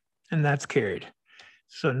 And that's carried.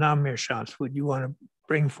 So now, Mayor Shantz, would you want to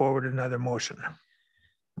bring forward another motion?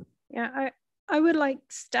 Yeah, I would like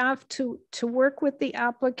staff to work with the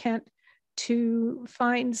applicant to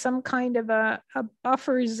find some kind of a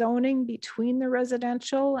buffer zoning between the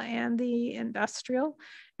residential and the industrial.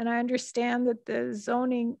 And I understand that the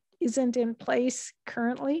zoning isn't in place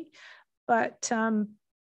currently, but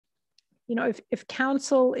you know, if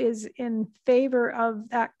council is in favor of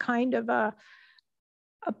that kind of a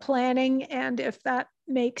planning, and if that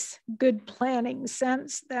makes good planning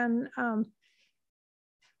sense, then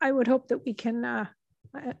I would hope that we can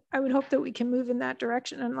I would hope that we can move in that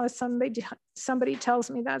direction, unless somebody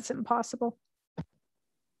tells me that's impossible.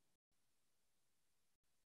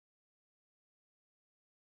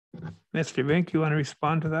 Mr. Vink, you want to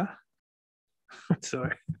respond to that?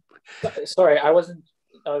 Sorry. Sorry, I wasn't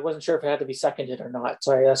sure if it had to be seconded or not.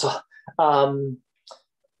 Sorry, that's all.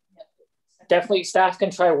 Definitely staff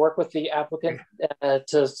can try to work with the applicant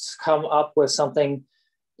to come up with something.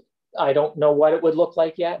 I don't know what it would look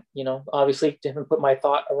like yet. You know, obviously didn't put my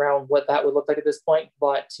thought around what that would look like at this point,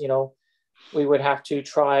 but you know, we would have to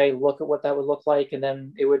try look at what that would look like, and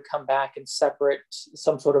then it would come back and separate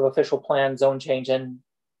some sort of official plan, zone change, and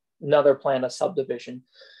another plan of subdivision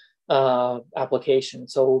application.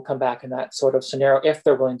 So we'll come back in that sort of scenario if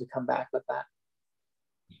they're willing to come back with that.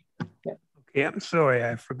 Yeah. Okay, I'm sorry,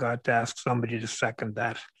 I forgot to ask somebody to second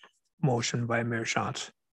that motion by Mayor Shantz.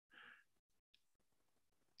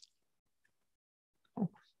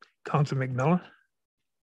 Councilor McMillan.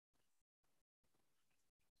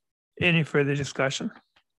 Any further discussion?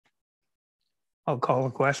 I'll call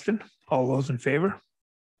a question. All those in favor?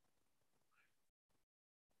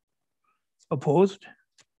 Opposed?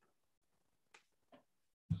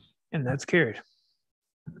 And that's carried.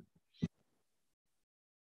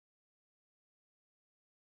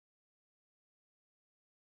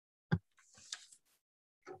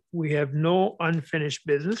 We have no unfinished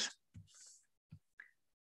business.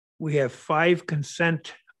 We have 5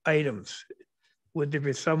 consent items. Would there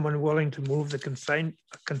be someone willing to move the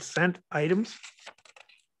consent items?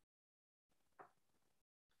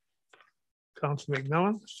 Councilor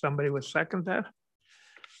McMillan, somebody would second that.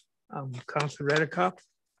 Councilor Redekop,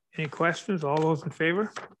 any questions? All those in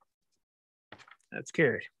favor? That's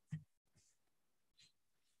carried.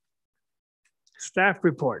 Staff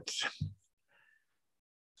reports.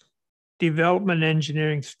 Development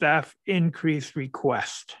engineering staff increase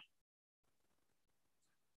request.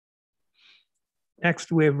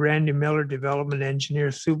 Next, we have Randy Miller, Development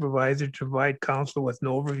Engineer Supervisor, to provide council with an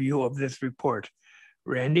overview of this report.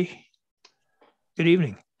 Randy, good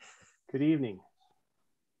evening. Good evening.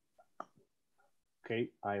 Okay,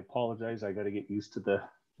 I apologize. I got to get used to the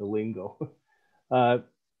lingo.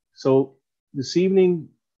 So this evening,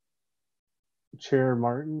 Chair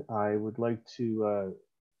Martin, I would like to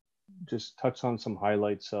just touch on some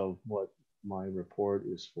highlights of what my report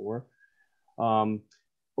is for.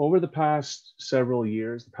 Over the past several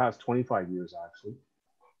years, the past 25 years actually,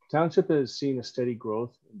 Township has seen a steady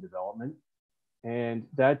growth in development, and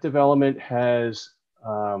that development has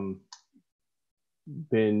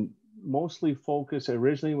been mostly focused,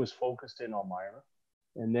 originally was focused in Elmira,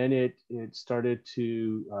 and then it started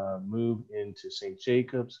to move into St.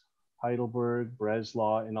 Jacobs, Heidelberg,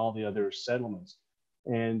 Breslau, and all the other settlements.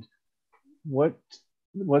 And what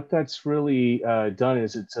that's really done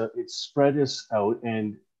is it's spread us out.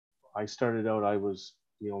 And I started out, I was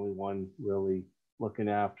the only one really looking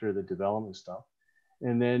after the development stuff.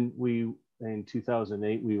 And then in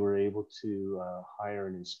 2008, we were able to hire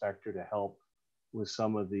an inspector to help with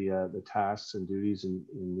some of the tasks and duties in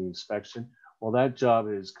the inspection. Well, that job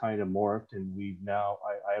is kind of morphed, and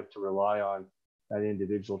I have to rely on that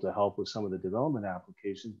individual to help with some of the development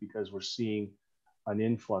applications because we're seeing an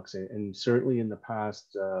influx. And certainly in the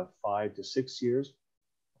past 5 to 6 years,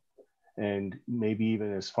 and maybe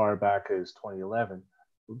even as far back as 2011,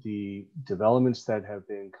 the developments that have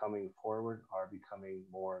been coming forward are becoming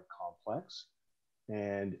more complex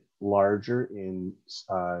and larger in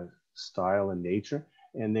style and nature.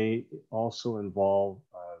 And they also involve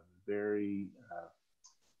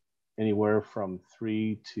anywhere from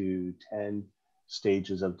 3 to 10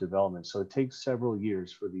 stages of development. So it takes several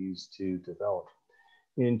years for these to develop.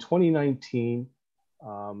 In 2019,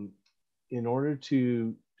 in order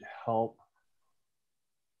to help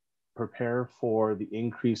prepare for the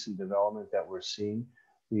increase in development that we're seeing,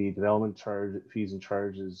 the development fees and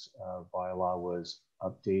charges bylaw was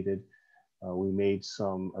updated. We made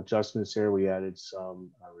some adjustments there. We added some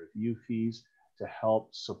review fees to help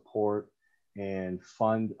support and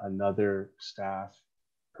fund another staff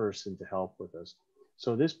person to help with us.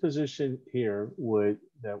 So this position here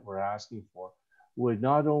that we're asking for would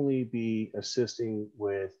not only be assisting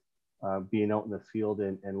with being out in the field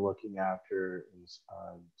and looking after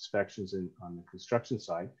inspections on the construction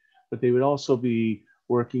side, but they would also be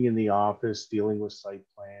working in the office, dealing with site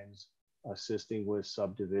plans, assisting with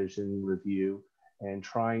subdivision review, and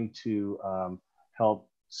trying to help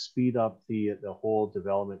speed up the whole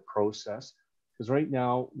development process. Because right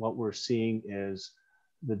now, what we're seeing is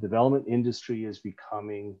the development industry is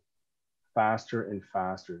becoming faster and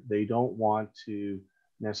faster. They don't want to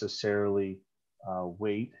necessarily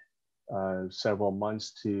wait several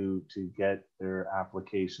months to get their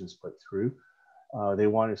applications put through. They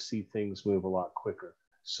want to see things move a lot quicker.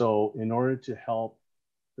 So in order to help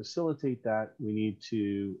facilitate that, we need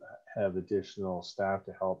to have additional staff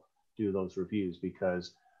to help do those reviews,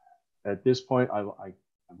 because at this point,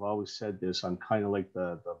 I've always said this, I'm kind of like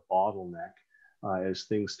the bottleneck. As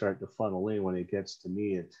things start to funnel in, when it gets to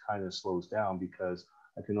me, it kind of slows down because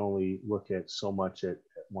I can only look at so much at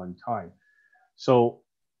one time. So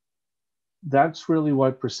that's really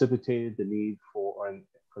what precipitated the need for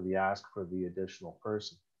the ask for the additional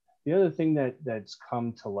person. The other thing that's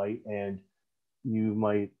come to light, and you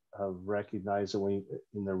might have recognized it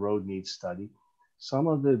in the road needs study, some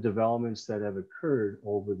of the developments that have occurred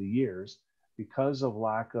over the years, because of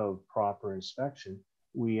lack of proper inspection,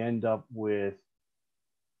 we end up with,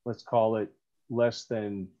 let's call it, less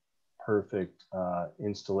than perfect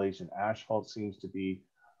installation. Asphalt seems to be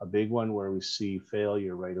a big one where we see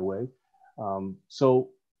failure right away. So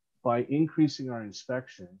by increasing our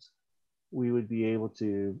inspections, we would be able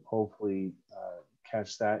to hopefully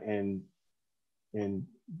catch that and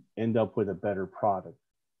end up with a better product.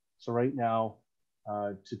 So right now,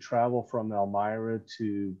 to travel from Elmira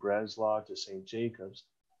to Breslau to St. Jacobs,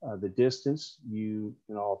 the distance, you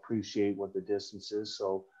can all appreciate what the distance is.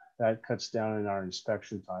 So that cuts down in our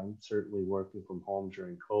inspection time. Certainly working from home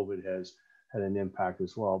during COVID has had an impact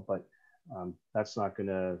as well, but that's not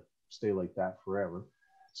gonna stay like that forever.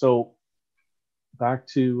 So back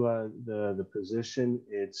to the position,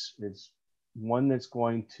 it's one that's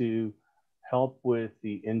going to help with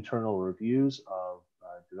the internal reviews of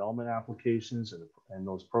development applications and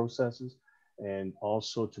those processes, and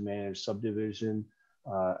also to manage subdivision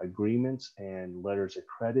agreements and letters of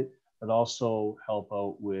credit, but also help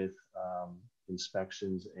out with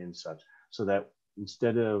inspections and such, so that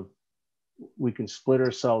instead of, we can split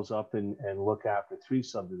ourselves up and look after 3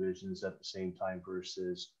 subdivisions at the same time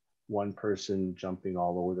versus one person jumping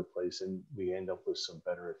all over the place, and we end up with some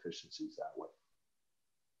better efficiencies that way.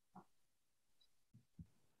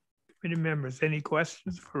 Committee members, any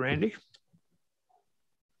questions for Randy?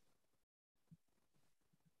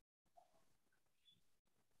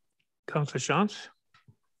 Councillor Shantz.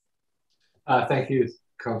 Thank you,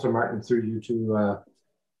 Councillor Martin, through you to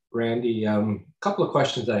Randy. A couple of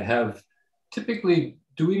questions I have. Typically,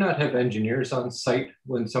 do we not have engineers on site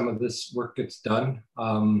when some of this work gets done?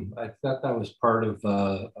 I thought that was part of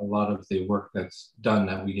a lot of the work that's done,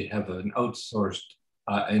 that we have an outsourced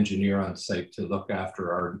engineer on site to look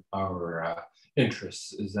after our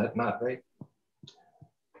interests. Is that not right?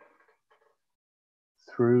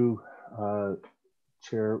 Through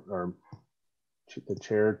chair or the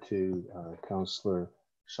chair to Councillor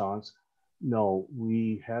Shantz, no,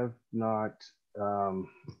 we have not.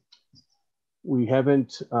 We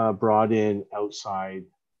haven't brought in outside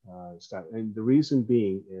staff, and the reason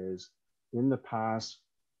being is in the past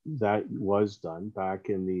that was done back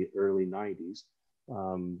in the early 90s.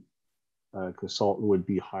 A consultant would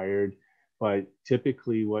be hired, but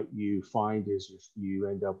typically what you find is you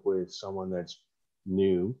end up with someone that's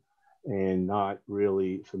new and not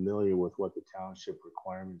really familiar with what the township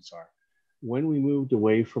requirements are. When we moved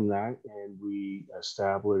away from that and we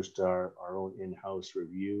established our own in-house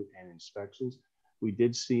review and inspections, we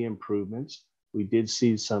did see improvements. We did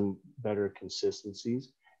see some better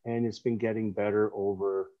consistencies, and it's been getting better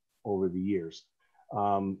over the years.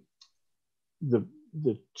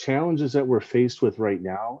 The challenges that we're faced with right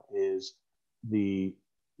now is the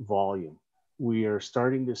volume. We are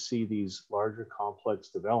starting to see these larger complex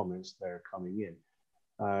developments that are coming in.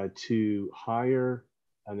 To hire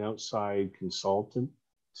an outside consultant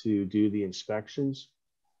to do the inspections,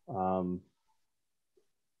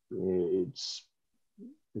 it's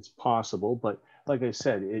possible, but like I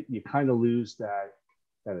said, you kind of lose that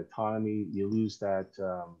autonomy. You lose that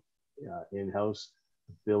in-house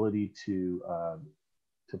ability to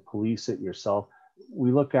police it yourself.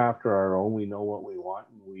 We look after our own. We know what we want,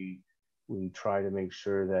 and we try to make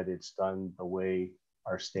sure that it's done the way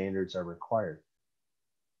our standards are required.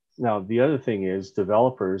 Now, the other thing is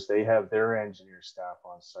developers, they have their engineer staff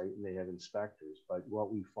on site and they have inspectors, but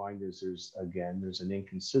what we find is there's an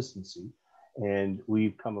inconsistency, and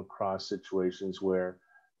we've come across situations where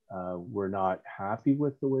we're not happy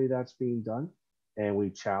with the way that's being done, and we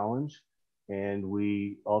challenge, and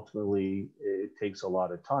we ultimately, it takes a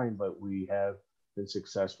lot of time, but we have been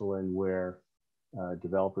successful in where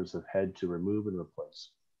developers have had to remove and replace.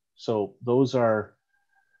 So those are,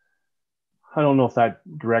 I don't know if that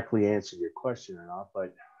directly answered your question or not,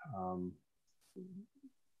 but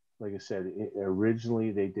like I said,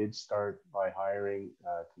 originally they did start by hiring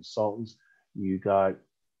consultants. You got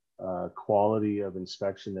quality of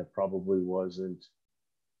inspection that probably wasn't,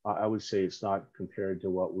 I would say it's not compared to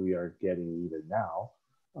what we are getting even now,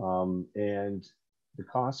 and the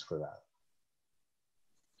cost for that.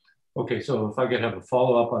 Okay, so if I could have a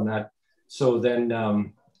follow-up on that. So then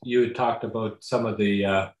you had talked about some of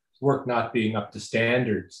the work not being up to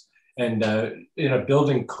standards, and in a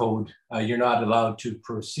building code, you're not allowed to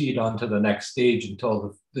proceed on to the next stage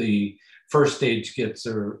until the first stage gets,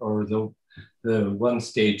 or the one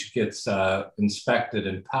stage gets inspected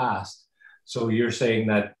and passed. So you're saying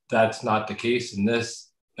that that's not the case in this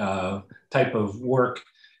type of work.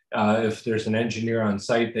 If there's an engineer on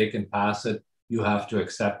site, they can pass it. You have to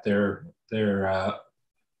accept their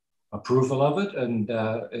approval of it,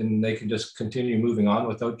 and they can just continue moving on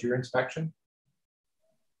without your inspection?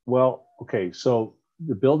 Well, okay, so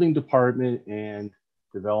the building department and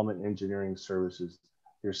development engineering services,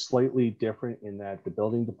 they're slightly different in that the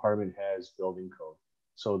building department has building code.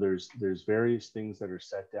 So there's various things that are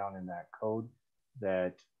set down in that code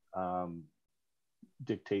that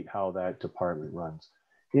dictate how that department runs.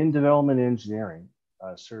 In development engineering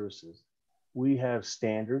services, we have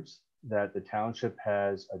standards that the township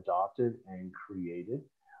has adopted and created.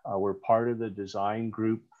 We're part of the design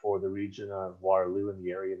group for the region of Waterloo and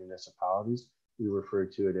the area municipalities. We refer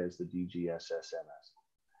to it as the DGSSMS.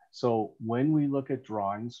 So when we look at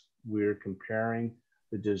drawings, we're comparing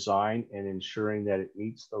the design and ensuring that it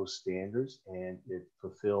meets those standards and it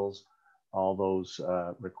fulfills all those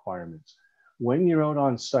requirements. When you're out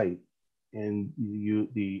on site and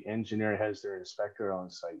the engineer has their inspector on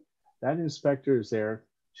site, that inspector is there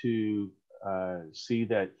to see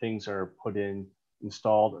that things are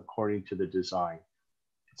installed according to the design.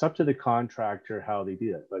 It's up to the contractor how they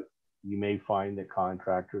do it, but you may find that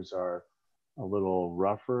contractors are a little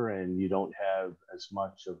rougher and you don't have as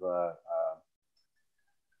much of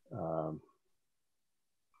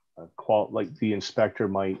like the inspector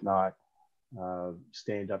might not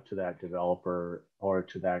stand up to that developer or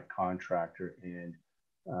to that contractor, and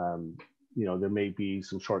you know, there may be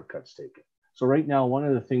some shortcuts taken. So right now, one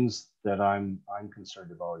of the things that I'm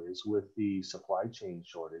concerned about is with the supply chain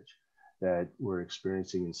shortage that we're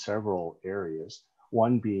experiencing in several areas,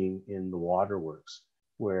 one being in the waterworks,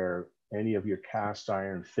 where any of your cast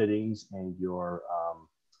iron fittings and your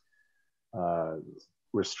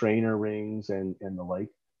restrainer rings and the like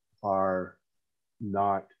are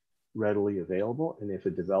not readily available. And if a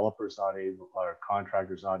developer's not able, or a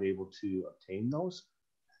contractor's not able to obtain those,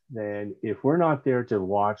 then if we're not there to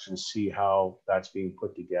watch and see how that's being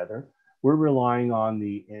put together, we're relying on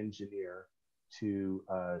the engineer to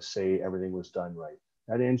say everything was done right.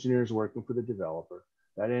 That engineer is working for the developer.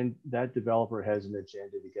 That developer has an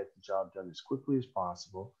agenda to get the job done as quickly as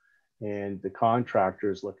possible. And the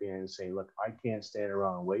contractor is looking at it and saying, look, I can't stand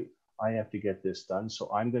around and wait. I have to get this done.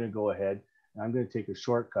 So I'm going to go ahead and I'm going to take a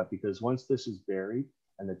shortcut, because once this is buried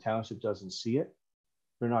and the township doesn't see it,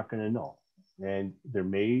 they're not going to know. And there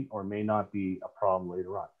may or may not be a problem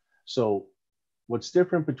later on. So what's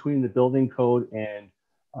different between the building code and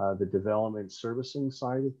the development servicing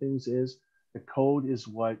side of things is the code is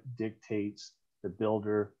what dictates the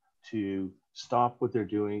builder to stop what they're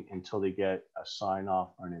doing until they get a sign off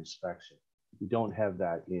or an inspection. We don't have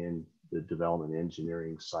that in the development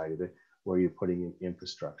engineering side of it, where you're putting in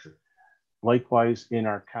infrastructure. Likewise, in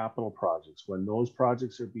our capital projects, when those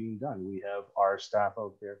projects are being done, we have our staff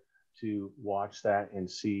out there to watch that and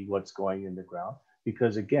see what's going in the ground.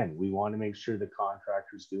 Because again, we want to make sure the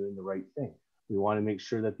contractor is doing the right thing. We want to make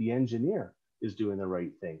sure that the engineer is doing the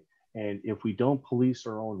right thing. And if we don't police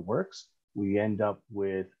our own works, we end up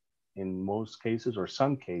with, in most cases or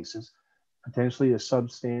some cases, potentially a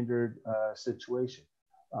substandard situation.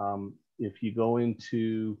 If you go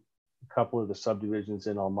into a couple of the subdivisions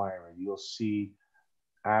in Elmira, you'll see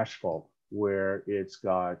asphalt where it's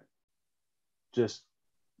got just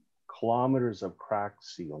kilometers of crack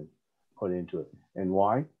sealing put into it. And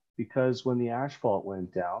why? Because when the asphalt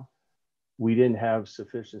went down, we didn't have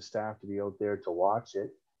sufficient staff to be out there to watch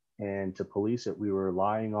it and to police it. We were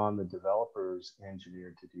relying on the developer's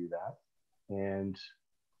engineer to do that. And,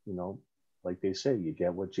 you know, like they say, you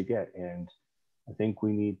get what you get. And I think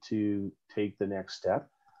we need to take the next step.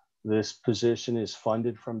 This position is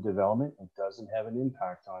funded from development. It doesn't have an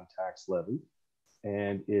impact on tax levy.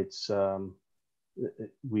 And it's,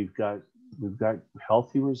 we've got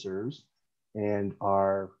healthy reserves, and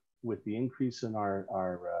with the increase in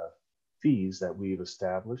our fees that we've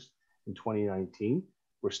established in 2019,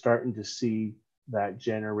 we're starting to see that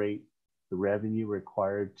generate the revenue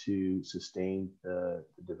required to sustain the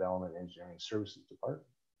development engineering services department.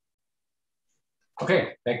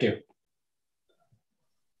 Okay, thank you.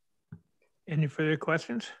 Any further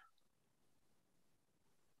questions?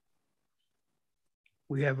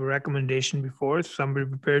 We have a recommendation before us. Somebody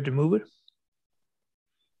prepared to move it?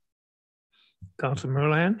 Councilor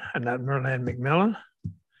Merlan, and not Merlan McMillan.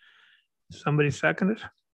 Somebody second it?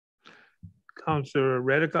 Councilor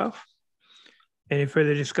Redikoff. Any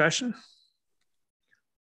further discussion?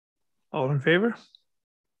 All in favor?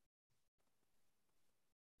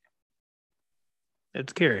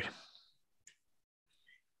 It's carried.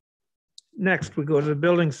 Next, we go to the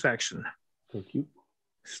building section. Thank you.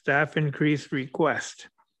 Staff increase request.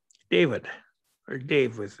 David, or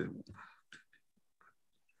Dave with it.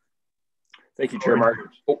 Thank you, Chair Martin.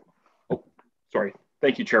 Sorry.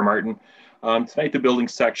 Thank you, Chair Martin. Tonight, the building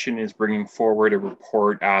section is bringing forward a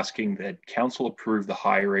report asking that council approve the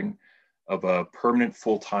hiring of a permanent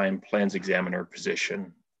full-time plans examiner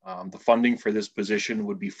position. The funding for this position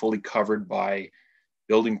would be fully covered by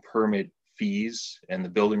building permit fees and the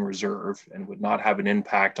building reserve, and would not have an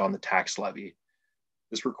impact on the tax levy.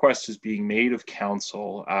 This request is being made of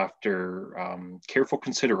council after careful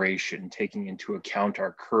consideration, taking into account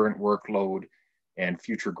our current workload and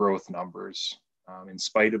future growth numbers. In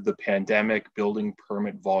spite of the pandemic, building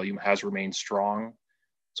permit volume has remained strong.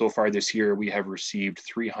 So far this year, we have received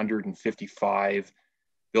 355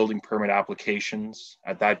 building permit applications.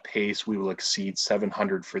 At that pace, we will exceed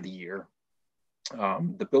 700 for the year.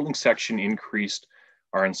 The building section increased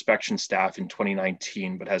our inspection staff in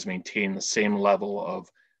 2019, but has maintained the same level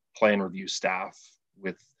of plan review staff.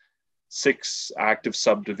 With 6 active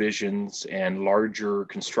subdivisions and larger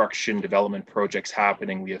construction development projects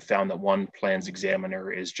happening, we have found that one plans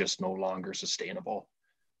examiner is just no longer sustainable.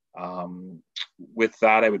 With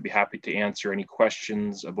that, I would be happy to answer any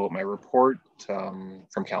questions about my report from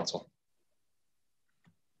council.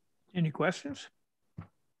 Any questions?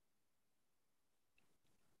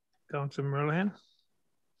 Councilor Merlan.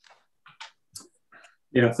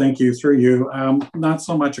 Yeah, thank you. Through you. Not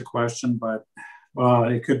so much a question, but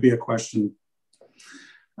it could be a question.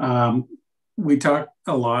 We talked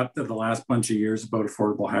a lot in the last bunch of years about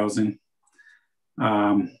affordable housing.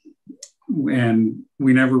 And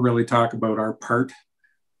we never really talk about our part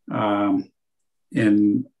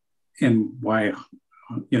in why,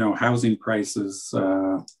 you know, housing prices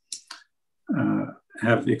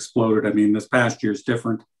have exploded. I mean, this past year is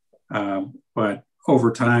different. But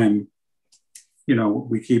over time,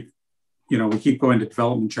 we keep going to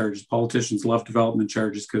development charges. Politicians love development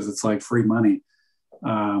charges because it's like free money,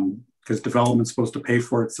 because development's supposed to pay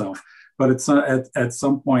for itself. But it's at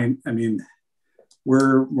some point, I mean,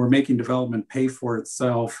 we're making development pay for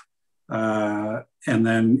itself, and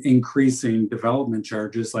then increasing development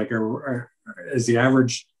charges. Like, is the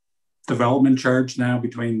average development charge now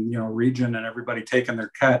between region and everybody taking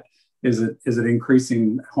their cut? Is it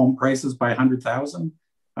increasing home prices by 100,000?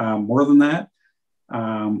 More than that?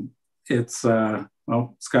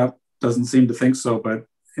 Well, Scott doesn't seem to think so, but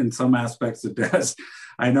in some aspects it does.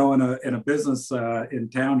 I know in a business in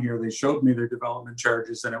town here, they showed me their development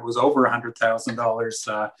charges, and it was over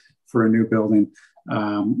 $100,000 for a new building.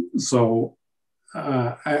 So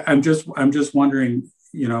I'm just wondering,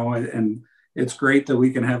 and it's great that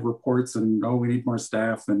we can have reports and we need more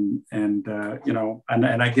staff and I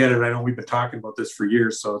get it. I know we've been talking about this for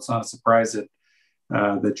years, so it's not a surprise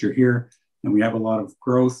that you're here, and we have a lot of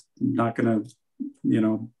growth. I'm not going to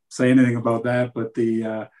say anything about that, but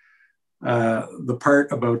the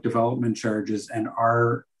part about development charges and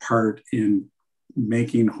our part in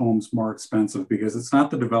making homes more expensive, because it's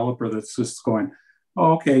not the developer that's just going,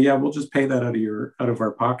 oh, okay, yeah, we'll just pay that out of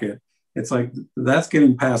our pocket. It's like that's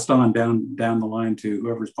getting passed on down the line to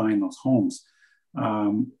whoever's buying those homes.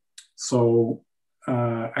 So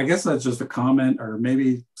I guess that's just a comment, or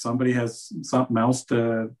maybe somebody has something else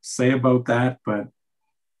to say about that. But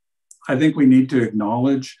I think we need to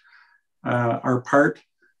acknowledge our part,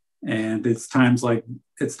 and it's times like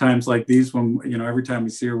these when every time we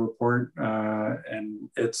see a report and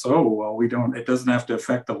it's it doesn't have to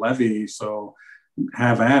affect the levy, so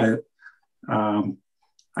have at it.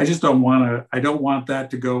 I just don't want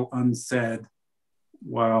that to go unsaid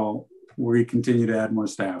while we continue to add more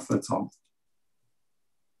staff. That's all.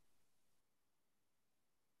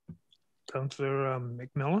 Councillor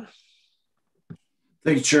McMillan.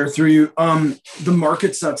 Thank you, Chair. Through you. The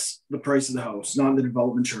market sets the price of the house, not the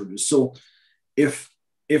development charges. So if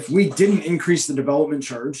we didn't increase the development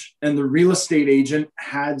charge and the real estate agent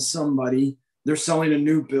had somebody, they're selling a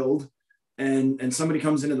new build, and somebody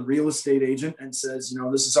comes into the real estate agent and says,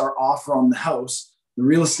 this is our offer on the house, the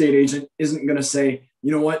real estate agent isn't going to say,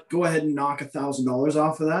 you know what, go ahead and knock $1,000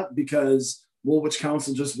 off of that because Woolwich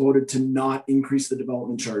Council just voted to not increase the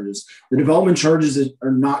development charges. The development charges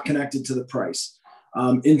are not connected to the price.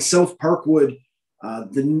 In South Parkwood,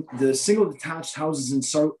 the single detached houses in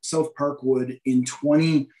South Parkwood in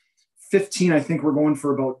 2015, I think we're going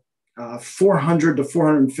for about $400,000 to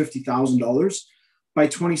 $450,000. By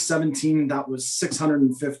 2017, that was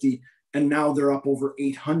 $650,000, and now they're up over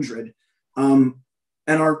 $800,000. And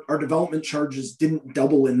our development charges didn't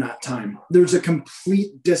double in that time. There's a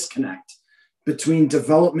complete disconnect between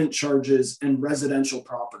development charges and residential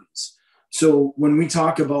properties. So when we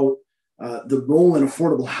talk about the role in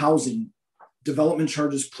affordable housing, development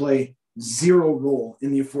charges play zero role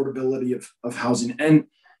in the affordability of housing. And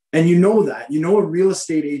that. A real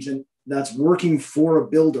estate agent that's working for a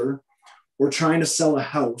builder or trying to sell a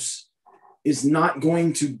house is not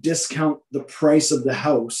going to discount the price of the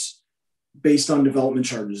house based on development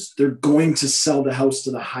charges. They're going to sell the house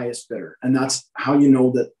to the highest bidder. And that's how you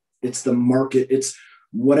know that it's the market. It's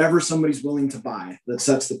whatever somebody's willing to buy that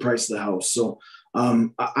sets the price of the house. So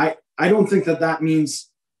I don't think that means,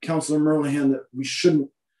 Councillor Merlehan, that we shouldn't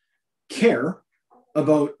care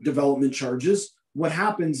about development charges. What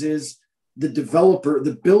happens is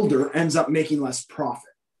the builder ends up making less profit.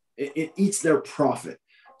 It eats their profit.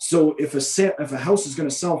 So if a house is going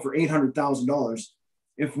to sell for $800,000,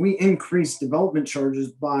 if we increase development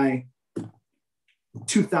charges by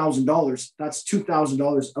 $2,000, that's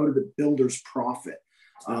 $2,000 out of the builder's profit.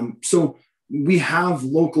 So we have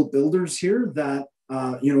local builders here that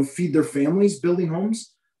feed their families building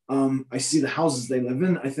homes. I see the houses they live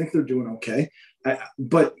in. I think they're doing okay.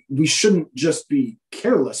 But we shouldn't just be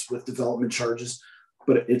careless with development charges,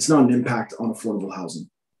 but it's not an impact on affordable housing.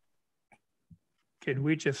 Can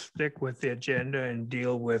we just stick with the agenda and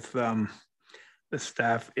deal with the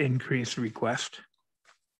staff increase request?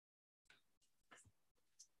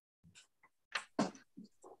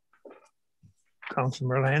 Councilor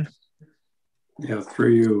Merlehan. Yeah,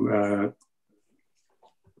 through you,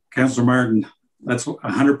 Councilor Martin, that's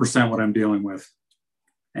 100% what I'm dealing with.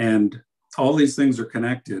 And all these things are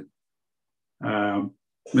connected. Mr.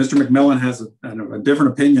 McMillan has a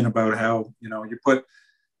different opinion about how, you put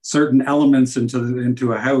certain elements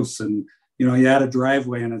into a house, and you add a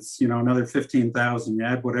driveway and it's another 15,000. You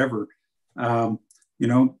add whatever.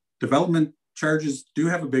 Development charges do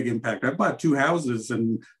have a big impact. I bought 2 houses,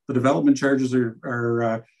 and the development charges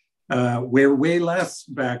are were way less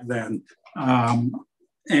back then.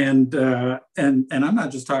 And I'm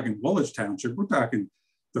not just talking Woolwich Township. We're talking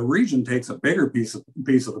the region takes a bigger piece of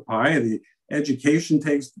the pie. The education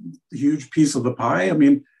takes a huge piece of the pie. I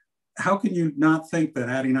mean, how can you not think that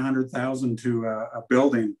adding 100,000 to a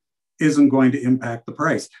building isn't going to impact the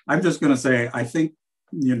price? I'm just going to say, I think,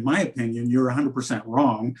 in my opinion, you're 100%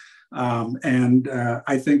 wrong.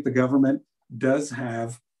 I think the government does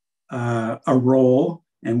have a role.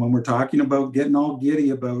 And when we're talking about getting all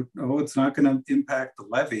giddy about, oh, it's not going to impact the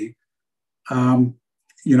levy,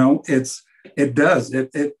 you know, it does.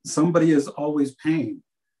 Somebody is always paying.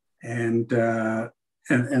 And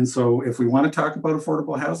so if we want to talk about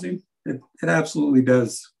affordable housing, it absolutely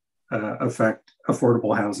does affect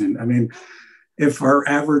affordable housing. I mean, if our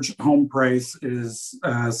average home price is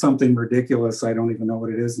something ridiculous, I don't even know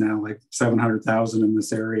what it is now, like 700,000 in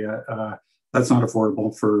this area, that's not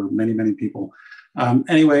affordable for many, many people.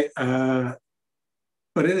 Anyway,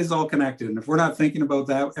 but it is all connected. And if we're not thinking about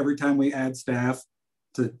that every time we add staff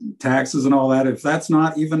to taxes and all that, if that's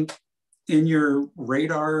not even in your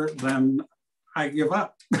radar, then I give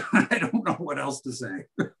up. I don't know what else to say.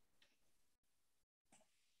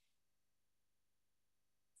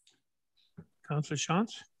 Councillor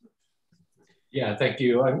Shantz? Yeah, thank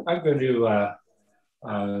you. I'm going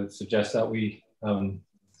to suggest that we,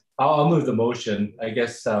 I'll move the motion. I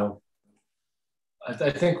guess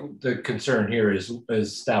I think the concern here is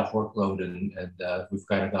staff workload, and we've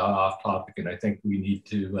kind of got off topic, and I think we need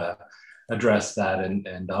to address that.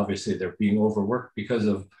 And obviously they're being overworked because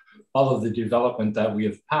of all of the development that we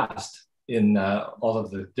have passed in all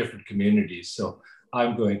of the different communities. So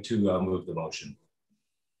I'm going to move the motion.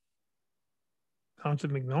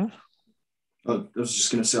 Councillor McMillan? I was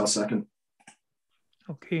just going to say I'll second.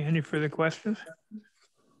 Okay, any further questions?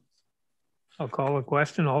 I'll call a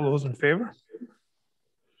question. All those in favor?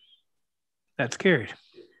 That's carried.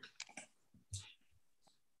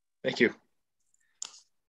 Thank you.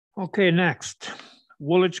 Okay, next,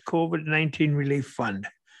 Woolwich COVID-19 Relief Fund.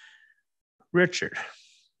 Richard.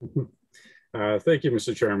 Thank you,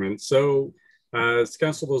 Mr. Chairman. So as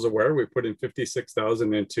council is aware, we put in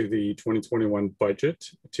 $56,000 into the 2021 budget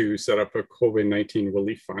to set up a COVID-19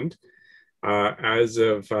 relief fund. As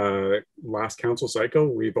of last council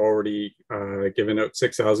cycle, we've already given out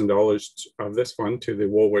 $6,000 of this fund to the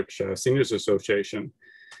Woolwich Seniors Association.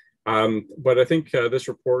 But I think this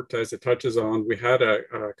report, as it touches on, we had a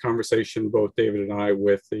conversation, both David and I,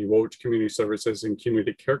 with the Woolwich Community Services and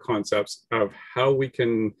Community Care Concepts of how we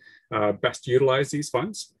can best utilize these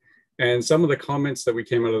funds. And some of the comments that we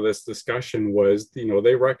came out of this discussion was, you know,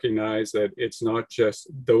 they recognize that it's not just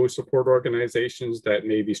those support organizations that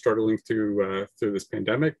may be struggling through this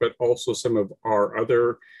pandemic, but also some of our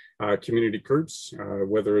other community groups,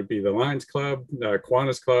 whether it be the Lions Club,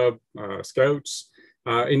 Kiwanis Club, Scouts,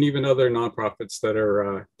 and even other nonprofits that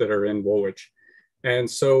are in Woolwich. And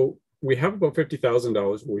so we have about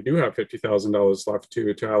 $50,000. We do have $50,000 left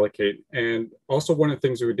to allocate. And also one of the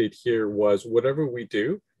things we did here was whatever we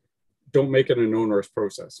do, don't make it an onerous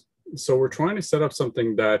process. So we're trying to set up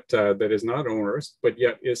something that that is not onerous, but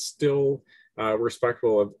yet is still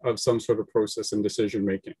respectful of some sort of process and decision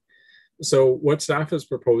making. So what staff is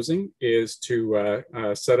proposing is to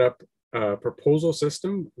set up a proposal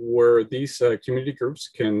system where these community groups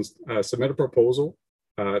can submit a proposal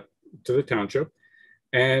to the township,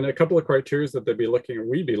 and a couple of criteria that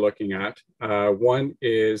we'd be looking at. One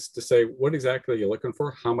is to say, what exactly are you looking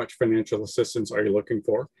for? How much financial assistance are you looking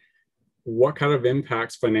for? What kind of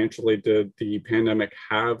impacts financially did the pandemic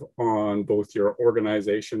have on both your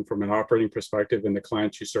organization from an operating perspective and the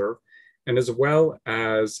clients you serve? And as well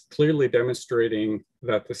as clearly demonstrating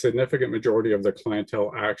that the significant majority of the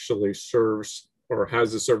clientele actually serves or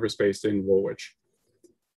has a service based in Woolwich.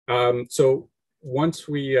 So once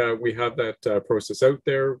we have that process out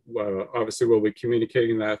there, obviously we'll be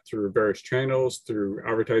communicating that through various channels, through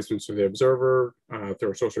advertisements to the Observer, through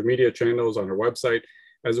our social media channels, on our website,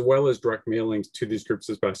 as well as direct mailings to these groups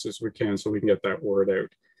as best as we can so we can get that word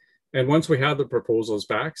out. And once we have the proposals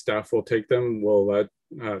back, staff will take them, we'll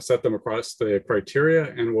set them across the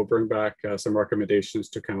criteria, and we'll bring back some recommendations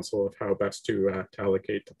to council of how best to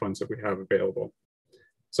allocate the funds that we have available.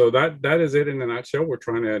 So that is it in a nutshell. We're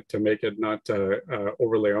trying to make it not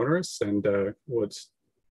overly onerous, and we'll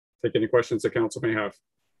take any questions the council may have.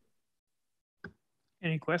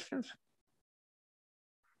 Any questions?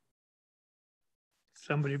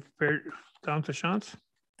 Somebody prepared, Councillor Shantz?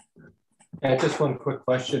 Yeah, just one quick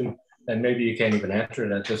question, and maybe you can't even answer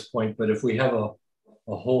it at this point, but if we have a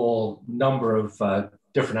whole number of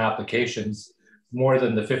different applications, more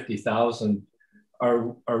than the 50,000,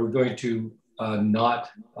 are we going to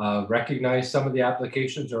not recognize some of the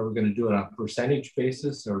applications, or are we going to do it on a percentage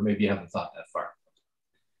basis, or maybe you haven't thought that far?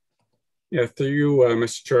 Yeah, through you,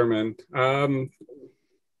 Mr. Chairman. I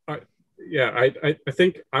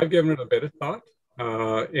think I've given it a bit of thought.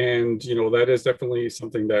 And, you know, that is definitely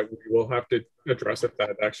something that we will have to address if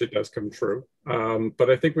that actually does come true. But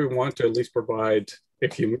I think we want to at least provide,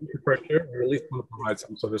 if you meet the criteria, we at least want to provide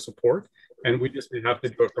some sort of support. And we just have to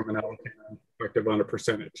do it from an allocation perspective on a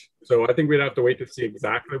percentage. So I think we'd have to wait to see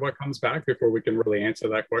exactly what comes back before we can really answer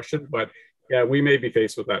that question. But yeah, we may be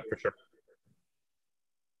faced with that for sure.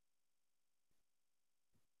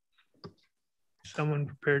 Someone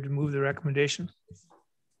prepared to move the recommendation?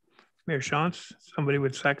 Mayor Shantz, somebody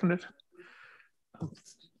would second it.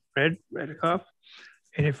 Fred Redikoff.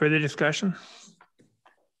 Any further discussion?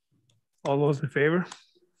 All those in favor?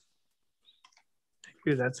 Thank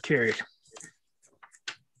you, that's carried.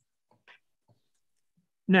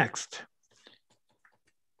 Next,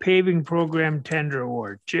 paving program tender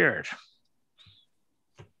award. Jared.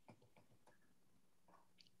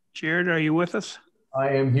 Jared, are you with us? I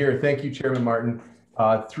am here. Thank you, Chairman Martin.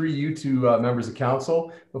 Through you to members of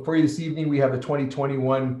council. Before you this evening, we have the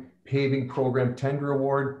 2021 Paving Program Tender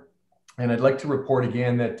Award. And I'd like to report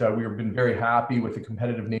again that we have been very happy with the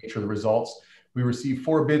competitive nature of the results. We received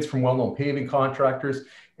 4 bids from well-known paving contractors,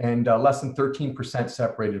 and less than 13%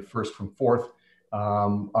 separated first from fourth.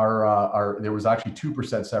 There was actually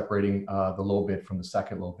 2% separating the low bid from the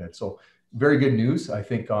second low bid. So very good news, I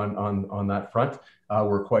think, on that front.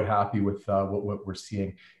 We're quite happy with what we're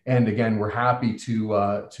seeing. And again, we're happy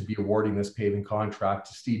to be awarding this paving contract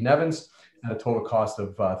to Steve Nevins at a total cost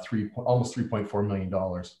of almost $3.4 million.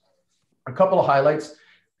 A couple of highlights,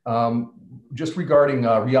 just regarding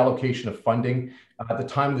reallocation of funding. At the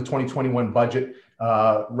time of the 2021 budget,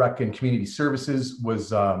 Rec and Community Services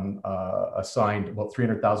was assigned about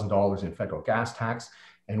 $300,000 in federal gas tax.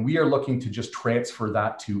 And we are looking to just transfer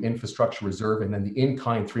that to infrastructure reserve, and then the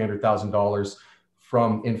in-kind $300,000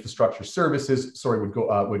 from infrastructure services. Sorry, would go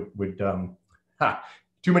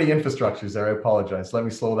too many infrastructures there. I apologize. Let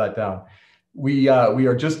me slow that down. We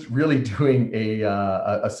are just really doing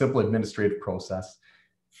a simple administrative process.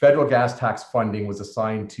 Federal gas tax funding was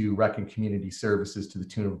assigned to Rec and Community Services to the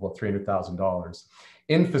tune of about $300,000.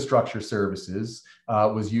 Infrastructure services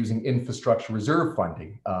was using infrastructure reserve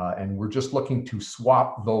funding, and we're just looking to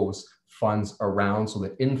swap those funds around so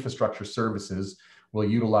that infrastructure services will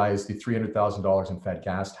utilize the $300,000 in Fed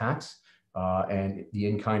gas tax, and the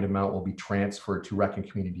in-kind amount will be transferred to Rec and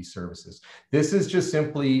Community Services. This is just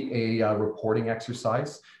simply a reporting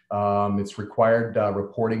exercise. It's required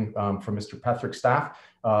reporting from Mr. Petherick's staff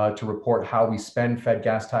to report how we spend Fed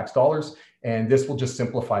gas tax dollars. And this will just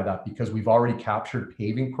simplify that because we've already captured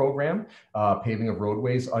paving program, paving of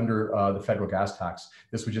roadways under the federal gas tax.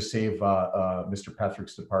 This would just save Mr.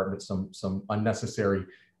 Petherick's department some unnecessary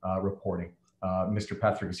reporting. Mr.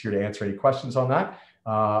 Petherick is here to answer any questions on that.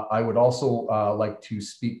 I would also like to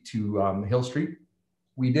speak to Hill Street.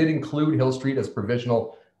 We did include Hill Street as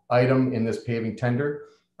provisional item in this paving tender.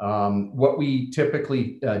 What we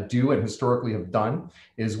typically do and historically have done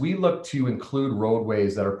is we look to include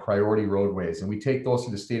roadways that are priority roadways, and we take those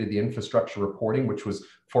to the State of the Infrastructure reporting, which was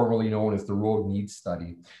formerly known as the Road Needs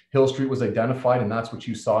Study. Hill Street was identified, and that's what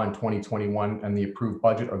you saw in 2021 and the approved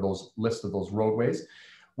budget are those lists of those roadways.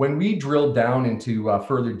 When we drilled down into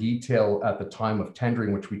further detail at the time of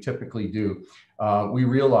tendering, which we typically do, we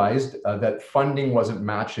realized that funding wasn't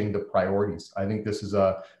matching the priorities. I think this is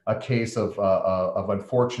a case of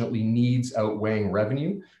unfortunately needs outweighing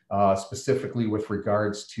revenue, specifically with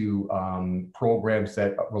regards to programs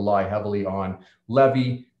that rely heavily on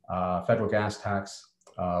levy, federal gas tax.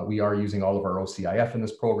 We are using all of our OCIF in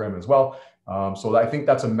this program as well. So I think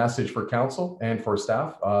that's a message for council and for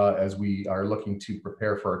staff as we are looking to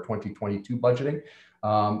prepare for our 2022 budgeting.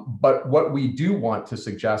 But what we do want to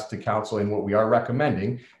suggest to council and what we are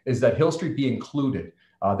recommending is that Hill Street be included,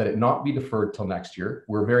 that it not be deferred till next year.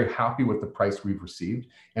 We're very happy with the price we've received,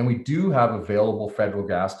 and we do have available federal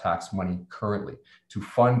gas tax money currently to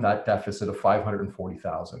fund that deficit of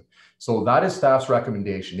 $540,000. So that is staff's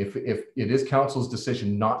recommendation. If it is council's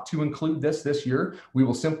decision not to include this year, we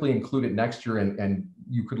will simply include it next year, and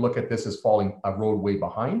you could look at this as falling a roadway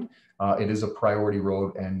behind. It is a priority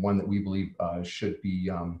road and one that we believe should be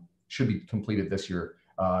completed this year,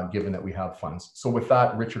 given that we have funds. So with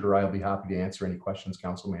that, Richard or I will be happy to answer any questions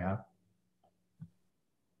council may have.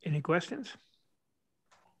 Any questions?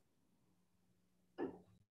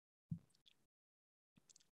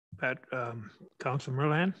 Pat, Councilor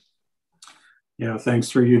Merlan. Yeah, thanks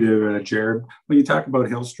for you to Jared. When you talk about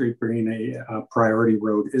Hill Street being a priority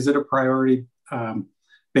road, is it a priority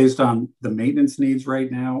based on the maintenance needs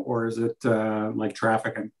right now, or is it like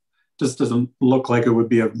traffic? And just doesn't look like it would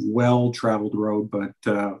be a well-traveled road, but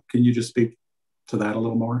can you just speak to that a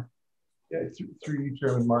little more? Yeah, through you,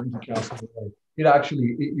 Chairman Martin, to Councilor. It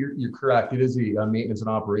actually, you're correct. It is a maintenance and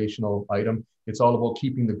operational item. It's all about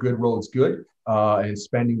keeping the good roads good and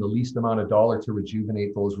spending the least amount of dollar to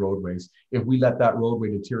rejuvenate those roadways. If we let that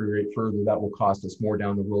roadway deteriorate further, that will cost us more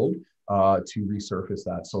down the road to resurface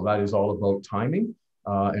that. So that is all about timing.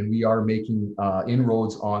 And we are making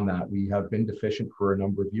inroads on that. We have been deficient for a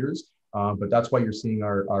number of years, but that's why you're seeing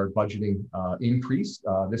our budgeting increase.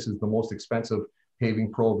 This is the most expensive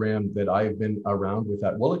paving program that I've been around with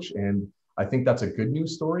at Woolwich. And I think that's a good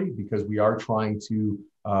news story because we are trying to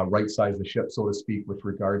right-size the ship, so to speak, with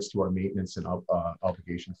regards to our maintenance and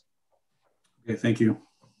obligations. Okay, thank you.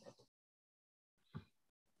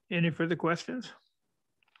 Any further questions?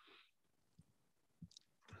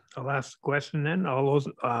 I'll ask the question then. All those,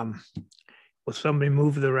 will somebody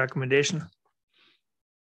move the recommendation?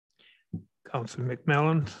 Councillor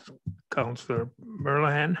McMillan, Councillor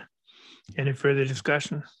Merlehan. Any further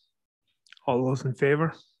discussion? All those in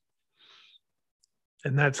favor?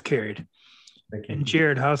 And that's carried. Thank you. And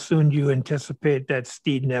Jared, how soon do you anticipate that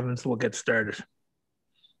Steed and Evans will get started?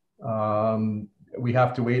 We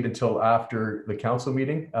have to wait until after the council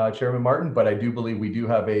meeting, Chairman Martin, but I do believe we do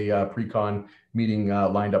have a pre-con meeting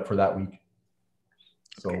lined up for that week.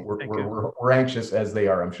 So okay, we're anxious as they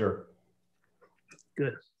are, I'm sure.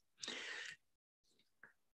 Good.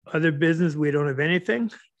 Other business, we don't have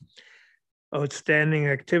anything. Outstanding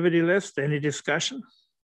activity list, any discussion?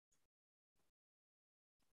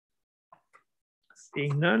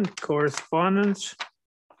 Seeing none, correspondence.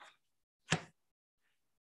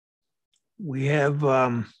 We have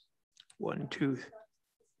 1, 2.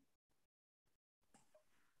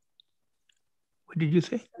 What did you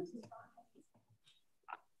say?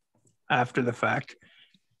 After the fact.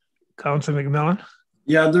 Councilor McMillan?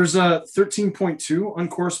 Yeah, there's a 13.2 on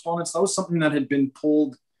correspondence. That was something that had been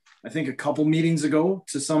pulled, I think, a couple meetings ago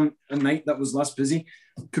to a night that was less busy.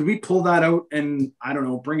 Could we pull that out and, I don't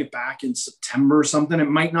know, bring it back in September or something? It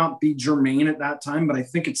might not be germane at that time, but I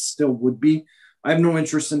think it still would be. I have no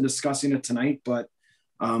interest in discussing it tonight, but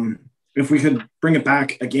if we could bring it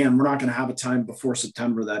back again, we're not going to have a time before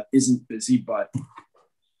September that isn't busy, but.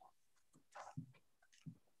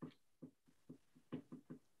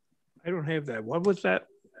 I don't have that. What was that?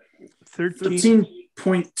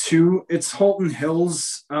 13.2. It's Halton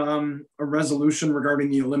Hills, a resolution regarding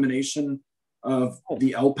the elimination of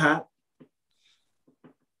the LPAT.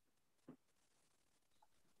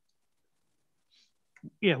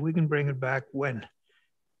 Yeah, we can bring it back when?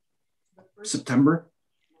 September.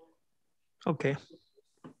 Okay.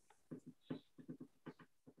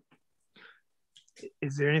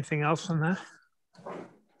 Is there anything else on that?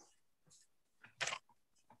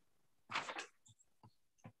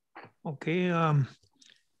 Okay,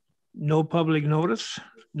 no public notice,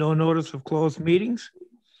 no notice of closed meetings,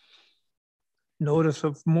 notice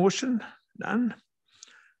of motion, none.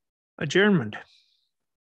 Adjournment.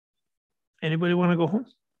 Anybody want to go home?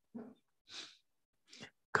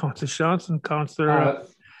 Councillor Johnson, Councillor.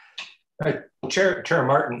 Chair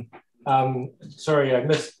Martin, sorry, I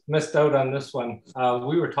missed out on this one.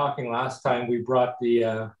 We were talking last time, we brought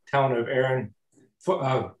the town of Erin,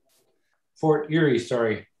 Fort Erie,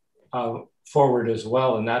 sorry, forward as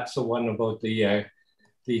well. And that's the one about the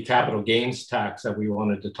capital gains tax that we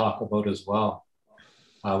wanted to talk about as well.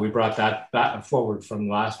 We brought that forward from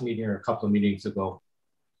last meeting or a couple of meetings ago.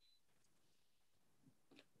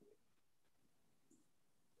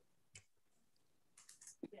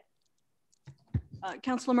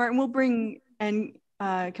 Councillor Martin, we'll bring, and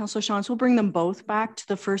Councillor Shantz, we'll bring them both back to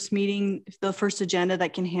the first meeting, the first agenda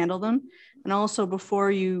that can handle them. And also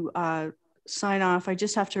before you sign off, I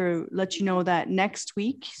just have to let you know that next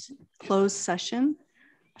week's closed session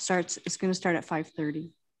is going to start at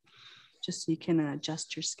 5:30, just so you can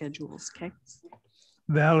adjust your schedules, okay?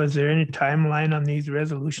 Val, is there any timeline on these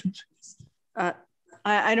resolutions?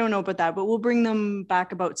 I don't know about that, but we'll bring them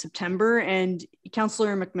back about September. And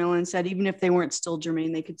Councillor McMillan said even if they weren't still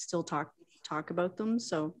germane, they could still talk about them.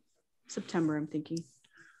 So September, I'm thinking.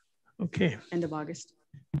 Okay. End of August.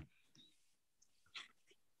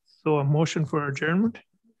 So a motion for adjournment?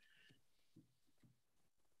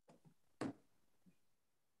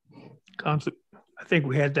 Council, I think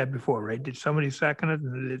we had that before, right? Did somebody second it?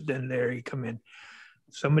 And then there you come in.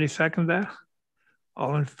 Somebody second that?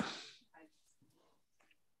 All in.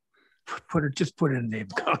 Just put in the name.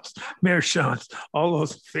 Mayor Shantz. All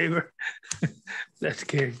those in favor? That's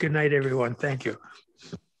carried. Good night, everyone. Thank you.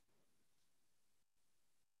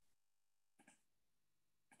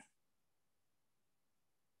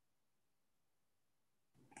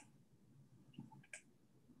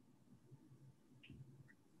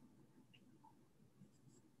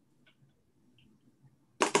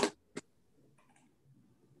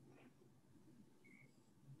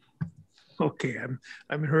 Okay, I'm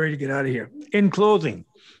in a hurry to get out of here. In closing,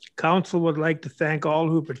 council would like to thank all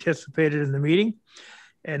who participated in the meeting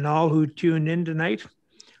and all who tuned in tonight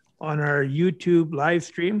on our YouTube live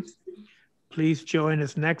stream. Please join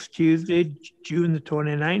us next Tuesday, June the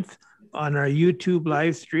 29th, on our YouTube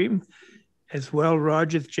live stream, as well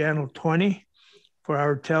Rogers Channel 20, for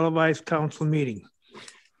our televised council meeting.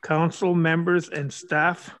 Council members and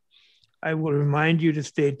staff, I will remind you to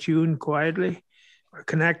stay tuned quietly or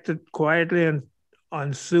connected quietly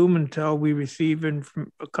on Zoom until we receive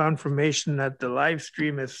confirmation that the live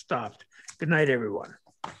stream has stopped. Good night, everyone.